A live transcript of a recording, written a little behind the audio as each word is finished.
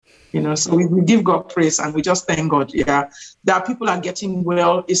So we give God praise and we just thank God. Yeah, that people are getting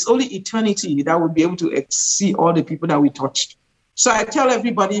well. It's only eternity that will be able to see all the people that we touched. So I tell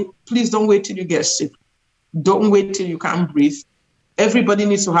everybody, please don't wait till you get sick. Don't wait till you can't breathe. Everybody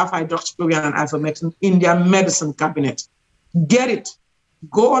needs to have hydroxychloroquine and ivermectin in their medicine cabinet. Get it.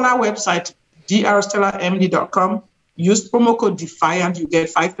 Go on our website, drstellamd.com. Use promo code DEFIANT. You get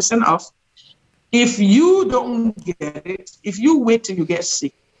 5% off. If you don't get it, if you wait till you get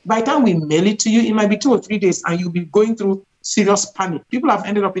sick, by the time we mail it to you, it might be 2 or 3 days and you'll be going through serious panic. People have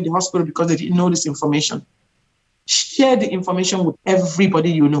ended up in the hospital because they didn't know this information. Share the information with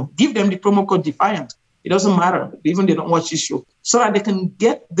everybody you know. Give them the promo code DEFIANT. It doesn't matter, even they don't watch this show, so that they can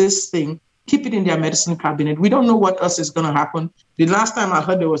get this thing, keep it in their medicine cabinet. We don't know what else is going to happen. The last time I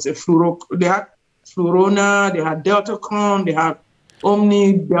heard there was they had Flurona, they had Deltacron, they had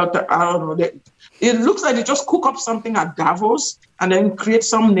Omni, Delta, I don't know. It looks like they just cook up something at Davos and then create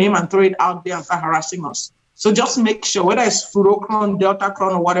some name and throw it out there and start harassing us. So just make sure, whether it's Flurocron,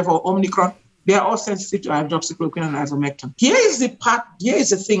 Deltacron, or whatever, or Omnicron, they are all sensitive to hydroxychloroquine and ivermectin. Here is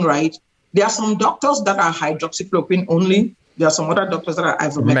the thing, right? There are some doctors that are hydroxychloroquine only. There are some other doctors that are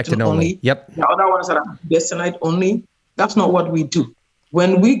ivermectin only. Yep. There are other ones that are budesonide only. That's not what we do.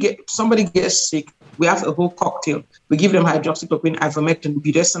 When somebody gets sick, we have a whole cocktail. We give them hydroxychloroquine, ivermectin,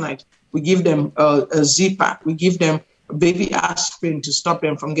 budesonide. We give them a Z-Pack. We give them baby aspirin to stop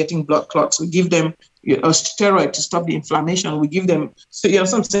them from getting blood clots. We give them a steroid to stop the inflammation. We give them, so you know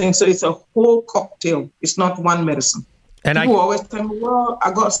what I'm saying? So it's a whole cocktail. It's not one medicine. And people always tell me, well,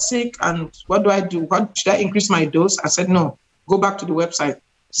 I got sick and what do I do? Should I increase my dose? I said, no, go back to the website,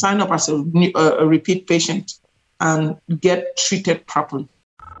 sign up as a repeat patient and get treated properly.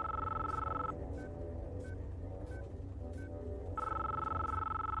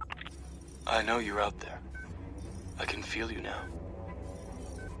 I know you're out there. I can feel you now.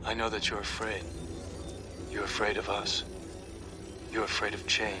 I know that you're afraid. You're afraid of us. You're afraid of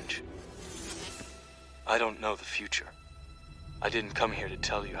change. I don't know the future. I didn't come here to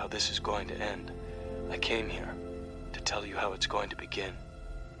tell you how this is going to end. I came here to tell you how it's going to begin.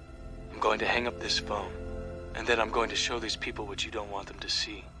 I'm going to hang up this phone, and then I'm going to show these people what you don't want them to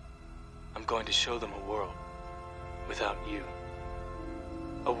see. I'm going to show them a world without you.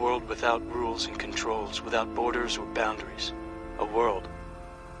 A world without rules and controls, without borders or boundaries. A world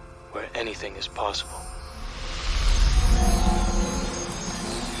where anything is possible.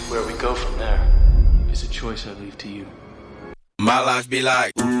 Where we go from there is a choice I leave to you. My life be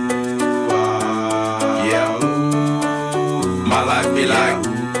like, ooh, yeah, ooh. My life be like,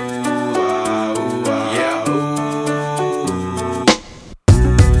 ooh, yeah, ooh.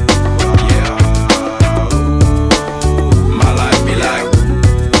 Yeah, ooh. My life be like,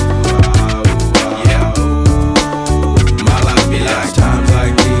 yeah, ooh. My life be like, times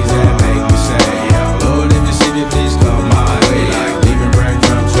like these that make me say, yeah, Lord, if you see me, please come my way. Like leaving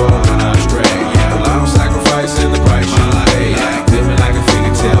breadcrumbs rolling astray. Yeah, well, I'm sacrificing the price you pay. Living like a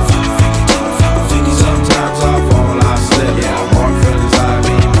fairy tale. Sometimes I fall, I slip. Yeah, more feelings I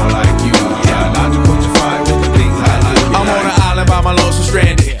be more like you. Yeah, not to put your fire with the things I do. I'm on an island by my lonesome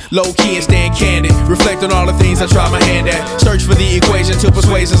stranded. Low key and staying candid. Reflect on all the things I try my hand at. Search for the equation to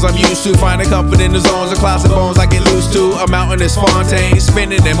persuasions I'm used to. Finding comfort in the zones of clouds and bones I get loose to. A mountain is Fontaine.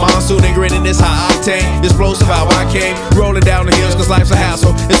 Spinning in monsoon and grinning this high octane. Explosive how I came. Rolling down the hills cause life's a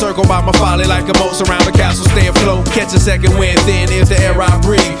hassle. Encircled by my folly like a moat around the castle. Stay afloat. Catch a second wind thin is the air I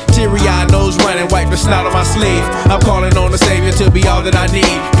breathe. Teary-eyed nose running. Wipe the snot on my sleeve. I'm calling on the Savior to be all that I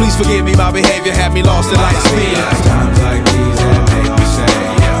need. Please forgive me, my behavior had me lost in light speed. Times like these that make me say,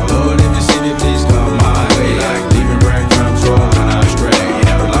 yeah, Lord, if you see me, please come my way. Like leaving breadcrumbs rolling astray.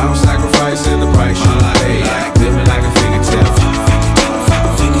 Yeah, well, I'm sacrificing the price you pay. Like living like a fairy tale.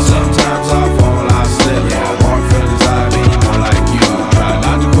 Sometimes I fall, I slip. Yeah, more feelings I be more like you. Try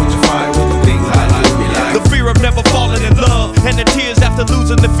not to put your fire with the things I do. Be like the fear of never falling in love, and the tears after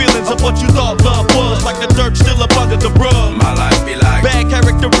losing the feelings of what you thought love was. Like the dirt still up under the rug. my life be like Bad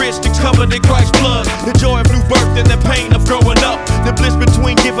characteristics covered in Christ's blood. The joy of new birth and the pain of growing up. The bliss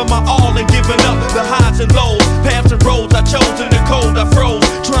between giving my all and giving up. The highs and lows, paths and roads I chose. In the cold I froze,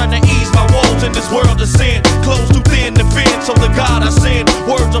 trying to ease my woes in this world of sin. Clothes too thin to fit, so the God I send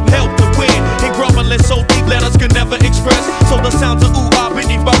words of help to win. And grumbling so deep letters could never express. So the sounds of ooh ah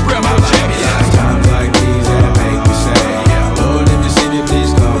beneath my breath my life be like times like these that make me say, yeah, Lord, if you see me,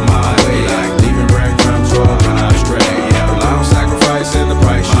 please come my way. Like leaving breadcrumbs rolling astray. Yeah, well, I'm sacrificing the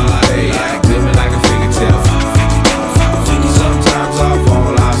price you pay. Like living like a fairy tale. Sometimes I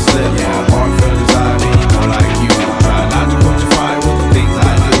fall, I slip. Yeah, more feelings I be more like you. Try not to put your fire with the things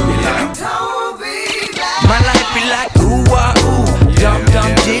I do. Be like,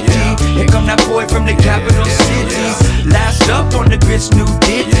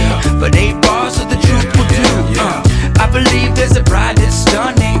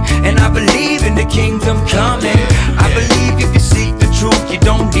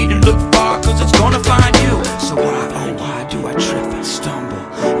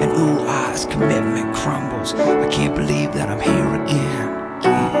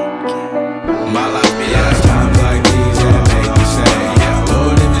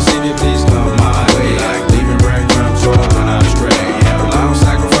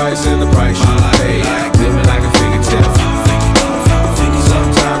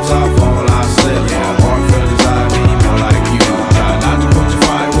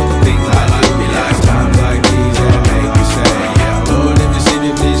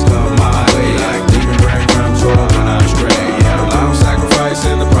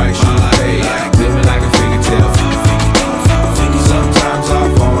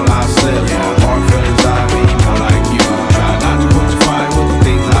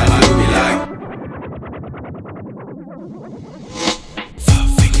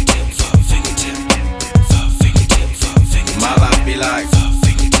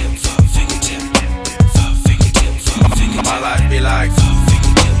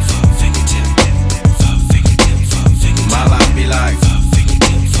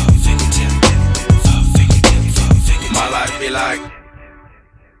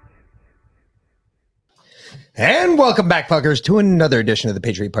 And welcome back, fuckers, to another edition of the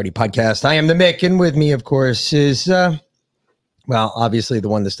Patriot Party Podcast. I am the Mick, and with me, of course, is, well, obviously the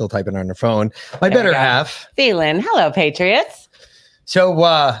one that's still typing on their phone, my There better we go. half. Phelan. Hello, Patriots. So,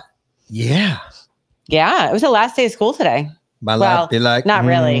 yeah. Yeah, it was the last day of school today. My Well, life be like, not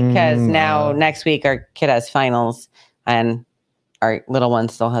really, because now wow. next week our kid has finals and our little one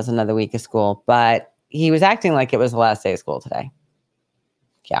still has another week of school. But he was acting like it was the last day of school today.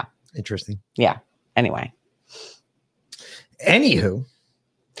 Yeah. Interesting. Yeah. Anyway. Anywho,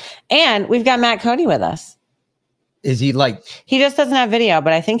 And we've got Matt Cody with us. is he like, He just doesn't have video,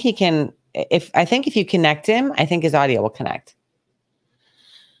 but I think he can. If you connect him, I think his audio will connect.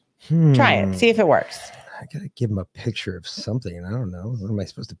 Try it. See if it works. I gotta give him a picture of something. I don't know. What am I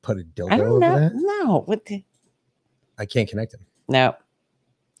supposed to put a dildo I don't over know. that? No. What I can't connect him. no.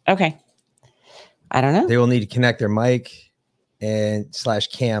 Okay. I don't know. They will need to connect their mic and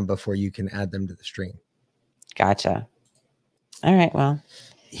 /cam before you can add them to the stream. Gotcha. All right. Well,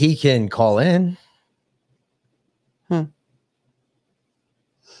 He can call in.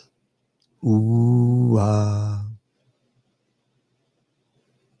 Ooh,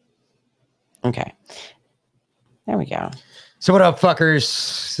 okay. There we go. So what up,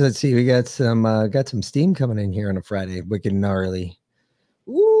 fuckers? Let's see. We got some steam coming in here on a Friday. Wicked gnarly.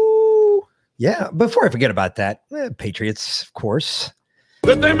 Ooh. Yeah. Before I forget about that, Patriots, of course.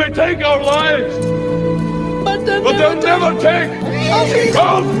 That they may take our lives, but they'll never take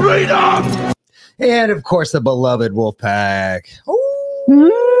our freedom. And of course, the beloved Wolfpack.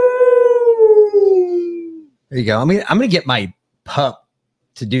 There you go. I'm gonna get my pup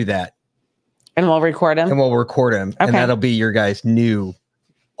to do that, And we'll record him. and we'll record him, and Okay. that'll be your guys' new,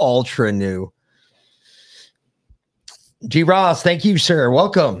 ultra new. G. Ross, thank you, sir.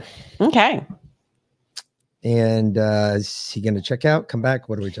 Welcome. Okay. And is he gonna check out? Come back?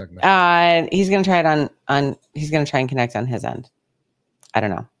 What are we talking about? He's gonna try it on. He's gonna try and connect on his end. I don't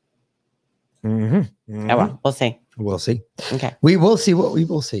know. Mm-hmm. Oh well, we'll see. We'll see. Okay. We will see what we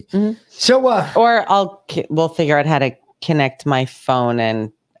will see. Mhm. So, Or we'll figure out how to connect my phone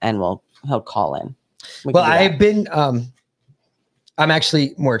and he'll call in. We well, can do that. I've been. I'm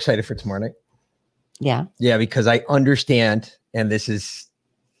actually more excited for tomorrow night. Yeah. Yeah, because I understand, and this is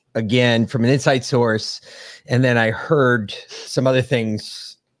again from an inside source, and then I heard some other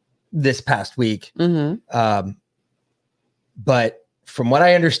things this past week. Mm-hmm. But from what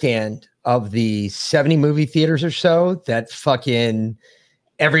I understand, of the 70 movie theaters or so that fucking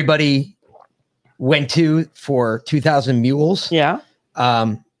everybody went to for 2,000 Mules, Yeah.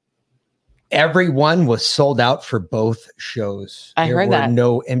 everyone was sold out for both shows. I heard were that.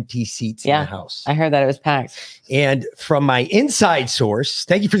 no empty seats in Yeah. the house. I heard that it was packed. And from my inside source,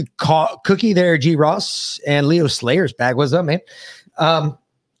 thank you for the cookie there, G. Ross, and Leo Slayer's bag. What's up, man? And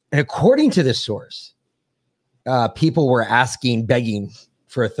according to this source, people were begging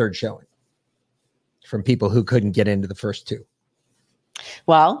for a third showing from people who couldn't get into the first two.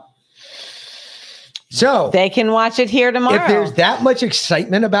 Well, So they can watch it here tomorrow. if there's that much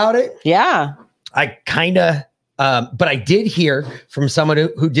excitement about it, Yeah. I kind of, but I did hear from someone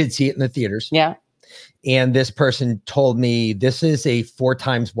who did see it in the theaters. Yeah. And this person told me this is a 4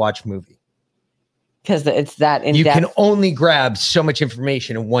 times watch movie. Because it's that in You depth. can only grab so much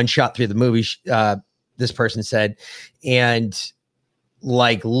information in one shot through the movie. This person said, and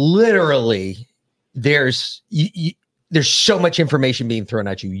like literally, there's so much information being thrown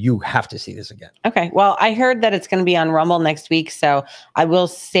at you. You have to see this again. Okay. Well, I heard that it's going to be on Rumble next week. So I will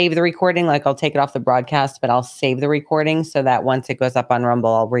save the recording. Like I'll take it off the broadcast, but I'll save the recording so that once it goes up on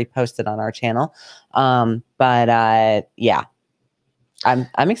Rumble, I'll repost it on our channel. Yeah,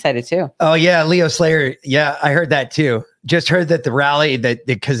 I'm excited too. Oh yeah, Leo Slayer. Yeah, I heard that too. Just heard that the rally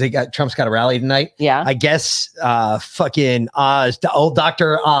because Trump's got a rally tonight. Yeah. I guess fucking Oz, the old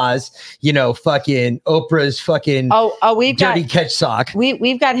Dr. Oz, fucking Oprah's fucking We've dirty got catch sock.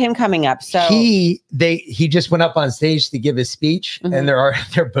 we've got him coming up. So He just went up on stage to give his speech, Mhm. and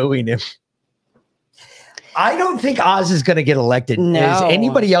they're booing him. I don't think Oz is going to get elected. No. Does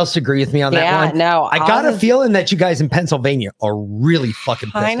anybody else agree with me on that yeah, one? no, I got a Oz feeling that you guys in Pennsylvania are really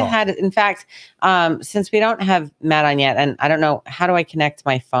fucking pissed kind of off. had it. In fact, since we don't have Matt on yet, and I don't know how do I connect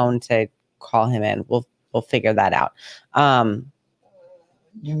my phone to call him in. We'll figure that out.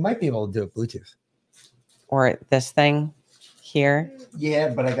 You might be able to do it Bluetooth. Or this thing here. Yeah,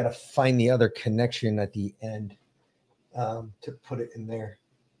 but I got to find the other connection at the end to put it in there.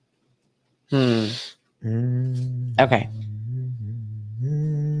 Okay.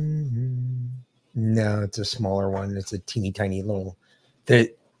 No, it's a smaller one. It's a teeny tiny little.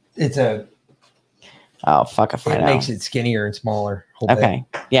 It's a. Oh fuck if I It know. makes it skinnier and smaller. whole bit. Okay.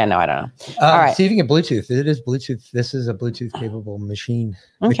 Yeah, no, I don't know. All right. See if you can Bluetooth. It is Bluetooth. This is a Bluetooth capable machine.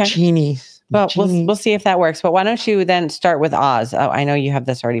 Okay. Well, we'll see if that works. But why don't you then start with Oz? Oh, I know you have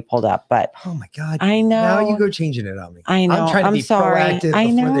this already pulled up, but oh my God. I know. Now you go changing it on me. I know. I'm trying to be sorry. proactive I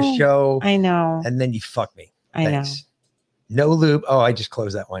before know. the show. I know. And then you fuck me. I know. No loop. Oh, I just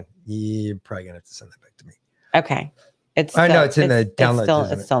closed that one. You're probably going to have to send that back to me. Okay. It's I know it's in the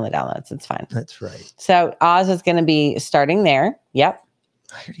downloads. It's still in the downloads. It's fine. That's right. So Oz is going to be starting there. Yep.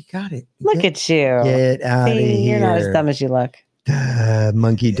 I already got it. Look at you. Get out of here. You're not as dumb as you look.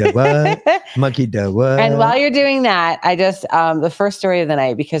 Monkey do what? Monkey do what? And while you're doing that, I just the first story of the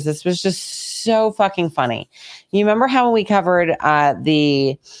night, because this was just so fucking funny. You remember how when we covered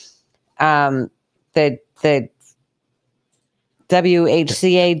the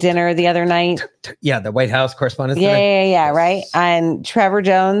WHCA dinner the other night? Yeah, the White House correspondence. Yeah, right. And Trevor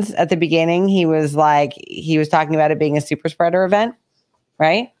Jones at the beginning, he was talking about it being a super spreader event,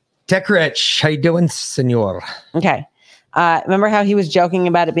 right? Tech Rich, how you doing, senor? Okay. Remember how he was joking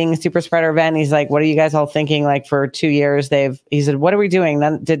about it being a super spreader event? He's like, what are you guys all thinking? Like for 2 years, he said, what are we doing?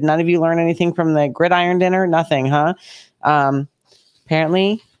 Did none of you learn anything from the gridiron dinner? Nothing, huh?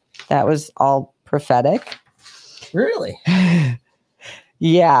 Apparently that was all prophetic. Really?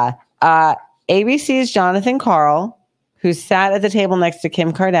 Yeah. ABC's Jonathan Karl, who sat at the table next to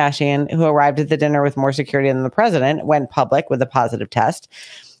Kim Kardashian, who arrived at the dinner with more security than the president, went public with a positive test.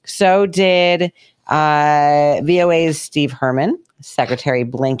 So did VOA's Steve Herman, Secretary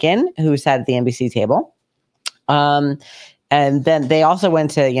Blinken, who sat at the NBC table. And then they also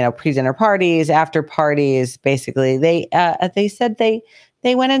went to, pre-dinner parties, after parties. Basically, they said they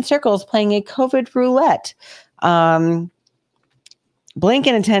went in circles playing a COVID roulette.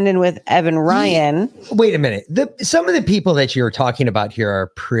 Blinken attended with Evan Ryan. Wait a minute. Some of the people that you're talking about here are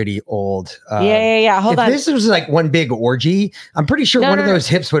pretty old. Yeah. Hold on. This was like one big orgy, I'm pretty sure one of those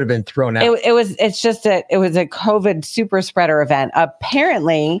hips would have been thrown out. It was a COVID super spreader event.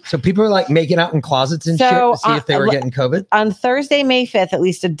 Apparently. So people were like making out in closets and shit to see if they were getting COVID? On Thursday, May 5th, at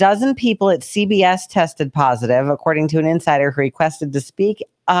least a dozen people at CBS tested positive, according to an insider who requested to speak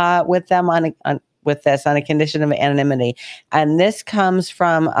with them on a condition of anonymity. And this comes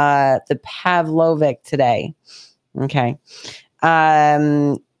from the Pavlovic today. Okay.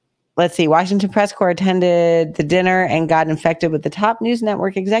 Let's see. Washington Press Corps attended the dinner and got infected with the top news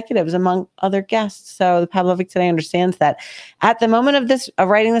network executives, among other guests. So the Pavlovic today understands that at the moment of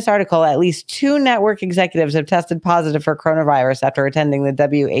writing this article, at least 2 network executives have tested positive for coronavirus after attending the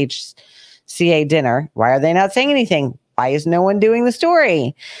WHCA dinner. Why are they not saying anything? Why is no one doing the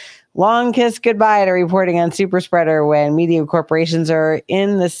story? Long kiss goodbye to reporting on super spreader when media corporations are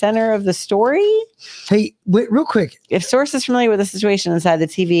in the center of the story. Hey, wait, real quick. If sources familiar with the situation inside the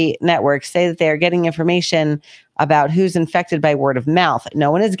TV network say that they are getting information about who's infected by word of mouth,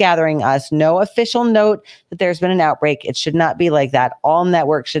 no one is gathering us. No official note that there's been an outbreak. It should not be like that. All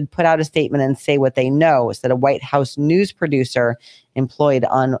networks should put out a statement and say what they know, said a White House news producer employed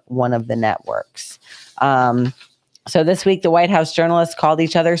on one of the networks. So this week, the White House journalists called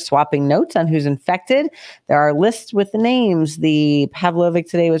each other, swapping notes on who's infected. There are lists with the names the Pavlovic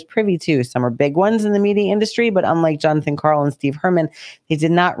today was privy to. Some are big ones in the media industry, but unlike Jonathan Karl and Steve Herman, they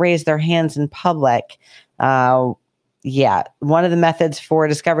did not raise their hands in public. One of the methods for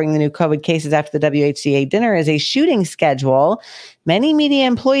discovering the new COVID cases after the WHCA dinner is a shooting schedule. Many media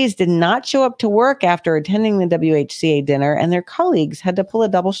employees did not show up to work after attending the WHCA dinner, and their colleagues had to pull a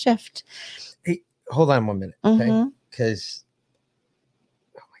double shift. Hold on 1 minute, okay? Mm-hmm. Because,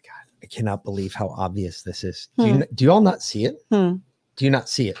 oh my God, I cannot believe how obvious this is. Do you all not see it? Do you not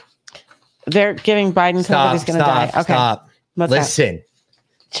see it? They're giving Biden COVID. He's going to die. Okay. Stop. Listen.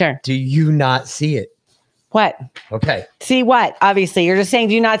 Sure. Do you not see it? What? Okay. See what? Obviously, you're just saying,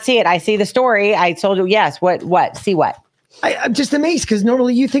 do you not see it? I see the story. I told you, yes. What? See what? I'm just amazed because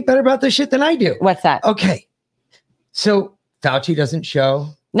normally you think better about this shit than I do. What's that? Okay. So Fauci doesn't show.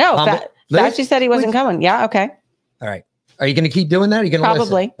 No, Fauci said he wasn't coming. Yeah, okay. All right. Are you going to keep doing that? Are you going to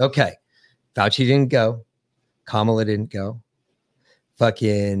Probably. listen? Okay. Fauci didn't go. Kamala didn't go.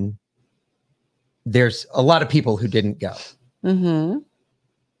 Fucking. There's a lot of people who didn't go. Mm-hmm.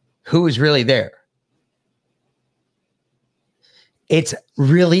 Who was really there? It's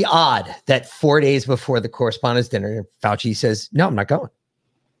really odd that 4 days before the correspondence dinner, Fauci says, "No, I'm not going."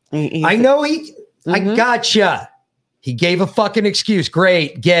 I know I gotcha. He gave a fucking excuse.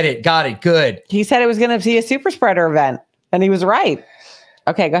 Great. Get it. Got it. Good. He said it was going to be a super spreader event, and he was right.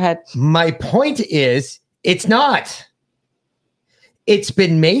 Okay, go ahead. My point is, it's not. It's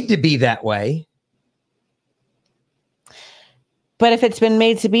been made to be that way. But if it's been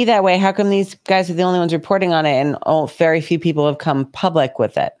made to be that way, how come these guys are the only ones reporting on it and very few people have come public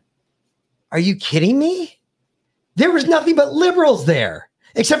with it? Are you kidding me? There was nothing but liberals there,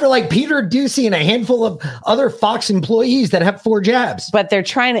 except for like Peter Doocy and a handful of other Fox employees that have 4 jabs. But they're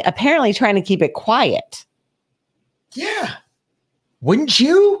apparently trying to keep it quiet. Yeah. Wouldn't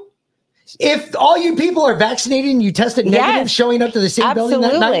you? If all you people are vaccinated and you tested negative, Yes. showing up to the same building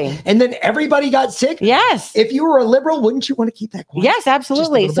that Absolutely. night, and then everybody got sick. Yes. If you were a liberal, wouldn't you want to keep that quiet? Yes,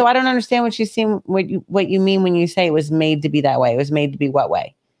 absolutely. little So bit. I don't understand what you mean when you say it was made to be that way. It was made to be what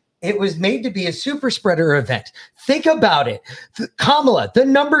way? It was made to be a super spreader event. Think about it. Kamala, the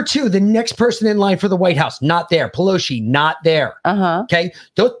number 2, the next person in line for the White House, not there. Pelosi, not there. Uh-huh. Okay.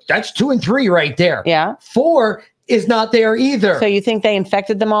 That's 2 and 3 right there. Yeah. 4 is not there either. So you think they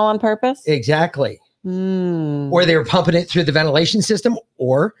infected them all on purpose? Exactly. Mm. Or they were pumping it through the ventilation system,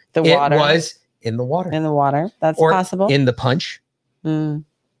 or The water. it was in the water. In the water. That's or possible. in the punch. Mm.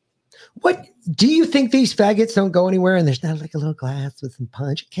 What do you think these faggots don't go anywhere and there's not like a little glass with some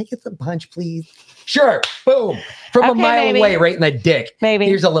punch? Can I get some punch, please? Sure. Boom. From a Okay, mile maybe. away, right in the dick. Maybe.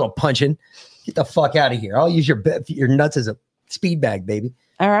 Here's a little punching. Get the fuck out of here. I'll use your nuts as a speed bag, baby.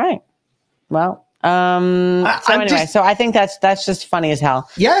 All right. Well, I'm anyway, just- so I think that's just funny as hell.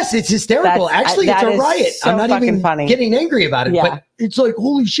 Yes, it's hysterical. That's- Actually, that it's a is riot. so I'm not fucking even funny. getting angry about it, Yeah. but it's like,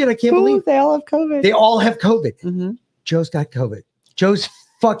 holy shit, I can't believe they all have COVID. they all have COVID. Mhm. Joe's got COVID. Joe's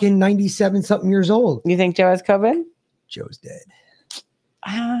fucking 97 something years old. You think Joe has COVID? Joe's dead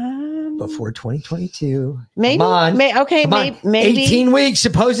Um, before 2022. maybe. Come on. Okay. Come on. Maybe. 18 weeks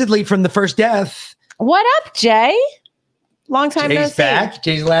supposedly from the first death. What up, Jay? Long time no Jay's see. back.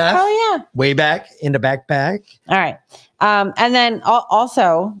 Jay's laugh. Oh yeah. Way back in the backpack. All right. And then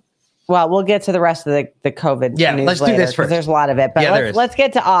also, well, we'll get to the rest of the COVID. Yeah, news let's do later, this 'cause first. There's a lot of it, but Yeah, there is. let's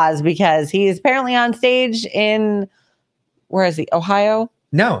get to Oz because he is apparently on stage in where is he? Ohio,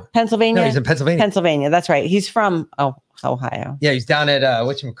 No. Pennsylvania. No, he's in Pennsylvania. Pennsylvania. That's right. He's from Ohio. Yeah, he's down at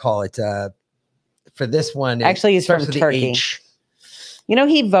whatchamacallit. For this one. it Actually, he's starts from with the Turkey. H. You know,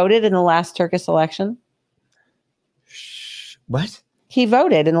 he voted in the last Turkish election. What? He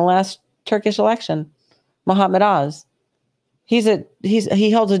voted in the last Turkish election. Mohammed Oz. He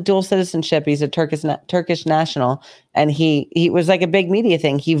holds a dual citizenship. He's a Turkish national, and he was like a big media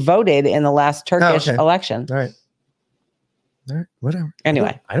thing. He voted in the last Turkish okay. election. All right. All right. Whatever.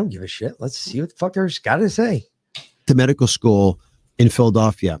 Anyway. I don't give a shit. Let's see what the fuck there's got to say. To medical school in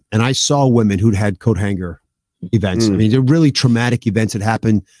Philadelphia, and I saw women who'd had coat hanger events. I mean, they're really traumatic events that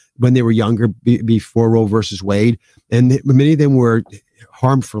happened when they were younger, before Roe versus Wade, and many of them were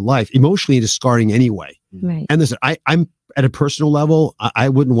harmed for life, emotionally discarding anyway. Right. And listen, I'm at a personal level, I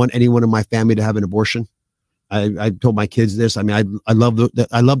wouldn't want anyone in my family to have an abortion. I told my kids this. I mean, I love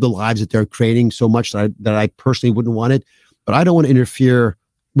the lives that they're creating so much that I personally wouldn't want it, but I don't want to interfere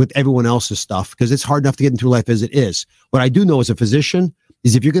with everyone else's stuff because it's hard enough to get into life as it is. What I do know as a physician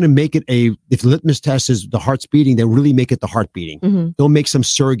is if you're going to make it if the litmus test is the heart's beating, then really make it the heart beating. Mm-hmm. Don't make some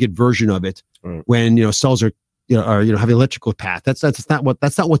surrogate version of it when cells are having electrical path. That's not what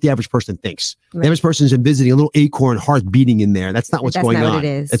the average person thinks. Right. The average person is envisaging a little acorn heart beating in there. That's not what's That's going not on. what it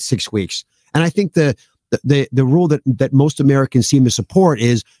is. At 6 weeks. And I think the rule that most Americans seem to support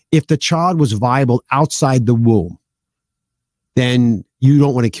is if the child was viable outside the womb, then you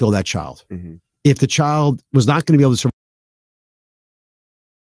don't want to kill that child. Mm-hmm. If the child was not going to be able to survive.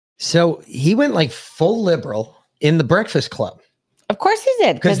 So he went like full liberal in the Breakfast Club. Of course he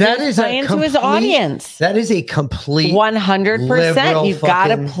did, because that he's is a playing to his complete- audience. That is a complete 100%. liberal You've got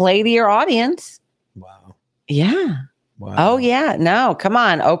to fucking- play to your audience. Wow. Yeah. Wow. Oh yeah. No, come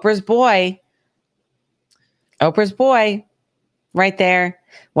on. Oprah's boy. Right there.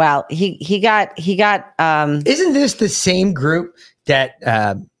 Well, he got Isn't this the same group that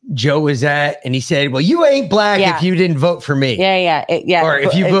Joe was at? And he said, well, you ain't black Yeah. if you didn't vote for me. yeah. Or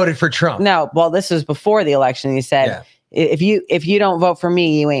if you But- voted for Trump. No, well, this was before the election. He said, Yeah. if you don't vote for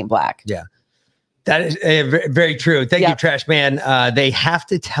me, you ain't black. Yeah. That is very true. Thank you, Yeah. Trash Man. They have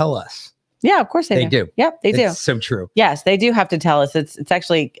to tell us. Yeah, of course They do. Yep, they do. It's so true. Yes, they do have to tell us. It's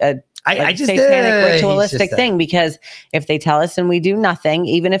actually a I just satanic he's ritualistic just, thing, because if they tell us and we do nothing,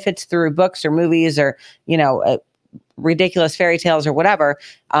 even if it's through books or movies or ridiculous fairy tales or whatever,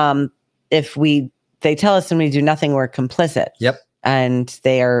 if they tell us and we do nothing, we're complicit. Yep. And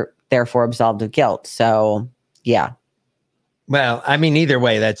they are therefore absolved of guilt. So yeah. Well, I mean, either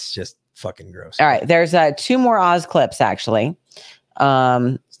way, that's just fucking gross. All right. There's 2 more Oz clips actually.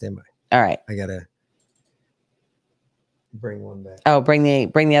 Stand by. All right. I gotta bring one back. Oh, bring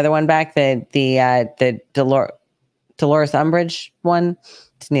the other one back. The Dolores Umbridge one.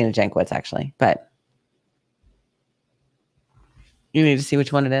 It's Nina Jankowicz actually, but You need to see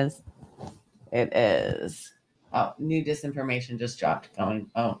which one it is. It is. Oh, new disinformation just dropped. Going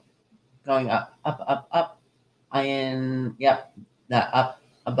up. Yep. That up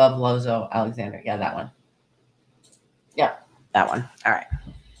above Lozo Alexander. Yeah, that one. Yep, that one. All right.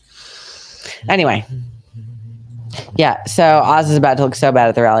 Anyway. Yeah, so Oz is about to look so bad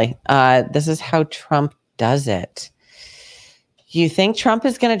at the rally. This is how Trump does it. You think Trump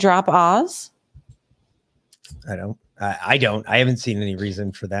is going to drop Oz? I don't. I haven't seen any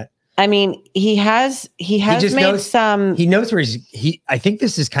reason for that. I mean, he has made some. He knows where I think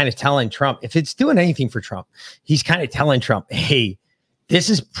this is kind of telling Trump, if it's doing anything for Trump, he's kind of telling Trump, hey, this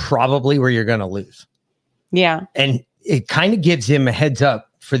is probably where you're going to lose. Yeah. And it kind of gives him a heads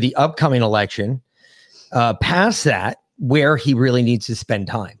up for the upcoming election. Past that, where he really needs to spend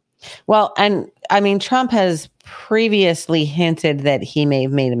time. Well, and I mean, Trump has previously hinted that he may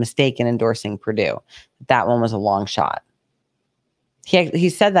have made a mistake in endorsing Purdue. That one was a long shot. He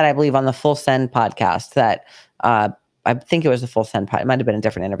said that, I believe, on the Full Send podcast that I think it was the Full Send pod. It might have been a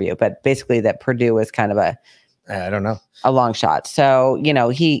different interview, but basically that Purdue was kind of I don't know, a long shot. So, you know,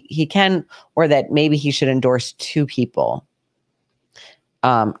 he can, or that maybe he should endorse two people.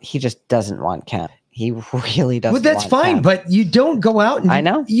 He just doesn't want Kemp. He really doesn't. Well, that's fine, Kemp. but you don't go out and I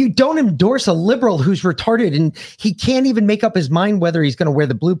know you don't endorse a liberal who's retarded and he can't even make up his mind whether he's going to wear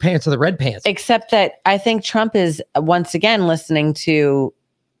the blue pants or the red pants. Except that I think Trump is once again listening to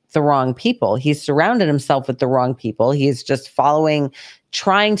the wrong people. He's surrounded himself with the wrong people. He's just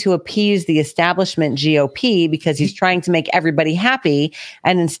trying to appease the establishment GOP because he's trying to make everybody happy.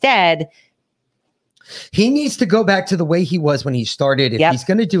 And instead, he needs to go back to the way he was when he started. If he's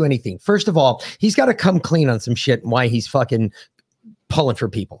going to do anything, first of all, he's got to come clean on some shit and why he's fucking pulling for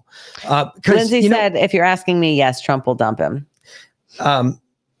people. Lindsay said, if you're asking me, yes, Trump will dump him.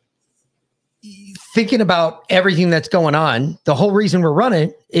 Thinking about everything that's going on, the whole reason we're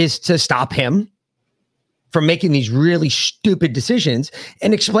running is to stop him from making these really stupid decisions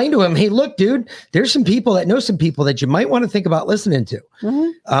and explain to him, hey, look, dude, there's some people that know some people that you might want to think about listening to.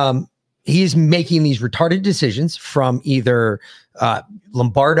 Mm-hmm. He's making these retarded decisions from either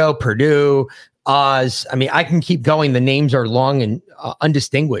Lombardo, Purdue, Oz. I mean, I can keep going. The names are long and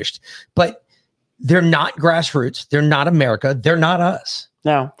undistinguished, but they're not grassroots. They're not America. They're not us.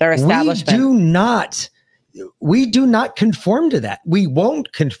 No, they're establishment. We do not conform to that. We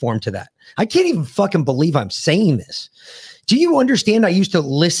won't conform to that. I can't even fucking believe I'm saying this. Do you understand? I used to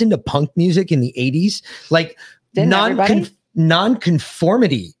listen to punk music in the 80s. Like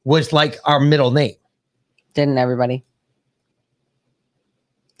non-conformity was like our middle name. Didn't everybody?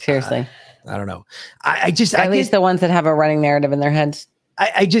 Seriously. I don't know. I just at least the ones that have a running narrative in their heads.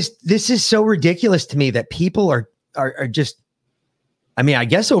 This is so ridiculous to me that people are just, I mean, I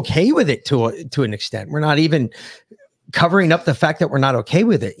guess okay with it to an extent. We're not even covering up the fact that we're not okay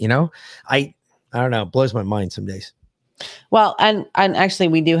with it. You know, I don't know. It blows my mind some days. Well, and actually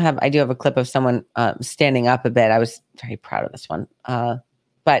I do have a clip of someone standing up a bit. I was very proud of this one.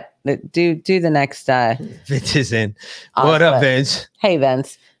 But do the next Vince is in. What up, Vince? Hey,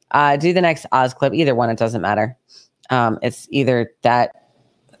 Vince. Do the next Oz clip. Either one, it doesn't matter. It's either that.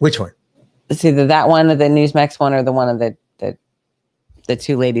 Which one? It's either that one or the Newsmax one or the one of the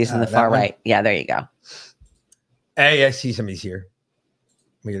two ladies in the far right. Yeah, there you go. Hey, I see somebody's here.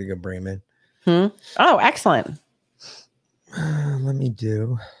 We gotta go bring him in. Oh, excellent. Let me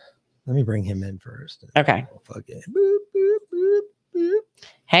bring him in first. Okay. Oh, fuck it. Boop, boop, boop, boop.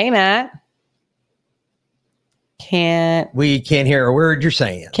 Hey, Matt. We can't hear a word you're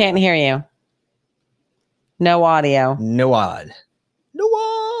saying. Can't hear you. No audio. No audio.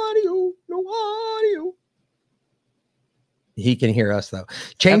 He can hear us though.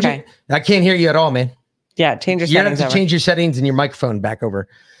 Change it. I can't hear you at all, man. Yeah, change your settings. You have to change your settings and your microphone back over.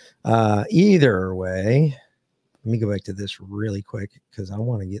 Either way, let me go back to this really quick because I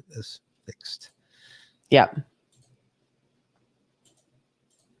want to get this fixed. Yep.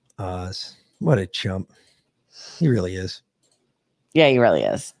 Oz, what a chump. He really is. Yeah, he really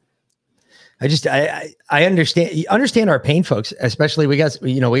is. I understand our pain, folks, especially we got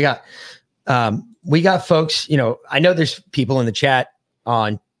folks, I know there's people in the chat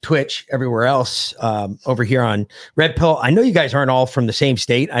on Twitch, everywhere else, over here on Red Pill. I know you guys aren't all from the same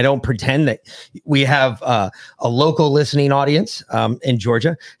state. I don't pretend that we have a local listening audience in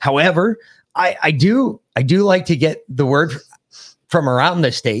Georgia. However, I do like to get the word from around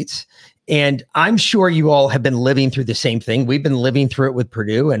the states. And I'm sure you all have been living through the same thing. We've been living through it with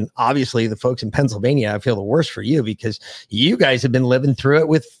Purdue. And obviously the folks in Pennsylvania, I feel the worst for you because you guys have been living through it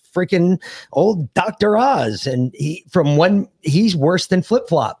with freaking old Dr. Oz. And he's worse than Flip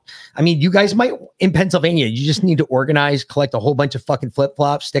Flop. I mean, you guys might in Pennsylvania, you just need to organize, collect a whole bunch of fucking flip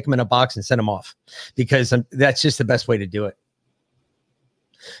flops, stick them in a box and send them off because that's just the best way to do it.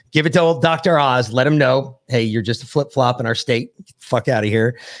 Give it to old Dr. Oz. Let him know, hey, you're just a flip flop in our state. Get the fuck out of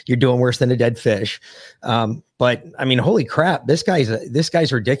here. You're doing worse than a dead fish. But I mean, holy crap, this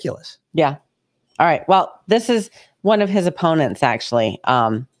guy's ridiculous. Yeah. All right. Well, this is one of his opponents, actually.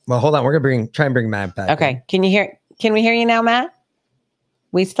 Well, hold on. We're gonna try and bring Matt back. Okay. Can we hear you now, Matt?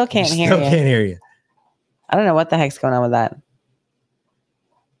 We still can't hear you. Can't hear you. I don't know what the heck's going on with that.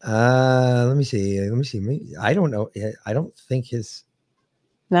 Let me see. I don't know. I don't think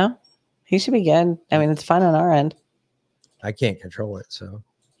No, he should be good. I mean, it's fun on our end. I can't control it. So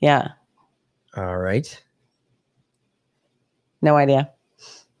yeah. All right. No idea.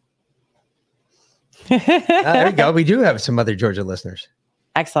 There we go. We do have some other Georgia listeners.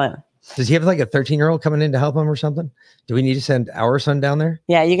 Excellent. Does he have like a 13-year-old coming in to help him or something? Do we need to send our son down there?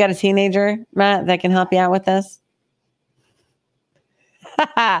 Yeah, you got a teenager, Matt, that can help you out with this?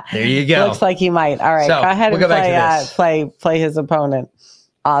 There you go. Looks like he might. All right, So, go ahead we'll and play his opponent.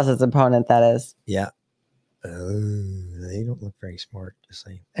 Oz's opponent, that is. Yeah. They don't look very smart, just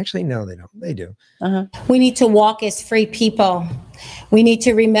saying. Actually, no, they don't. They do. We need to walk as free people. We need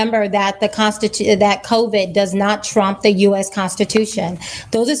to remember that that COVID does not trump the U.S. Constitution.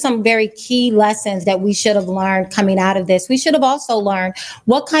 Those are some very key lessons that we should have learned coming out of this. We should have also learned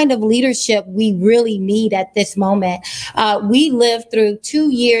what kind of leadership we really need at this moment. We lived through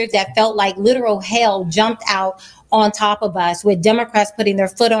 2 years that felt like literal hell jumped out on top of us, with Democrats putting their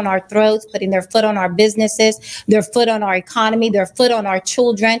foot on our throats, putting their foot on our businesses, their foot on our economy, their foot on our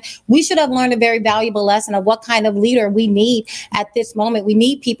children. We should have learned a very valuable lesson of what kind of leader we need at this moment. We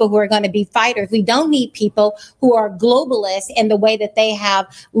need people who are going to be fighters. We don't need people who are globalists in the way that they have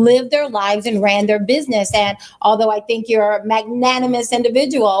lived their lives and ran their business. And although I think you're a magnanimous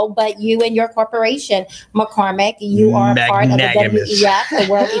individual, but you and your corporation, McCormick, you are part of the WEF, the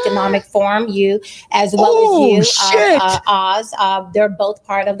World Economic Forum, you as well as you. Oz, they're both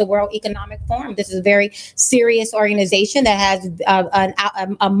part of the World Economic Forum. This is a very serious organization that has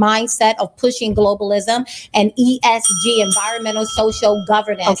a mindset of pushing globalism and ESG, environmental social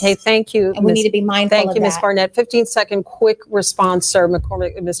governance. Okay, thank you. And we need to be mindful of that. Thank you, Ms. Barnett. 15-second quick response, sir,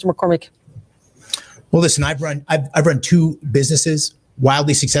 Mr. McCormick. Well, listen, I've run two businesses,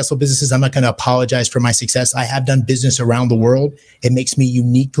 wildly successful businesses. I'm not going to apologize for my success. I have done business around the world. It makes me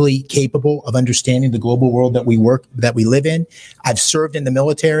uniquely capable of understanding the global world that we live in. I've served in the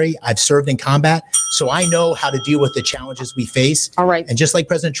military. I've served in combat. So I know how to deal with the challenges we face. All right. And just like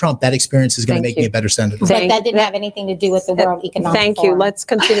President Trump, that experience is going to make me a better senator. But that didn't have anything to do with the World Economic Forum. Thank you. Let's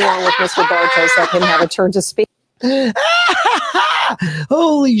continue on with Mr. Bartos. Let him have a turn to speak.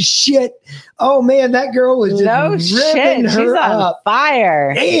 Holy shit. Oh man, that girl was just ripping her She's on up.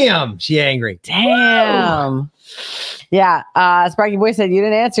 fire. Damn, she angry. Damn. Yeah. Sparky Boy said you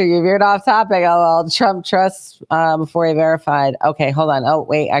didn't answer. You veered off topic. Oh, Trump trusts before he verified. Okay, hold on. Oh,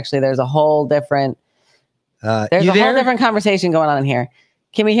 wait. Actually, there's a whole different whole different conversation going on here.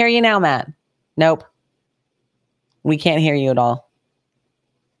 Can we hear you now, Matt? Nope. We can't hear you at all.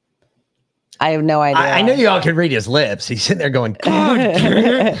 I have no idea. I know y'all can read his lips. He's sitting there going, God.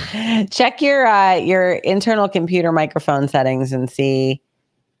 Check your internal computer microphone settings and see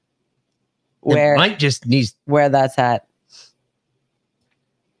where Mike just needs where that's at.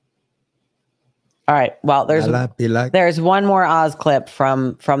 All right. Well, there's one more Oz clip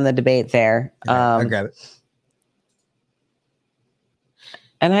from the debate there. I'll grab it.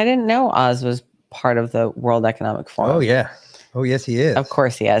 And I didn't know Oz was part of the World Economic Forum. Oh yeah. Oh yes, he is. Of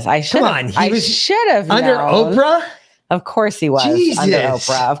course he is. I should have. He should have under known. Oprah. Of course he was under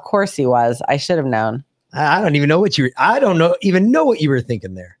Oprah. Of course he was. I should have known. I don't even know what you. I don't know what you were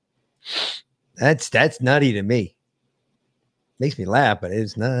thinking there. That's nutty to me. Makes me laugh, but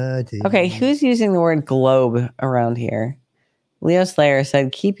it's nutty. Okay, who's using the word globe around here? Leo Slayer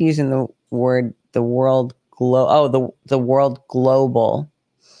said, "Keep using the word the world globe." Oh, the word global.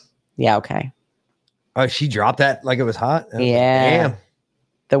 Yeah. Okay. Oh, she dropped that like it was hot? Yeah. Damn.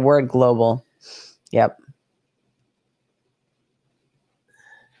 The word global. Yep.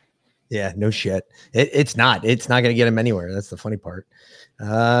 Yeah, no shit. It's not going to get him anywhere. That's the funny part.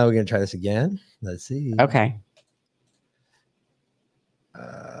 We're going to try this again. Let's see. Okay.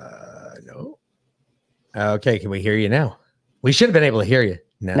 No. Okay, can we hear you now? We should have been able to hear you.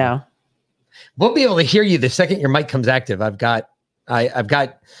 No. No. We'll be able to hear you the second your mic comes active. I've got I've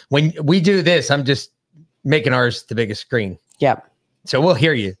got, when we do this, I'm just making ours the biggest screen. Yep. So we'll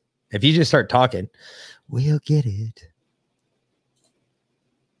hear you. If you just start talking, we'll get it.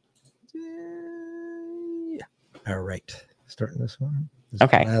 All right. Starting this one.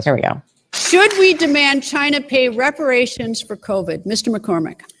 Okay, here we go. Should we demand China pay reparations for COVID? Mr.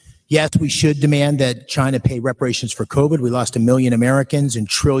 McCormick. Yes, we should demand that China pay reparations for COVID. We lost 1 million Americans and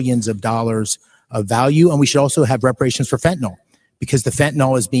trillions of dollars of value. And we should also have reparations for fentanyl, because the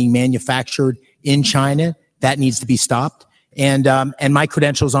fentanyl is being manufactured in China. That needs to be stopped. And my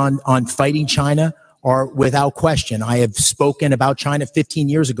credentials on fighting China are without question. I have spoken about China 15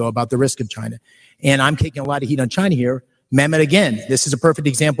 years ago about the risk of China. And I'm taking a lot of heat on China here. Mehmet, again, this is a perfect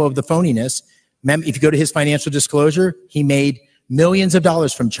example of the phoniness. If you go to his financial disclosure, he made millions of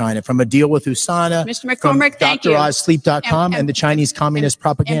dollars from China, from a deal with USANA, Mr. McCormick, thank you. DrOzSleep.com, and the Chinese Communist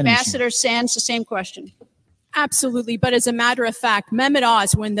propaganda machine. Ambassador Sands, the same question. Absolutely. But as a matter of fact, Mehmet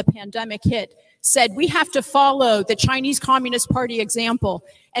Oz, when the pandemic hit, said we have to follow the Chinese Communist Party example.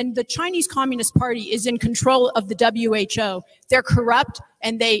 And the Chinese Communist Party is in control of the WHO. They're corrupt,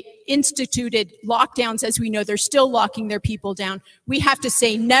 and they instituted lockdowns. As we know, they're still locking their people down. We have to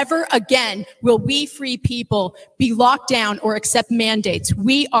say, never again will we free people be locked down or accept mandates.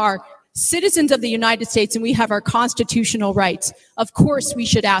 We are citizens of the United States, and we have our constitutional rights. Of course, we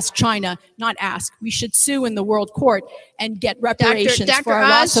should ask China, not ask. We should sue in the World Court and get reparations for our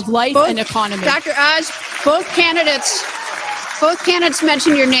loss of life and economy. Dr. Oz, both candidates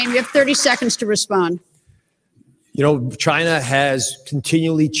mentioned your name. You have 30 seconds to respond. You know, China has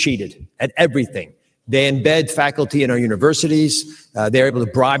continually cheated at everything. They embed faculty in our universities. They're able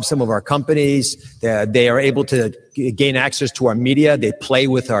to bribe some of our companies. They are able to gain access to our media. They play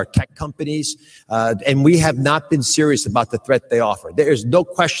with our tech companies. And we have not been serious about the threat they offer. There is no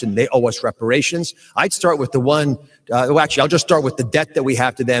question they owe us reparations. I'd start with the one, I'll just start with the debt that we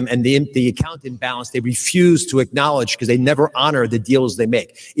have to them and the account imbalance they refuse to acknowledge because they never honor the deals they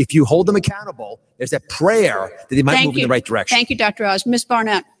make. If you hold them accountable, there's a prayer that they might move in the right direction. Thank you, Dr. Oz. Ms.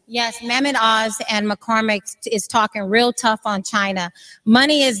 Barnett. Yes, Mehmet Oz and McCormick is talking real tough on China.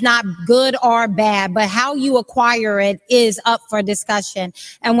 Money is not good or bad, but how you acquire it is up for discussion.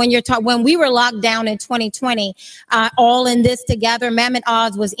 And when when we were locked down in 2020, all in this together, Mehmet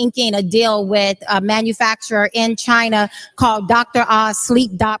Oz was inking a deal with a manufacturer in China called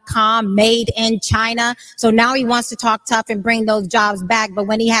DrOzSleep.com, made in China. So now he wants to talk tough and bring those jobs back. But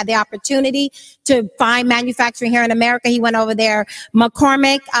when he had the opportunity to find manufacturing here in America, he went over there.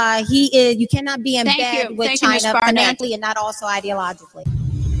 McCormick, you cannot be in bed with China financially and not also ideologically.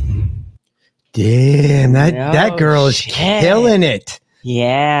 Damn, that girl is killing it.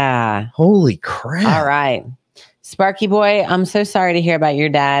 Yeah. Holy crap. All right. Sparky boy, I'm so sorry to hear about your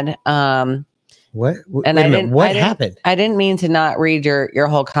dad. What What happened? I didn't mean to not read your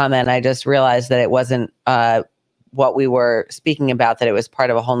whole comment. I just realized that it wasn't what we were speaking about, that it was part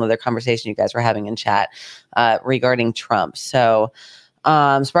of a whole nother conversation you guys were having in chat regarding Trump. So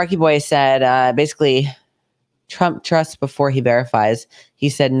Sparky Boy said, basically, Trump trusts before he verifies. He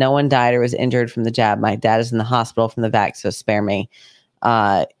said, no one died or was injured from the jab. My dad is in the hospital from the vax, so spare me.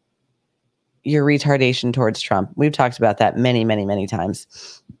 Your retardation towards Trump. We've talked about that many, many, many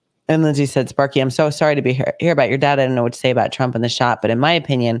times. And Lindsay said, Sparky, I'm so sorry to be hear about your dad. I don't know what to say about Trump and the shot, but in my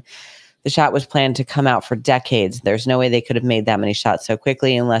opinion, the shot was planned to come out for decades. There's no way they could have made that many shots so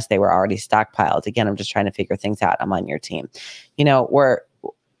quickly unless they were already stockpiled. Again, I'm just trying to figure things out. I'm on your team. You know,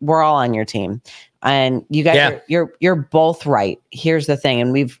 we're all on your team. And you guys you're both right. Here's the thing,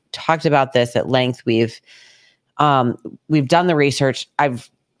 and we've talked about this at length. We've done the research.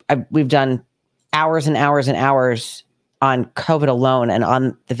 We've done hours and hours and hours on COVID alone and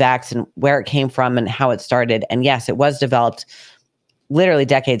on the vax and where it came from and how it started. And yes, it was developed literally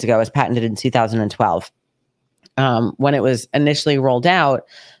decades ago. It was patented in 2012. When it was initially rolled out,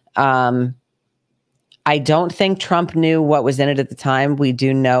 I don't think Trump knew what was in it at the time. We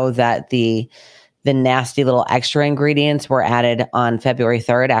do know that the nasty little extra ingredients were added on February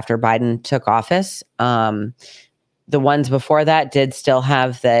 3rd after Biden took office. The ones before that did still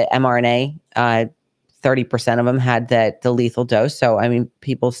have the mRNA. 30% of them had the lethal dose. So, I mean,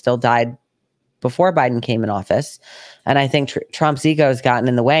 people still died before Biden came in office. And I think Trump's ego has gotten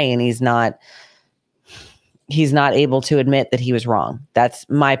in the way, and he's not able to admit that he was wrong. That's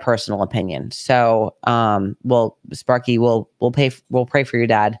my personal opinion. So, Sparky, we'll pray for your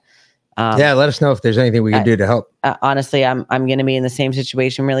dad. Let us know if there's anything we can do to help. Honestly, I'm going to be in the same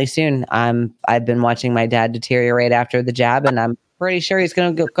situation really soon. I've been watching my dad deteriorate after the jab, and I'm pretty sure he's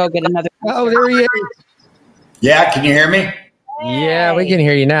going to go get another. Oh, there he is. Yeah, can you hear me? Yeah, we can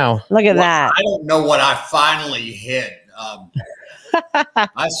hear you now. Look at that. I don't know what I finally hit.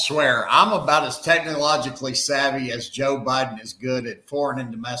 I swear, I'm about as technologically savvy as Joe Biden is good at foreign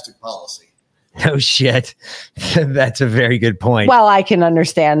and domestic policy. No shit. That's a very good point. Well, I can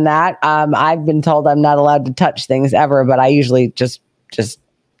understand that. I've been told I'm not allowed to touch things ever, but I usually just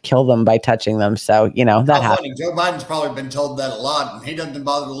kill them by touching them. So, you know, that happens. Joe Biden's probably been told that a lot, and he doesn't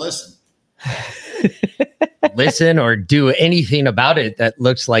bother to listen. Listen or do anything about it that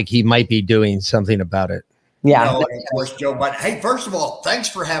looks like he might be doing something about it. Yeah. No, of course, Joe Biden. Hey, first of all, thanks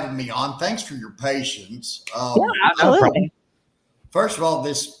for having me on. Thanks for your patience. Absolutely. First of all,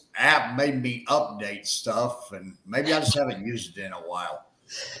 this app made me update stuff, and maybe I just haven't used it in a while.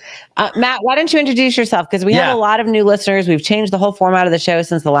 Matt, why don't you introduce yourself? Because we have a lot of new listeners. We've changed the whole format of the show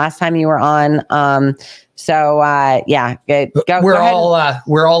since the last time you were on. Go we're all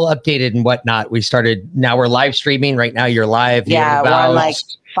updated and whatnot. We started. Now we're live streaming. Right now, you're live. Yeah, we're on like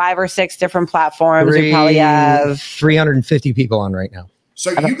 5 or 6 different platforms. We probably have 350 people on right now.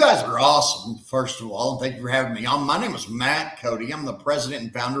 So you guys are awesome, first of all, and thank you for having me on. My name is Matt Cody. I'm the president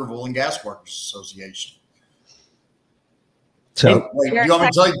and founder of Oil and Gas Workers Association. So, wait, you want me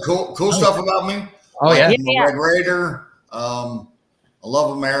to tell you cool stuff about me? Oh, yeah. I'm a Red Raider. I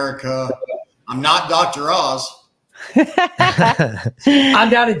love America. I'm not Dr. Oz. I'm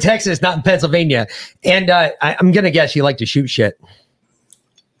down in Texas, not in Pennsylvania. And I'm going to guess you like to shoot shit.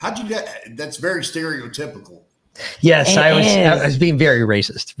 How'd you get? That's very stereotypical. Yes, I was being very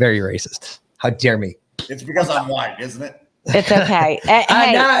racist. Very racist. How dare me? It's because I'm white, isn't it? It's okay.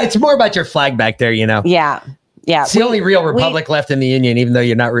 No, it's more about your flag back there, you know. Yeah. It's the only real republic left in the Union, even though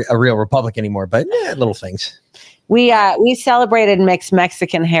you're not a real republic anymore. But little things. We celebrated mixed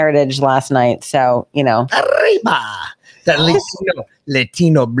Mexican heritage last night, so you know. Arriba, that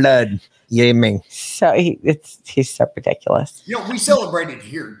Latino blood. Yeah, man. So he's so ridiculous. You know, we celebrated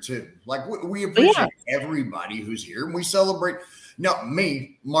here too. Like we appreciate everybody who's here, and we celebrate.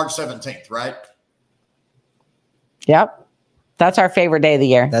 Me, March 17th, right? Yep, that's our favorite day of the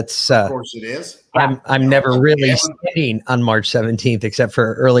year. That's of course it is. I'm never really sitting on March 17th, except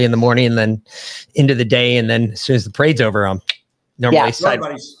for early in the morning and then into the day, and then as soon as the parade's over, I'm normally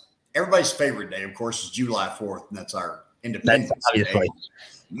everybody's favorite day, of course, is July 4th, and that's our Independence Day.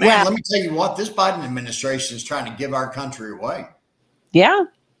 Man, let me tell you what, this Biden administration is trying to give our country away. Yeah.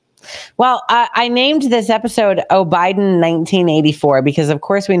 Well, I named this episode "Oh Biden 1984" because, of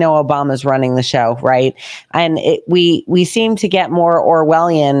course, we know Obama's running the show, right? And we seem to get more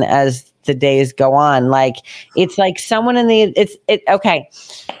Orwellian as the days go on. Like it's like someone okay.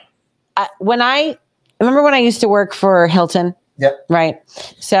 When I remember used to work for Hilton. Yep. Right.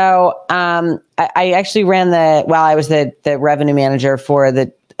 So I actually I was the revenue manager for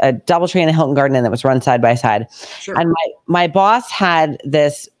a DoubleTree and a Hilton Garden Inn that was run side by side. Sure. And my boss had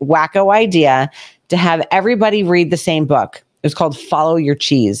this wacko idea to have everybody read the same book. It was called Follow Your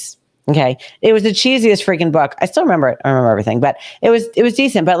Cheese. Okay. It was the cheesiest freaking book. I still remember it. I remember everything, but it was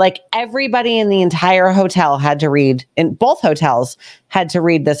decent. But like everybody in the entire hotel had to read, in both hotels had to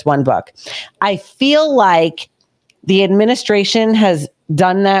read this one book. I feel like the administration has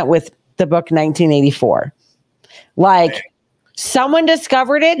done that with the book 1984. Like someone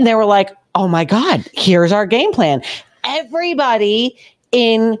discovered it and they were like, oh my God, here's our game plan. Everybody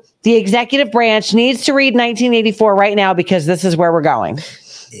in the executive branch needs to read 1984 right now because this is where we're going.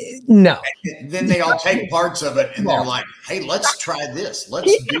 No. And then they all take parts of it and they're like, hey, let's try this.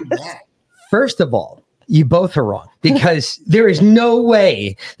 Let's do that. First of all, you both are wrong because there is no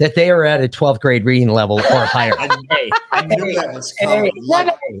way that they are at a 12th grade reading level or higher. I knew that was coming.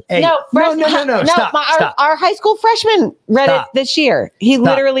 No. Stop. Our high school freshman read it this year. He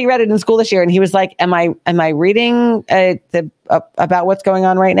literally read it in school this year, and he was like, "Am I reading about what's going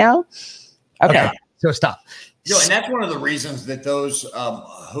on right now?" Okay. So stop. And that's one of the reasons that those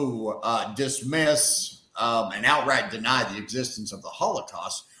who dismiss and outright deny the existence of the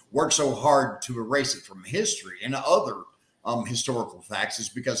Holocaust work so hard to erase it from history and other historical facts is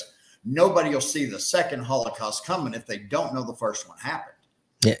because nobody will see the second Holocaust coming if they don't know the first one happened.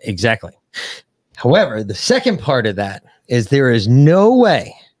 Yeah, exactly. However, the second part of that is there is no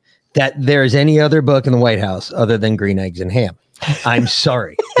way that there is any other book in the White House other than Green Eggs and Ham. I'm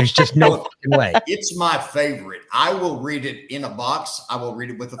sorry. There's just no fucking way. It's my favorite. I will read it in a box. I will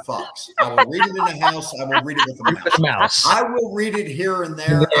read it with a fox. I will read it in a house. I will read it with a mouse. I will read it here and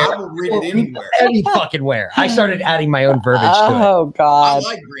there. I will read it anywhere. Any fucking where. I started adding my own verbiage to it. Oh, God. I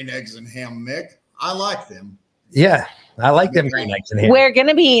like Green Eggs and Ham, Mick. I like them. Yeah. I like them green eggs and ham. We're going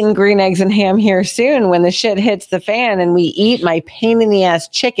to be eating green eggs and ham here soon when the shit hits the fan and we eat my pain in the ass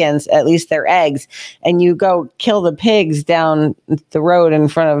chickens, at least they're eggs, and you go kill the pigs down the road in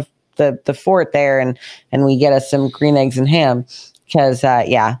front of the fort there and we get us some green eggs and ham. Because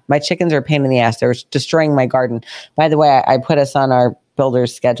my chickens are a pain in the ass. They're destroying my garden. By the way, I put us on our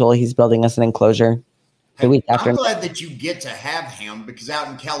builder's schedule. He's building us an enclosure the week after. I'm glad that you get to have him, because out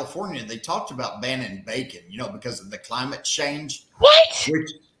in California they talked about banning bacon, because of the climate change. What?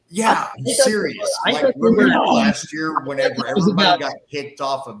 Yeah, I'm serious. Like, remember last year whenever everybody got kicked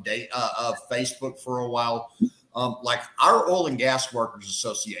off of Facebook for a while? Like our Oil and Gas Workers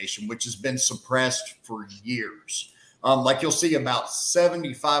Association, which has been suppressed for years. Like you'll see about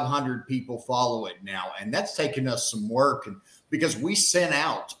 7,500 people follow it now. And that's taken us some work. And because we sent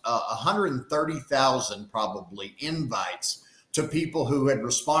out 130,000 probably invites to people who had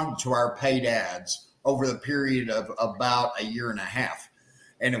responded to our paid ads over the period of about a year and a half.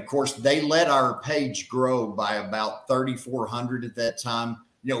 And of course, they let our page grow by about 3,400 at that time.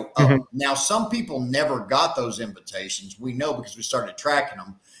 Now some people never got those invitations. We know because we started tracking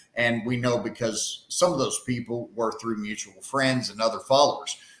them, and we know because some of those people were through mutual friends and other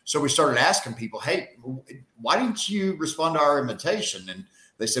followers. So we started asking people, hey, why didn't you respond to our invitation? And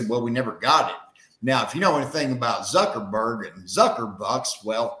they said, well, we never got it. Now, if you know anything about Zuckerberg and Zuckerbucks,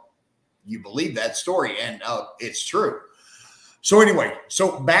 well, you believe that story, and it's true. So anyway,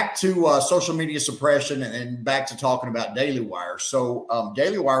 back to social media suppression and back to talking about Daily Wire. So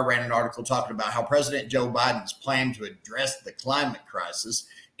Daily Wire ran an article talking about how President Joe Biden's plan to address the climate crisis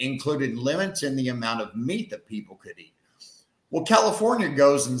included limits in the amount of meat that people could eat. Well, California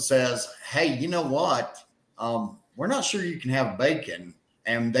goes and says, hey, you know what? We're not sure you can have bacon.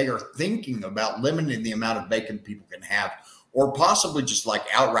 And they are thinking about limiting the amount of bacon people can have, or possibly just like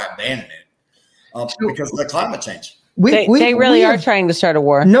outright banning it because of the climate change. They really are trying to start a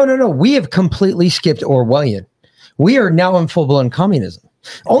war. No. We have completely skipped Orwellian. We are now in full-blown communism.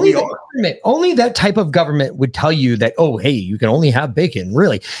 Only that type of government would tell you that, oh, hey, you can only have bacon,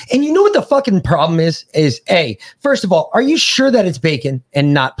 really. And you know what the fucking problem is first of all, are you sure that it's bacon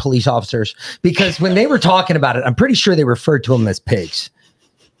and not police officers? Because when they were talking about it, I'm pretty sure they referred to them as pigs.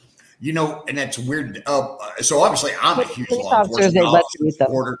 And that's weird. So obviously I'm a huge law enforcement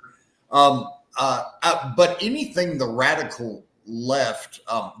supporter. But anything the radical left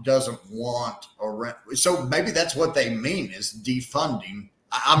doesn't want, so maybe that's what they mean is defunding.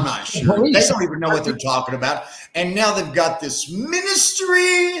 I'm not sure. They don't even know what they're talking about. And now they've got this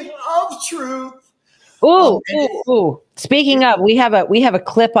Ministry of Truth. Ooh. Speaking of, we have a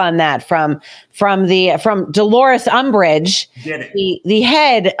clip on that from Dolores Umbridge, the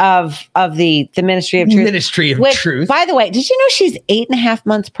head of the Ministry of Truth. Ministry of Truth. By the way, did you know she's 8.5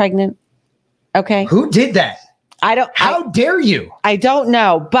 months pregnant? Okay. Who did that? How dare you? I don't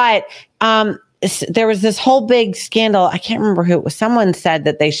know, but there was this whole big scandal. I can't remember who it was. Someone said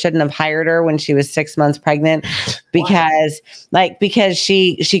that they shouldn't have hired her when she was 6 months pregnant because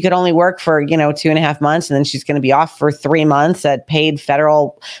she could only work for 2.5 months, and then she's going to be off for 3 months at paid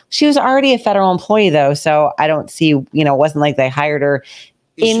federal. She was already a federal employee though, so I don't see. It wasn't like they hired her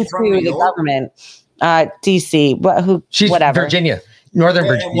into the government. DC, whatever. Virginia. Northern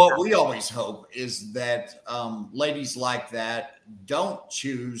Virginia. And what we always hope is that ladies like that don't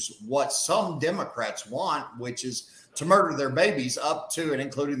choose what some Democrats want, which is to murder their babies up to and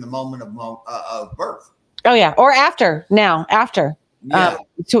including the moment of birth. Oh yeah, or after. Yeah.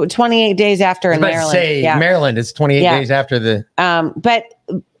 28 days after in Maryland. Maryland is 28 days after the. But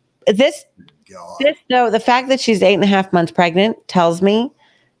this though, the fact that she's 8.5 months pregnant tells me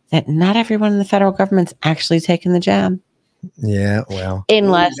that not everyone in the federal government's actually taking the jab. Yeah, well,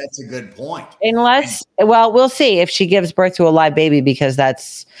 that's a good point. We'll see if she gives birth to a live baby, because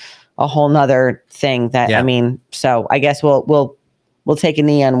that's a whole nother thing so I guess we'll take a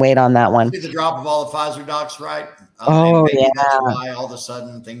knee and wait on that one. See the drop of all the Pfizer docs, right? That's why all of a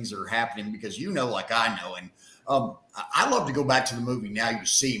sudden things are happening, because like I know, and I love to go back to the movie Now You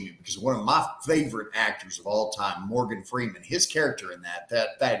See Me, because one of my favorite actors of all time, Morgan Freeman, his character in that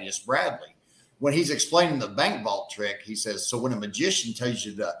Thaddeus Bradley. When he's explaining the bank vault trick, he says, so when a magician tells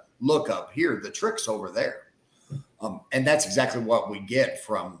you to look up here, the trick's over there. And that's exactly what we get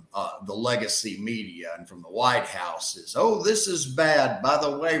from the legacy media and from the White House is, oh, this is bad. By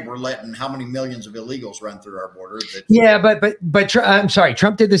the way, we're letting how many millions of illegals run through our border? But I'm sorry,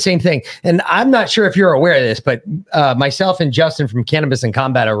 Trump did the same thing. And I'm not sure if you're aware of this, but myself and Justin from Cannabis and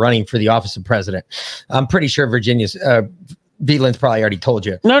Combat are running for the office of president. I'm pretty sure Virginia's... Veland's probably already told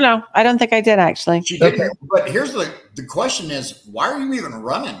you. No, I don't think I did actually. Okay. But here's the question is, why are you even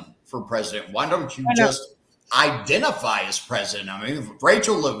running for president? Why don't you just identify as president? I mean, if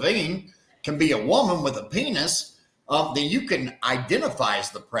Rachel Levine can be a woman with a penis, then you can identify as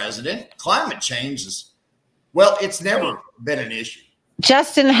the president. Climate change it's never been an issue.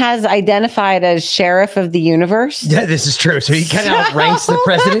 Justin has identified as sheriff of the universe. Yeah, this is true. So he kind of outranks the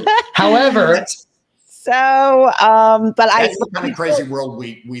president. However, so, but that's the kind of crazy world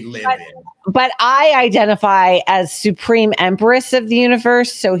we live in. But I identify as supreme empress of the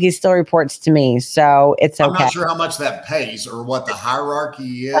universe, so he still reports to me. So it's okay. I'm not sure how much that pays or what the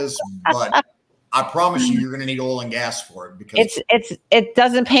hierarchy is, but I promise you're going to need oil and gas for it because it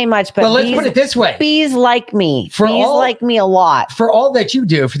doesn't pay much. But let's put it this way: bees like me. Bees like me a lot. For all that you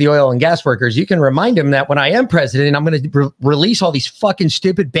do for the oil and gas workers, you can remind them that when I am president, I'm going to release all these fucking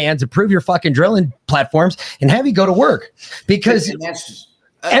stupid bans, approve your fucking drilling platforms, and have you go to work because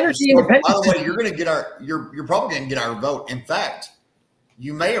energy independence. By the way, you're going to get you're probably going to get our vote. In fact,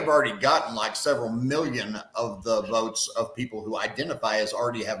 you may have already gotten like several million of the votes of people who identify as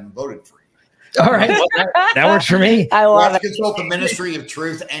already having voted for you. All right, well, that works for me. I love it. Consult the Ministry of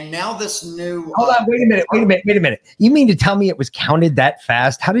Truth, and now this new. Hold on, wait a minute. You mean to tell me it was counted that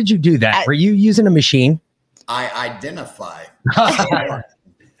fast? How did you do that? Were you using a machine? I identify.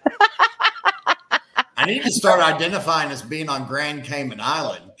 I need to start identifying as being on Grand Cayman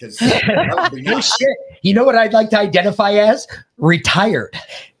Island because that would be nice. Shit. You know what I'd like to identify as? Retired.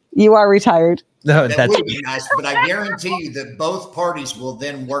 You are retired. No, that would be nice, but I guarantee you that both parties will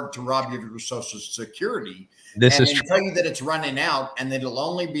then work to rob you of your Social Security. This is true. Tell you that it's running out and that it'll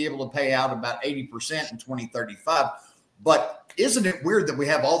only be able to pay out about 80% in 2035. But isn't it weird that we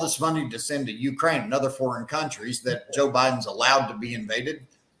have all this money to send to Ukraine and other foreign countries that Joe Biden's allowed to be invaded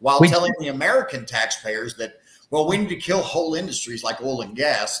while telling the American taxpayers that, well, we need to kill whole industries like oil and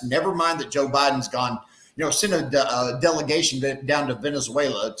gas. Never mind that Joe Biden's gone, sent a delegation down to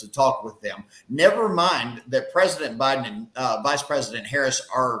Venezuela to talk with them. Never mind that President Biden and Vice President Harris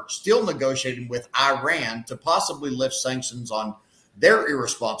are still negotiating with Iran to possibly lift sanctions on their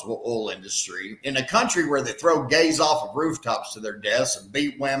irresponsible oil industry in a country where they throw gays off of rooftops to their deaths and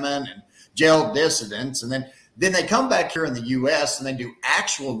beat women and jail dissidents. And then they come back here in the U.S. and they do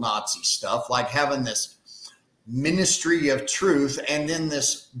actual Nazi stuff like having this Ministry of Truth and then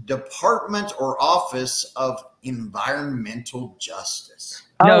this Department or Office of Environmental Justice.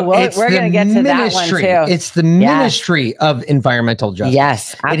 No, we're going to get to that one too. It's the Ministry of Environmental Justice.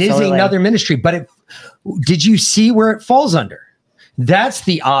 Yes, absolutely. It is another ministry, but did you see where it falls under? That's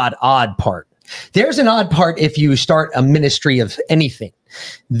the odd part. There's an odd part if you start a ministry of anything.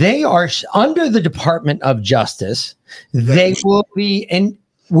 They are under the Department of Justice. They will be in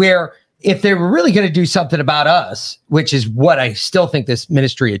where if they were really going to do something about us, which is what I still think this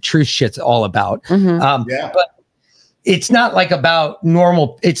Ministry of Truth shit's all about. But it's not like about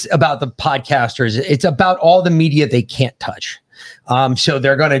normal. It's about the podcasters. It's about all the media they can't touch. So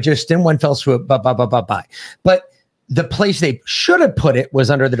they're going to just in one fell swoop, bye. But the place they should have put it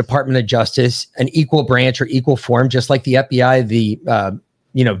was under the Department of Justice, an equal branch or equal form, just like the FBI, the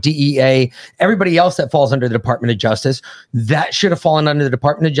DEA, everybody else that falls under the Department of Justice, that should have fallen under the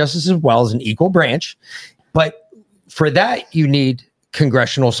Department of Justice as well as an equal branch. But for that, you need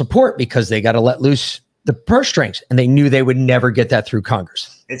congressional support because they got to let loose the purse strings, and they knew they would never get that through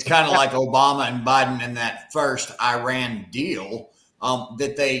Congress. It's kind of like Obama and Biden in that first Iran deal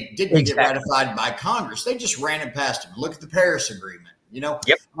that they didn't get ratified by Congress. They just ran it past him. Look at the Paris Agreement.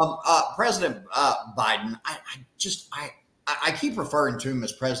 President Biden, I keep referring to him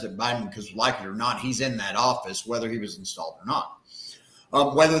as President Biden because, like it or not, he's in that office, whether he was installed or not.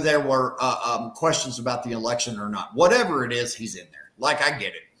 Whether there were questions about the election or not, whatever it is, he's in there. Like, I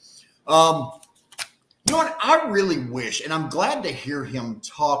get it. You know what? I really wish, and I'm glad to hear him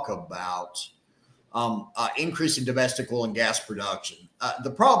talk about increasing domestic oil and gas production.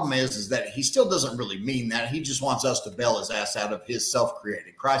 The problem is that he still doesn't really mean that. He just wants us to bail his ass out of his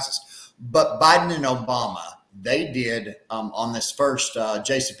self-created crisis. But Biden and Obama, they did on this first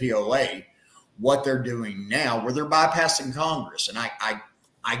JCPOA what they're doing now, where they're bypassing Congress. And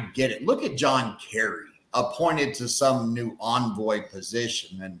I get it. Look at John Kerry, appointed to some new envoy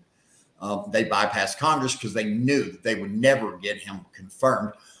position. And they bypassed Congress because they knew that they would never get him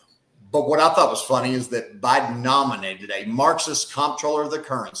confirmed. But what I thought was funny is that Biden nominated a Marxist comptroller of the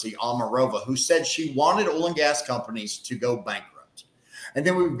currency, Omarova, who said she wanted oil and gas companies to go bankrupt. And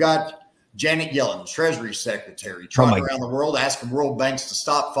then we've got Janet Yellen, Treasury Secretary, trotting around the world asking world banks to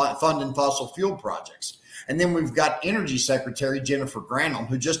stop funding fossil fuel projects. And then we've got Energy Secretary Jennifer Granholm,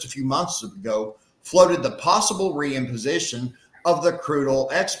 who just a few months ago floated the possible reimposition of the crude oil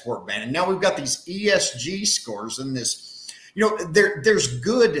export ban. And now we've got these ESG scores and this, there's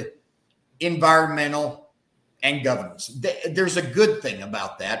good environmental and governance. There's a good thing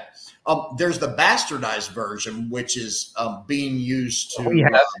about that. There's the bastardized version, which is being used to,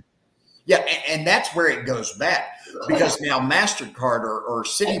 and that's where it goes back. because now MasterCard or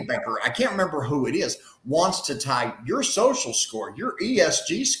Citibank, or I can't remember who it is, wants to tie your social score, your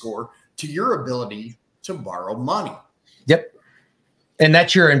ESG score, to your ability to borrow money. Yep. And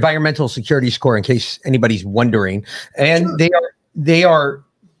that's your environmental security score, in case anybody's wondering. And Sure. they are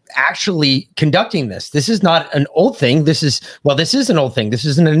actually conducting this. This is not an old thing. This is an old thing. This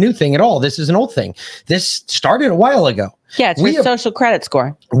isn't a new thing at all. This is an old thing. This started a while ago. Yeah, it's your social credit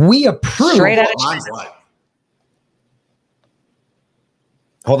score. We approve. Straight out of Mine's China. like,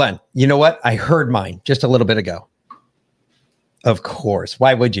 Hold on. You know what? I heard mine just a little bit ago. Of course.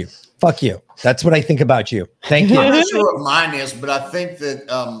 Why would you? Fuck you. That's what I think about you. Thank you. I'm not sure what mine is, but I think that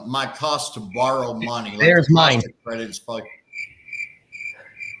my cost to borrow money, There's the cost mine. of credit is probably.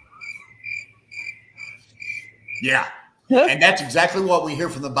 Yeah. And that's exactly what we hear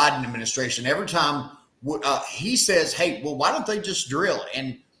from the Biden administration. Every time he says, hey, well, why don't they just drill?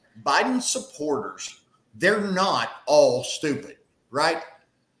 And Biden supporters, they're not all stupid, right?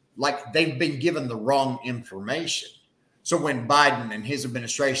 Like they've been given the wrong information. So when Biden and his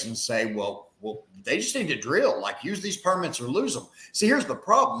administration say, well, they just need to drill, like use these permits or lose them. See, here's the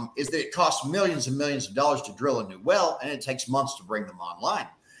problem is that it costs millions and millions of dollars to drill a new well, and it takes months to bring them online.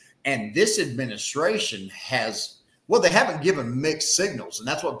 And this administration they haven't given mixed signals. And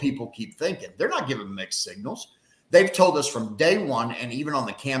that's what people keep thinking. They're not giving mixed signals. They've told us from day one, and even on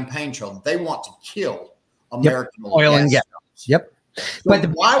the campaign trail, that they want to kill American oil and gas. Yep. So But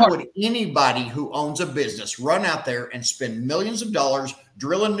why would anybody who owns a business run out there and spend millions of dollars,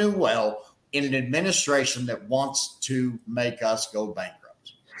 drill a new well in an administration that wants to make us go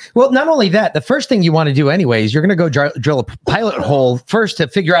bankrupt? Well, not only that, the first thing you want to do anyway is you're going to go drill a pilot hole first to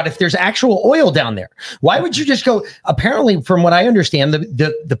figure out if there's actual oil down there. Why would you just go? Apparently, from what I understand,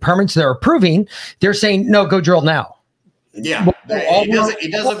 the permits they're approving, they're saying, no, go drill now. Yeah,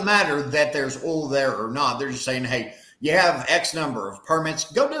 it doesn't matter that there's oil there or not. They're just saying, hey, you have X number of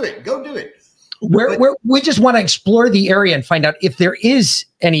permits. Go do it. Go do it. We just want to explore the area and find out if there is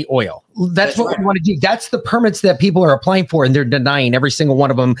any oil. That's what we want to do. That's the permits that people are applying for, and they're denying every single one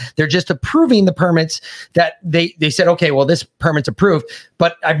of them. They're just approving the permits that they said, okay, well, this permit's approved,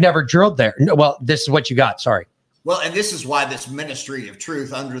 but I've never drilled there. No, well, this is what you got. Sorry. Well, and this is why this Ministry of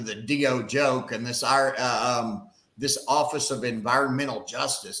Truth under the DO joke and this Office of Environmental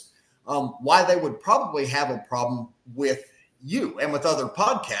Justice, why they would probably have a problem with you and with other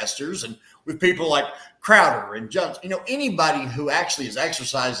podcasters and with people like Crowder and Jones, anybody who actually is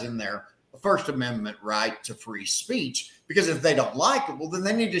exercising their First Amendment right to free speech, because if they don't like it, well, then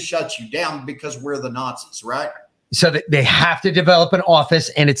they need to shut you down because we're the Nazis, right? So that they have to develop an office,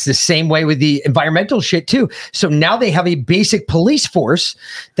 and it's the same way with the environmental shit too. So now they have a basic police force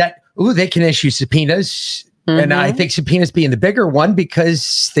that, they can issue subpoenas. Mm-hmm. And I think subpoenas being the bigger one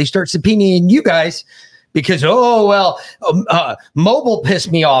because they start subpoenaing you guys because, Mobile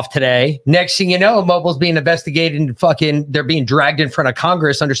pissed me off today. Next thing you know, Mobile's being investigated and they're being dragged in front of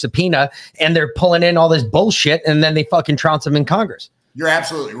Congress under subpoena, and they're pulling in all this bullshit, and then they fucking trounce them in Congress. You're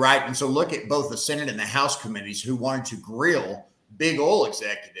absolutely right. And so look at both the Senate and the House committees who wanted to grill big oil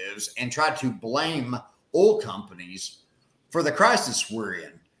executives and try to blame oil companies for the crisis we're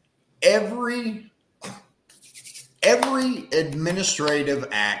in. Every administrative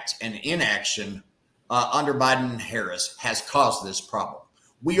act and inaction under Biden and Harris has caused this problem.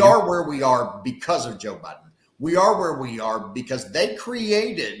 We are where we are because of Joe Biden. We are where we are because they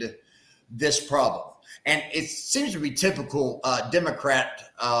created this problem. And it seems to be typical Democrat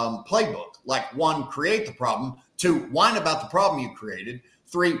playbook. Like 1, create the problem. 2, whine about the problem you created.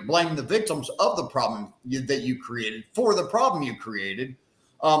 3, blame the victims of the problem that you created for the problem you created.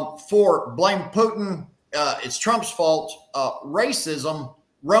 4, blame Putin. It's Trump's fault. Racism,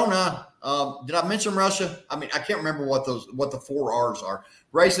 Rona. Did I mention Russia? I mean, I can't remember what the 4 R's are.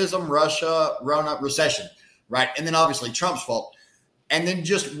 Racism, Russia, Rona, recession, right? And then obviously Trump's fault. And then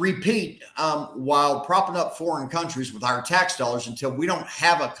just repeat while propping up foreign countries with our tax dollars until we don't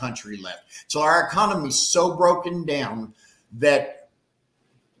have a country left. So our economy is so broken down that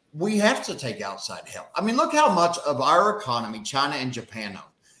we have to take outside help. I mean, look how much of our economy China and Japan own.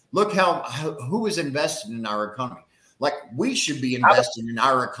 Look who is invested in our economy. Like we should be investing in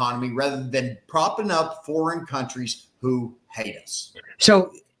our economy rather than propping up foreign countries who hate us.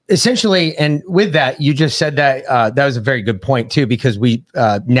 So essentially, and with that, you just said that that was a very good point too, because we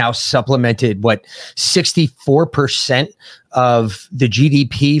now supplemented 64% of the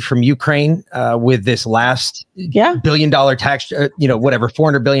GDP from Ukraine with this last $1 billion tax,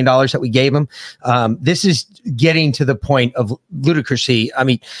 $400 billion that we gave them. This is getting to the point of ludicrousy. I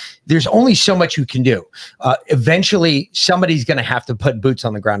mean, there's only so much you can do. Eventually, somebody's going to have to put boots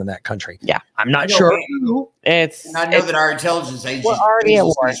on the ground in that country. Yeah, I'm not sure. It's. I know that our intelligence already at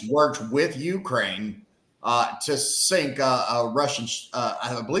war. agencies worked with Ukraine to sink a Russian,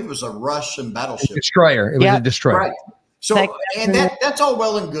 I believe it was a Russian battleship. Destroyer. It was a destroyer. Right. So, and that's all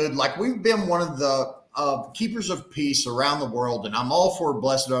well and good. Like, we've been one of the keepers of peace around the world, and I'm all for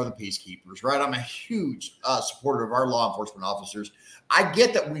blessed are the peacekeepers, right? I'm a huge supporter of our law enforcement officers. I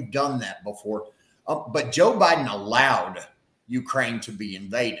get that we've done that before, but Joe Biden allowed Ukraine to be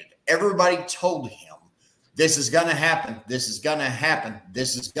invaded. Everybody told him, this is going to happen. This is going to happen.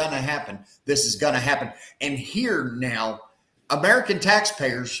 This is going to happen. This is going to happen. And here now, American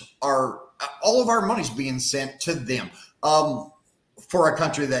taxpayers are, all of our money's being sent to them. For a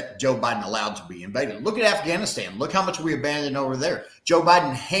country that Joe Biden allowed to be invaded. Look at Afghanistan. Look how much we abandoned over there. Joe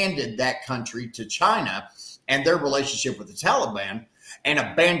Biden handed that country to China and their relationship with the Taliban and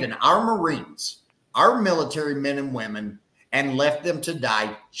abandoned our Marines, our military men and women, and left them to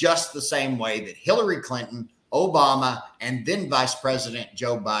die just the same way that Hillary Clinton, Obama, and then Vice President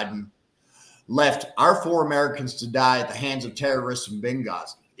Joe Biden left our 4 Americans to die at the hands of terrorists in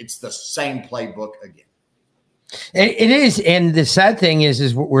Benghazi. It's the same playbook again. It is, and the sad thing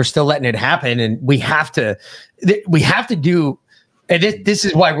is we're still letting it happen, and we have to do. And this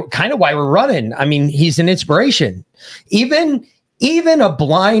is why we're running. I mean, he's an inspiration. Even a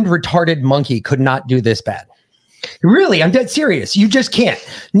blind, retarded monkey could not do this bad. Really, I'm dead serious. You just can't.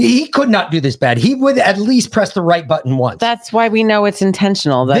 He could not do this bad. He would at least press the right button once. That's why we know it's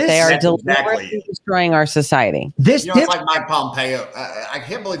intentional, that they are deliberately destroying our society. It's like Mike Pompeo. I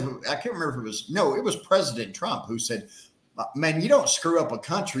can't remember if it was President Trump who said, man, you don't screw up a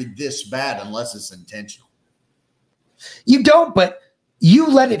country this bad unless it's intentional. You don't, but you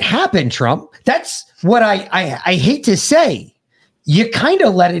let it happen, Trump. That's what I hate to say. You kind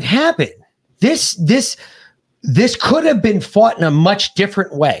of let it happen. This could have been fought in a much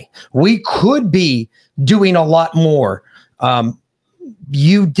different way. We could be doing a lot more.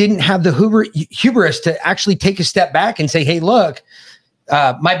 You didn't have the hubris to actually take a step back and say, hey, look,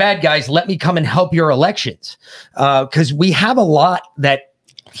 my bad, guys, let me come and help your elections. Because we have a lot that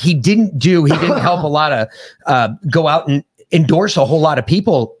he didn't do. He didn't help a lot of go out and endorse a whole lot of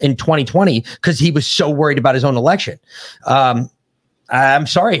people in 2020 because he was so worried about his own election. I'm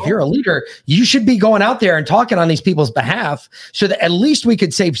sorry, if you're a leader, you should be going out there and talking on these people's behalf so that at least we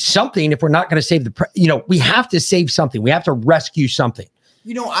could save something. If we're not going to save we have to save something. We have to rescue something.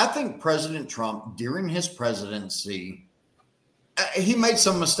 I think President Trump, during his presidency, he made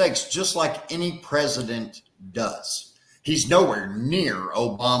some mistakes, just like any president does. He's nowhere near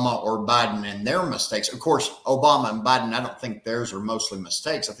Obama or Biden and their mistakes. Of course, Obama and Biden, I don't think theirs are mostly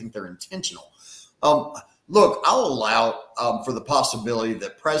mistakes. I think they're intentional. Look, I'll allow for the possibility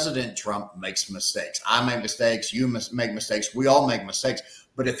that President Trump makes mistakes. I make mistakes. You make mistakes. We all make mistakes.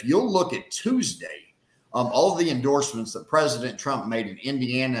 But if you'll look at Tuesday, all the endorsements that President Trump made in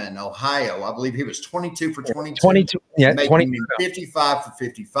Indiana and Ohio, I believe he was 22 for 22. 22, yeah, 22. 55 for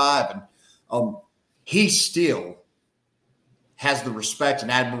 55. And he still has the respect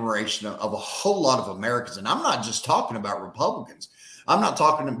and admiration of a whole lot of Americans. And I'm not just talking about Republicans. I'm not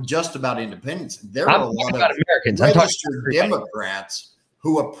talking just about independents. There are a lot of Americans, registered Democrats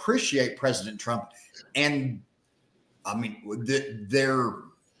who appreciate President Trump. And I mean, they're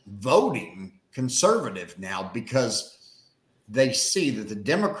voting conservative now because they see that the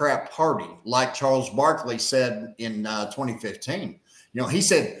Democrat Party, like Charles Barkley said in 2015, he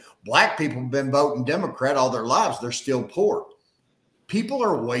said, black people have been voting Democrat all their lives. They're still poor. People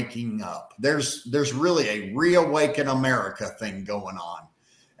are waking up. There's really a reawaken America thing going on.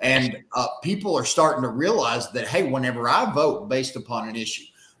 And people are starting to realize that, hey, whenever I vote based upon an issue,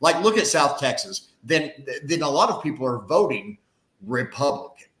 like look at South Texas, then a lot of people are voting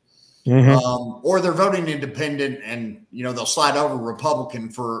Republican. Mm-hmm. Or they're voting independent and, they'll slide over Republican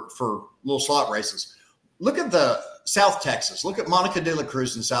for little slot races. Look at the South Texas. Look at Monica De La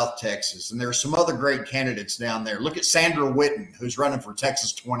Cruz in South Texas. And there are some other great candidates down there. Look at Sandra Whitten, who's running for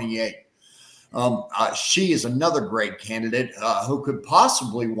Texas 28. She is another great candidate who could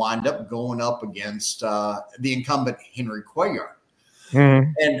possibly wind up going up against the incumbent Henry Cuellar.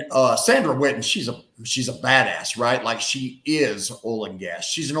 Mm-hmm. And Sandra Whitten, she's a badass, right? Like she is oil and gas.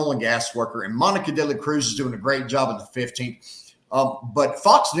 She's an oil and gas worker. And Monica De La Cruz is doing a great job in the 15th. But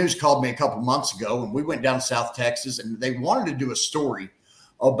Fox News called me a couple months ago and we went down to South Texas and they wanted to do a story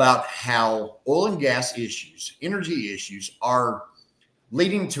about how oil and gas issues, energy issues are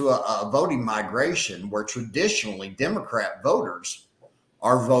leading to a voting migration where traditionally Democrat voters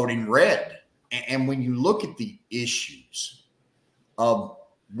are voting red. And when you look at the issues,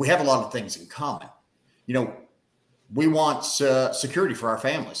 we have a lot of things in common. We want security for our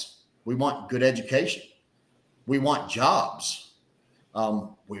families. We want good education. We want jobs.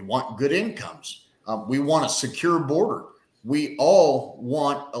 We want good incomes. We want a secure border. We all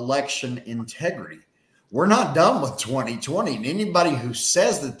want election integrity. We're not done with 2020. And anybody who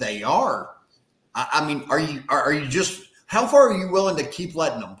says that they are, I mean, are you just, how far are you willing to keep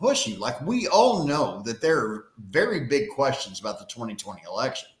letting them push you? Like, we all know that there are very big questions about the 2020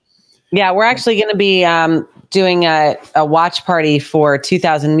 election. Yeah, we're actually going to be doing a watch party for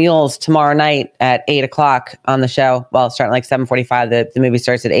 2,000 Mules tomorrow night at 8:00 on the show. Well, it's starting like 7:45. The movie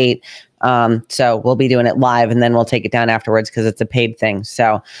starts at 8. So we'll be doing it live, and then we'll take it down afterwards because it's a paid thing.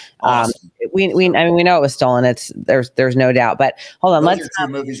 So Awesome. we know it was stolen. There's no doubt. But hold on, Those let's are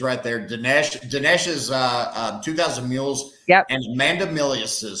two movies right there. Dinesh's 2,000 Mules Yep. and Amanda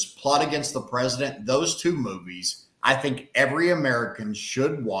Milius's Plot Against the President. Those two movies, I think every American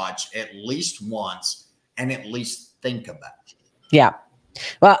should watch at least once and at least think about. Yeah.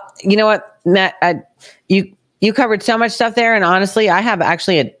 Well, you know what, Matt, you covered so much stuff there. And honestly, I have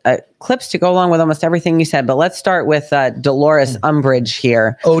actually a clips to go along with almost everything you said. But let's start with Dolores Umbridge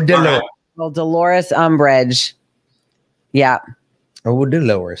here. Oh, Dolores. Well, Dolores Umbridge. Yeah. Oh,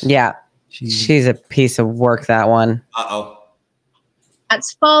 Dolores. Yeah. She's a piece of work, that one. Uh-oh.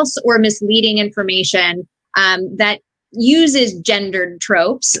 That's false or misleading information that uses gendered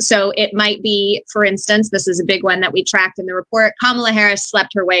tropes. So it might be, for instance, this is a big one that we tracked in the report, Kamala Harris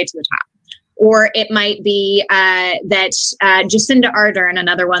slept her way to the top. Or it might be that Jacinda Ardern,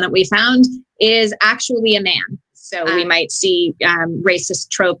 another one that we found, is actually a man. So we might see racist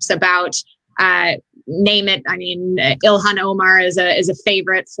tropes about, name it. I mean, Ilhan Omar is a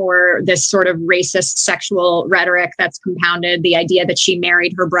favorite for this sort of racist sexual rhetoric that's compounded. The idea that she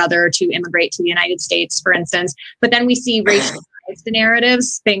married her brother to immigrate to the United States, for instance. But then we see racialized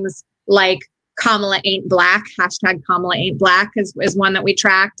narratives, things like Kamala ain't black, hashtag Kamala ain't black is one that we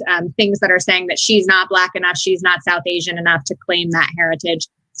tracked. Things that are saying that she's not black enough, she's not South Asian enough to claim that heritage.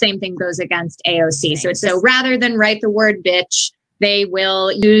 Same thing goes against AOC. So rather than write the word bitch, they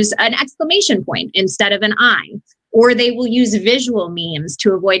will use an exclamation point instead of an I, or they will use visual memes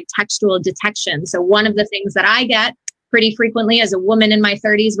to avoid textual detection. So one of the things that I get pretty frequently as a woman in my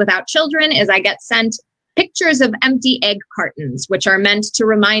 30s without children is I get sent pictures of empty egg cartons, which are meant to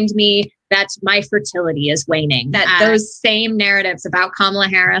remind me that my fertility is waning. That those same narratives about Kamala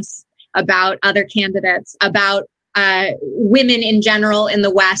Harris, about other candidates, about women in general in the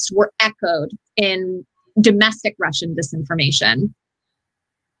West were echoed in domestic Russian disinformation.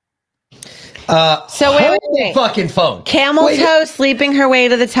 So wait a minute. Fucking phone. Camel toe sleeping her way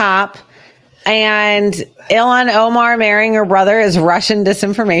to the top, and Ilhan Omar marrying her brother is Russian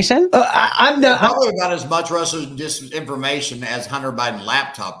disinformation. I'm not probably about as much Russian disinformation as Hunter Biden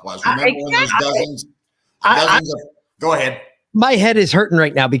laptop was. Remember when those dozens of, go ahead. My head is hurting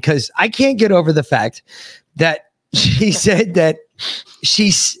right now because I can't get over the fact that she said that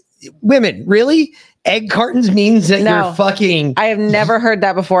she's women. Really? Egg cartons means that you're fucking. I have never heard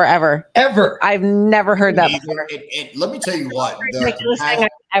that before, ever. I've never heard that before. Let me tell you what. The ridiculous thing I've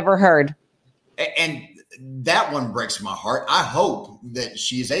ever heard. And that one breaks my heart. I hope that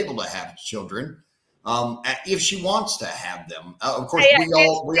she is able to have children if she wants to have them. Of course, we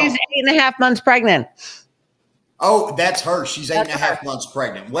all. She's 8.5 months pregnant. Oh, that's her. She's 8.5 months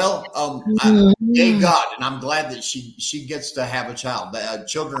pregnant. Well, thank God, and I'm glad that she gets to have a child.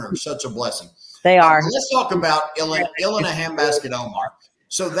 Children are such a blessing. They are. Let's talk about Ilhan Handbasket Omar.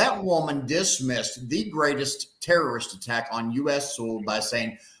 So that woman dismissed the greatest terrorist attack on U.S. soil by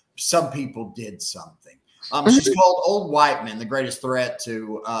saying some people did something. She's called old white men the greatest threat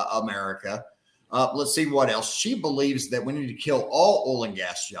to America. Let's see what else. She believes that we need to kill all oil and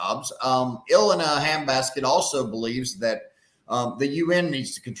gas jobs. Ilhan Handbasket also believes that the UN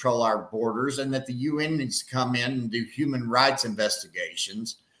needs to control our borders and that the UN needs to come in and do human rights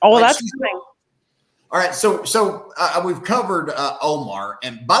investigations. Oh, well, that's coming. All right, so we've covered Omar,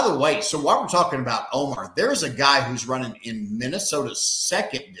 and by the way, so while we're talking about Omar, there's a guy who's running in Minnesota's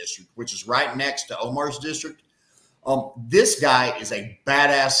 2nd district, which is right next to Omar's district. This guy is a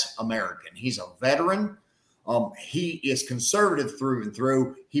badass American. He's a veteran. He is conservative through and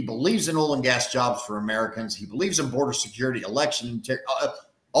through. He believes in oil and gas jobs for Americans. He believes in border security, election,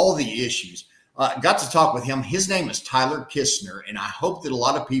 all the issues. Got to talk with him. His name is Tyler Kistner, and I hope that a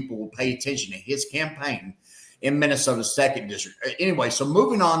lot of people will pay attention to his campaign in Minnesota's 2nd district. Anyway, so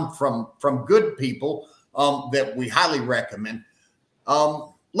moving on from good people that we highly recommend.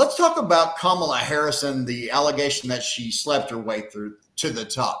 Let's talk about Kamala Harris and the allegation that she slept her way through to the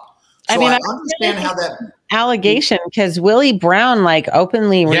top. So I understand how that allegation, because Willie Brown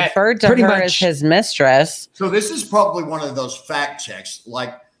openly referred to her as his mistress. So this is probably one of those fact checks.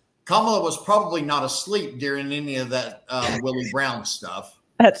 Kamala was probably not asleep during any of that Willie Brown stuff.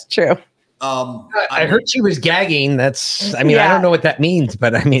 That's true. I heard she was gagging. That's, I Yeah. don't know what that means,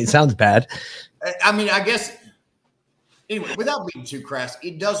 but it sounds bad. I guess, anyway, without being too crass,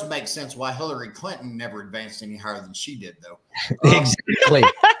 it does make sense why Hillary Clinton never advanced any higher than she did, though. Exactly.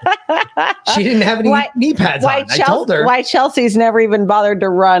 She didn't have any knee pads on. I told her. Why Chelsea's never even bothered to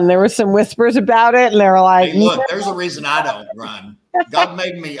run. There were some whispers about it, and they were like, Hey, look, there's a reason I don't run. God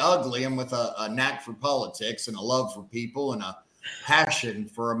made me ugly and with a knack for politics and a love for people and a passion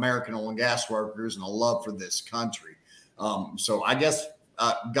for American oil and gas workers and a love for this country. So I guess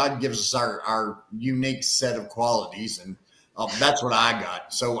God gives us our unique set of qualities, and that's what I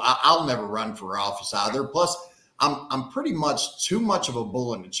got. So I'll never run for office either. Plus, I'm pretty much too much of a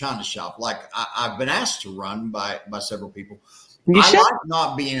bull in the china shop. Like I've been asked to run by several people. I like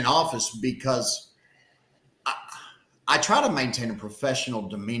not being in office because I try to maintain a professional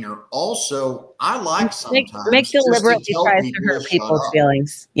demeanor. Also, I like sometimes Mick deliberately tries to hurt people's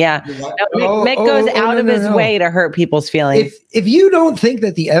feelings. Yeah. Mick goes out of his way to hurt people's feelings. If you don't think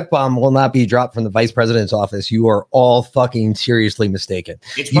that the F-bomb will not be dropped from the vice president's office, you are all fucking seriously mistaken.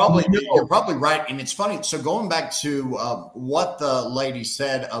 It's probably, you're probably right. And it's funny. So going back to what the lady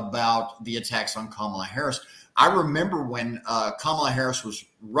said about the attacks on Kamala Harris, I remember when Kamala Harris was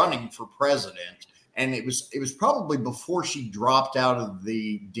running for president, and it was probably before she dropped out of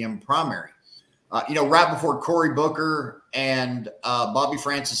the Dem primary. Right before Cory Booker and Bobby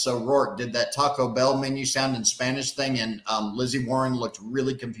Francis O'Rourke did that Taco Bell menu sound in Spanish thing, and Lizzie Warren looked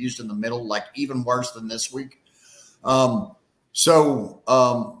really confused in the middle, like even worse than this week. Afropunk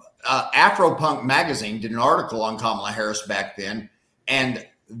magazine did an article on Kamala Harris back then, and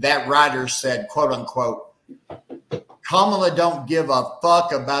that writer said, quote unquote, Kamala don't give a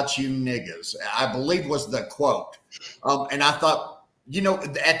fuck about you niggas, I believe was the quote. And I thought,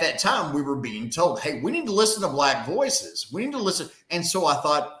 at that time we were being told, hey, we need to listen to black voices. We need to listen. And so I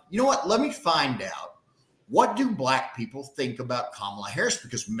thought, you know what? Let me find out. What do black people think about Kamala Harris?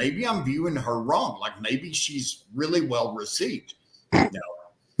 Because maybe I'm viewing her wrong. Like maybe she's really well received.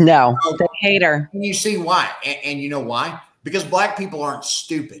 No, they hate her. And you see why. And you know why? Because black people aren't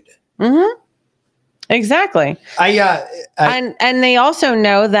stupid. Mm-hmm. Exactly. And they also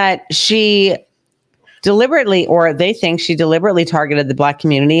know that she deliberately, or they think she deliberately targeted the black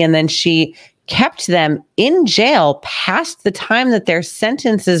community, and then she kept them in jail past the time that their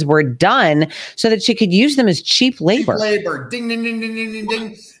sentences were done so that she could use them as cheap labor. Cheap labor. Ding, ding, ding, ding, ding, ding,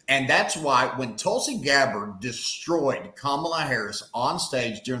 ding. And that's why when Tulsi Gabbard destroyed Kamala Harris on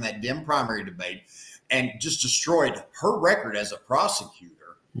stage during that Dem primary debate and just destroyed her record as a prosecutor,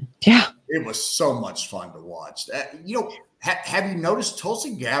 yeah, it was so much fun to watch. Have you noticed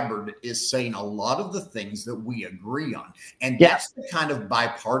Tulsi Gabbard is saying a lot of the things that we agree on? And that's the kind of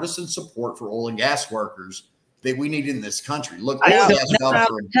bipartisan support for oil and gas workers that we need in this country. Look,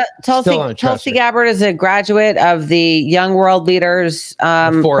 Tulsi Gabbard is a graduate of the Young World Leaders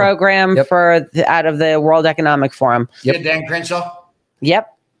program out of the World Economic Forum. Yep. Dan Crenshaw?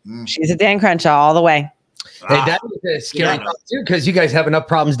 Yep. She's a Dan Crenshaw all the way. Hey, that was a scary thought too, because you guys have enough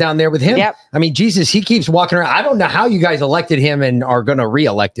problems down there with him. Yep. I mean, Jesus, he keeps walking around. I don't know how you guys elected him and are going to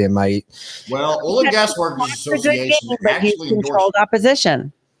reelect him. Well, Oil and Gas Workers Association actually controlled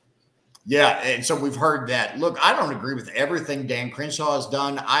opposition. Yeah, and so we've heard that. Look, I don't agree with everything Dan Crenshaw has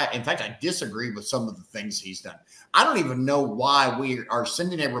done. In fact, I disagree with some of the things he's done. I don't even know why we are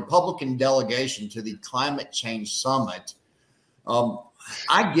sending a Republican delegation to the Climate Change Summit.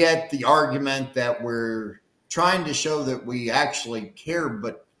 I get the argument that we're trying to show that we actually care,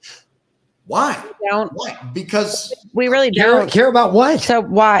 but why? Why? Because we really don't care about what? So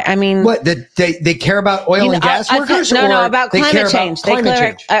why? I mean, what? They care about oil and gas workers? No, about climate change.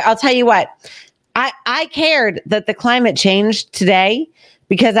 I'll tell you what. I cared that the climate changed today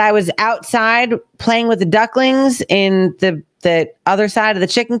because I was outside playing with the ducklings in the other side of the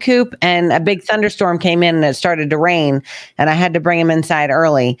chicken coop, and a big thunderstorm came in and it started to rain, and I had to bring them inside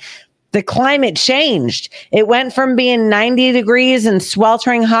early. The climate changed. It went from being 90 degrees and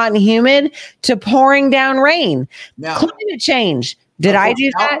sweltering hot and humid to pouring down rain. Now, climate change. Did I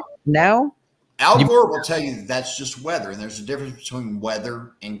do that? No. Al Gore will tell you that that's just weather, and there's a difference between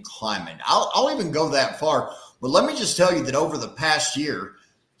weather and climate. I'll even go that far, but let me just tell you that over the past year,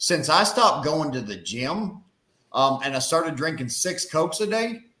 since I stopped going to the gym and I started drinking 6 Cokes a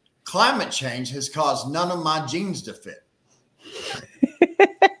day, climate change has caused none of my jeans to fit.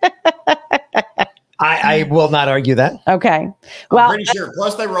 I will not argue that. Okay. I'm pretty sure.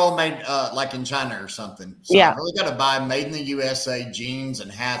 Plus, they were all made like in China or something. So Yeah. I really got to buy made in the USA jeans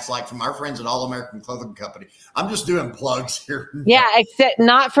and hats, like from our friends at All American Clothing Company. I'm just doing plugs here. Yeah, except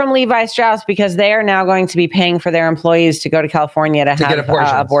not from Levi Strauss, because they are now going to be paying for their employees to go to California to have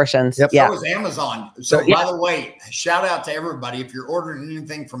abortions. So Yeah. is Amazon. So by the way, shout out to everybody. If you're ordering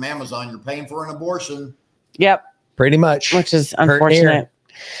anything from Amazon, you're paying for an abortion. Yep. Pretty much. Which is Hurt unfortunate.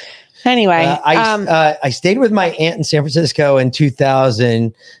 Anyway, I stayed with my aunt in San Francisco in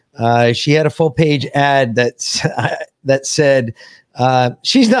 2000. She had a full page ad that said,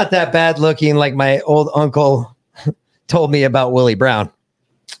 she's not that bad looking like my old uncle told me about Willie Brown.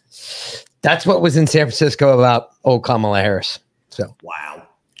 That's what was in San Francisco about old Kamala Harris. So wow.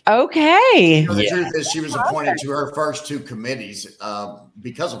 Okay. The truth is, she was appointed to her first two committees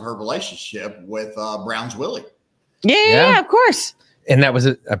because of her relationship with Brown's Willie. Yeah, of course. And that was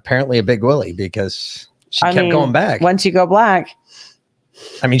apparently a big Willie because she kept going back. Once you go black.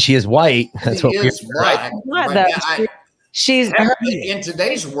 I mean, she is white. That's what is black. Not But though. She's in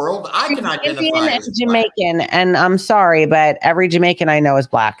today's world, I can identify Indian as and Jamaican, and I'm sorry, but every Jamaican I know is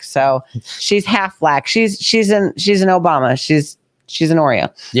black. So she's half black. She's an Obama. She's an Oreo.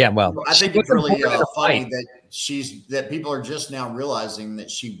 Yeah, well, I think it's really funny that people are just now realizing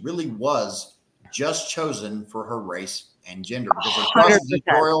that she really was just chosen for her race and gender, because her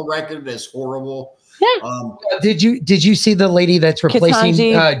prosecutorial record is horrible. Yeah. Did you see the lady that's replacing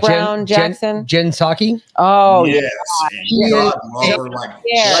Ketanji Brown Jackson? Jen Psaki? Oh yes. yeah.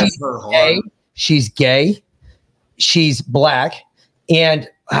 She's gay. She's black. And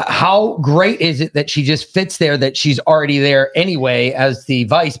how great is it that she just fits there, that she's already there anyway as the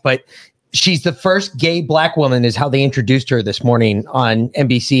vice, but she's the first gay black woman is how they introduced her this morning on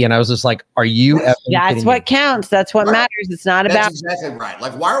NBC. And I was just like, are you? That's what counts. That's what matters. It's not about. That's exactly right.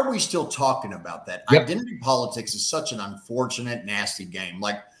 Like, why are we still talking about that? Yep. Identity politics is such an unfortunate, nasty game.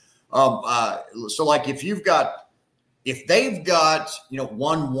 Like, so like if they've got,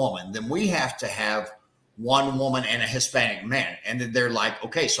 one woman, then we have to have one woman and a Hispanic man. And then they're like,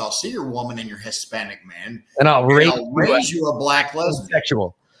 okay, so I'll see your woman and your Hispanic man. And I'll raise you a black lesbian.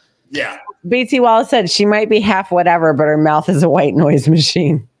 Sexual. Yeah. BT Wallace said she might be half whatever, but her mouth is a white noise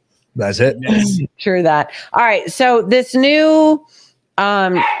machine. That's it. True that. All right. So this new,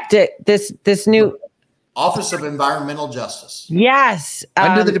 this new Office of Environmental Justice. Yes.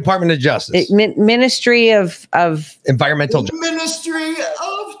 Under the Department of Justice. Ministry of Environmental Justice. Ministry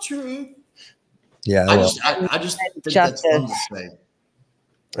of Truth. Yeah. I just think that's fun to say.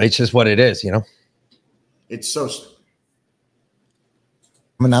 It's just what it is, It's so stupid.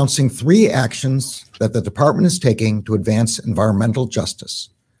 I'm announcing 3 actions that the department is taking to advance environmental justice.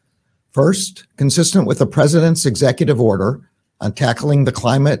 First, consistent with the president's executive order on tackling the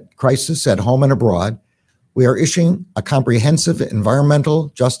climate crisis at home and abroad, we are issuing a comprehensive environmental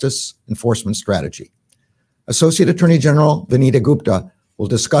justice enforcement strategy. Associate Attorney General Vanita Gupta will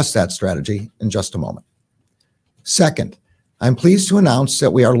discuss that strategy in just a moment. Second, I'm pleased to announce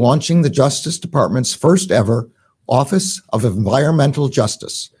that we are launching the Justice Department's first ever Office of Environmental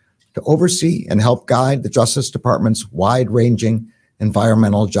Justice to oversee and help guide the Justice Department's wide-ranging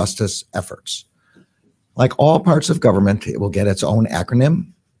environmental justice efforts. Like all parts of government, it will get its own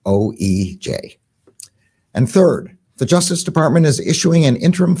acronym, OEJ. And third, the Justice Department is issuing an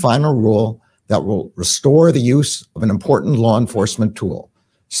interim final rule that will restore the use of an important law enforcement tool,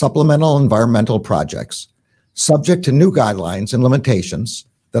 supplemental environmental projects, subject to new guidelines and limitations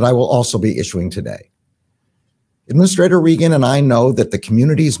that I will also be issuing today. Administrator Regan and I know that the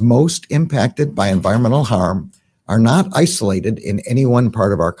communities most impacted by environmental harm are not isolated in any one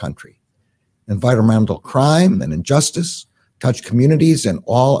part of our country. Environmental crime and injustice touch communities in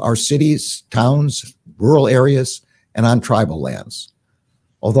all our cities, towns, rural areas, and on tribal lands.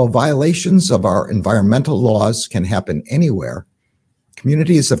 Although violations of our environmental laws can happen anywhere,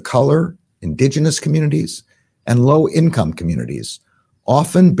 communities of color, indigenous communities, and low-income communities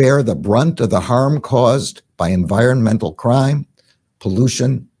often bear the brunt of the harm caused by environmental crime,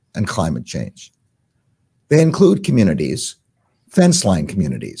 pollution, and climate change. They include communities, fence-line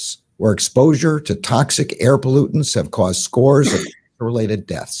communities, where exposure to toxic air pollutants have caused scores of related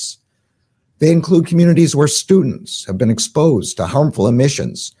deaths. They include communities where students have been exposed to harmful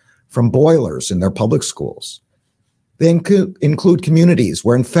emissions from boilers in their public schools. They include communities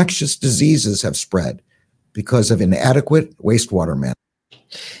where infectious diseases have spread because of inadequate wastewater management.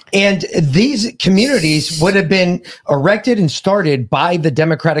 And these communities would have been erected and started by the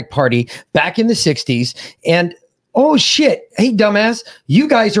Democratic Party back in the 60s. And oh shit, hey dumbass, you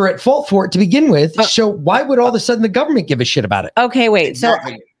guys are at fault for it to begin with. So why would all of a sudden the government give a shit about it? Okay, wait.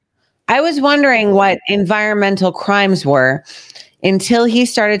 Exactly. I was wondering what environmental crimes were until he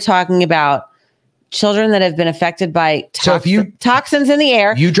started talking about children that have been affected by toxins in the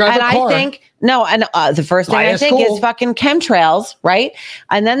air. You drive and a car. I think the first thing I think is fucking chemtrails, right?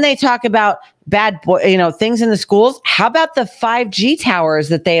 And then they talk about things in the schools. How about the 5G towers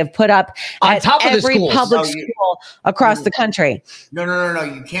that they have put up on at top of every the schools? public school across the country? No.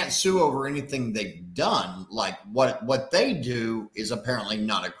 You can't sue over anything they've done. Like what they do is apparently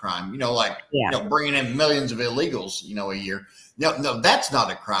not a crime. Bringing in millions of illegals, a year. No, that's not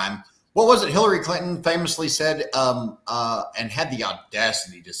a crime. What was it Hillary Clinton famously said and had the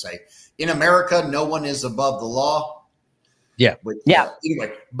audacity to say, in America, no one is above the law? Yeah.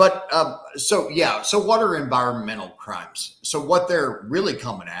 Anyway, but so what are environmental crimes? So what they're really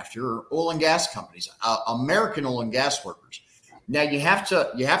coming after are oil and gas companies, American oil and gas workers. Now you have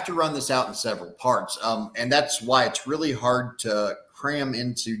to run this out in several parts. And that's why it's really hard to cram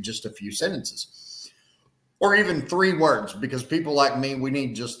into just a few sentences. Or even 3 words, because people like me, we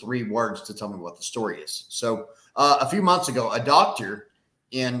need just 3 words to tell me what the story is. So a few months ago, a doctor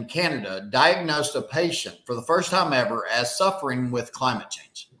in Canada diagnosed a patient for the first time ever as suffering with climate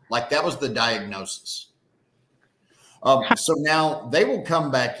change. Like that was the diagnosis. So now they will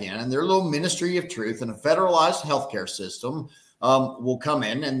come back in, and their little Ministry of Truth and a federalized healthcare system will come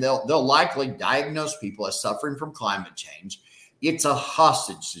in, and they'll likely diagnose people as suffering from climate change. It's a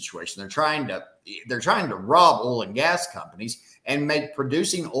hostage situation. They're trying to rob oil and gas companies and make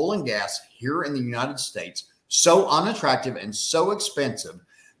producing oil and gas here in the United States so unattractive and so expensive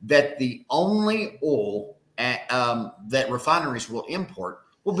that the only oil that refineries will import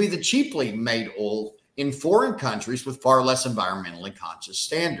will be the cheaply made oil in foreign countries with far less environmentally conscious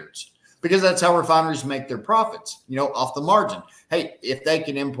standards, because that's how refineries make their profits, off the margin. Hey, if they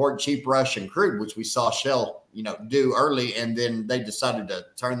can import cheap Russian crude, which we saw Shell do early, and then they decided to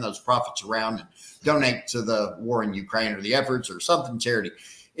turn those profits around and donate to the war in Ukraine or the efforts or something charity.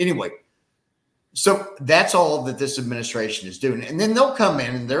 Anyway, so that's all that this administration is doing. And then they'll come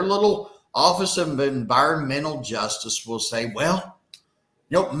in and their little Office of Environmental Justice will say, well,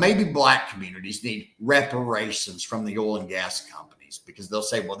 maybe black communities need reparations from the oil and gas companies, because they'll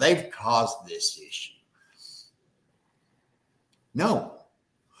say, well, they've caused this issue. No.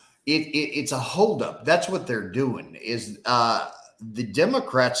 It's a holdup. That's what they're doing. Is the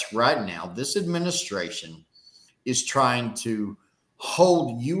Democrats right now, this administration is trying to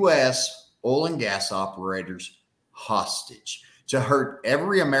hold U.S. oil and gas operators hostage, to hurt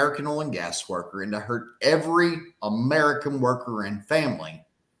every American oil and gas worker and to hurt every American worker and family,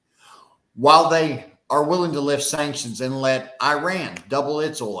 while they are willing to lift sanctions and let Iran double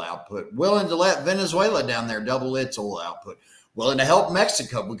its oil output, willing to let Venezuela down there double its oil output, willing to help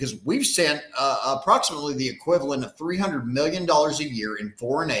Mexico, because we've sent approximately the equivalent of $300 million a year in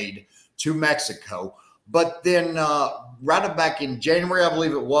foreign aid to Mexico. But then right back in January, I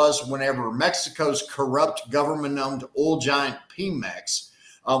believe it was, whenever Mexico's corrupt government-owned oil giant Pemex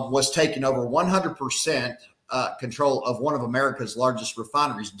was taking over 100% control of one of America's largest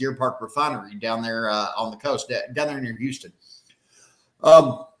refineries, Deer Park Refinery, down there on the coast, down there near Houston.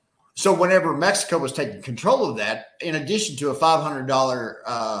 So whenever Mexico was taking control of that, in addition to a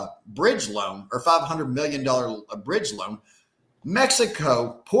 $500 bridge loan or $500 million bridge loan,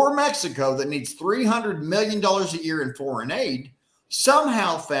 Mexico, poor Mexico that needs $300 million a year in foreign aid,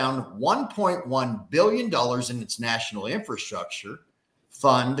 somehow found $1.1 billion in its national infrastructure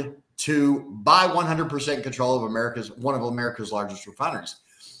fund to buy 100% control of one of America's largest refineries.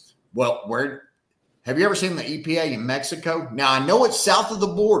 Well, have you ever seen the EPA in Mexico? Now, I know it's south of the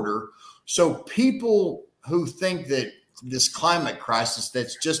border, so people who think that this climate crisis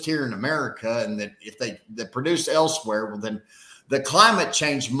that's just here in America and that if they produce elsewhere, well, then the climate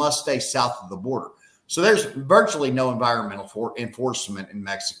change must stay south of the border. So there's virtually no environmental enforcement in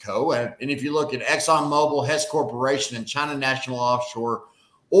Mexico. And if you look at ExxonMobil, Hess Corporation, and China National Offshore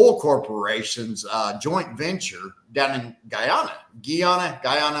Oil Corporation's joint venture down in Guyana,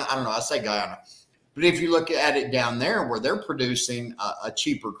 I don't know, I say Guyana. But if you look at it down there where they're producing a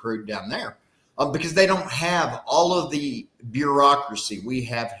cheaper crude down there, because they don't have all of the bureaucracy we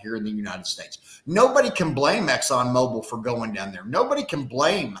have here in the United States. Nobody can blame ExxonMobil for going down there. Nobody can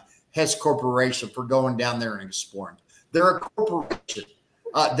blame Hess Corporation for going down there and exploring. They're a corporation.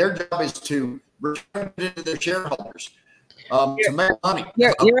 Their job is to return it to their shareholders. To make money.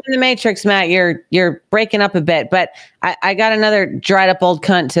 You're in the matrix, Matt. You're breaking up a bit, but I got another dried up old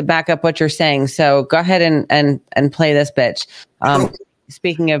cunt to back up what you're saying. So go ahead and play this bitch.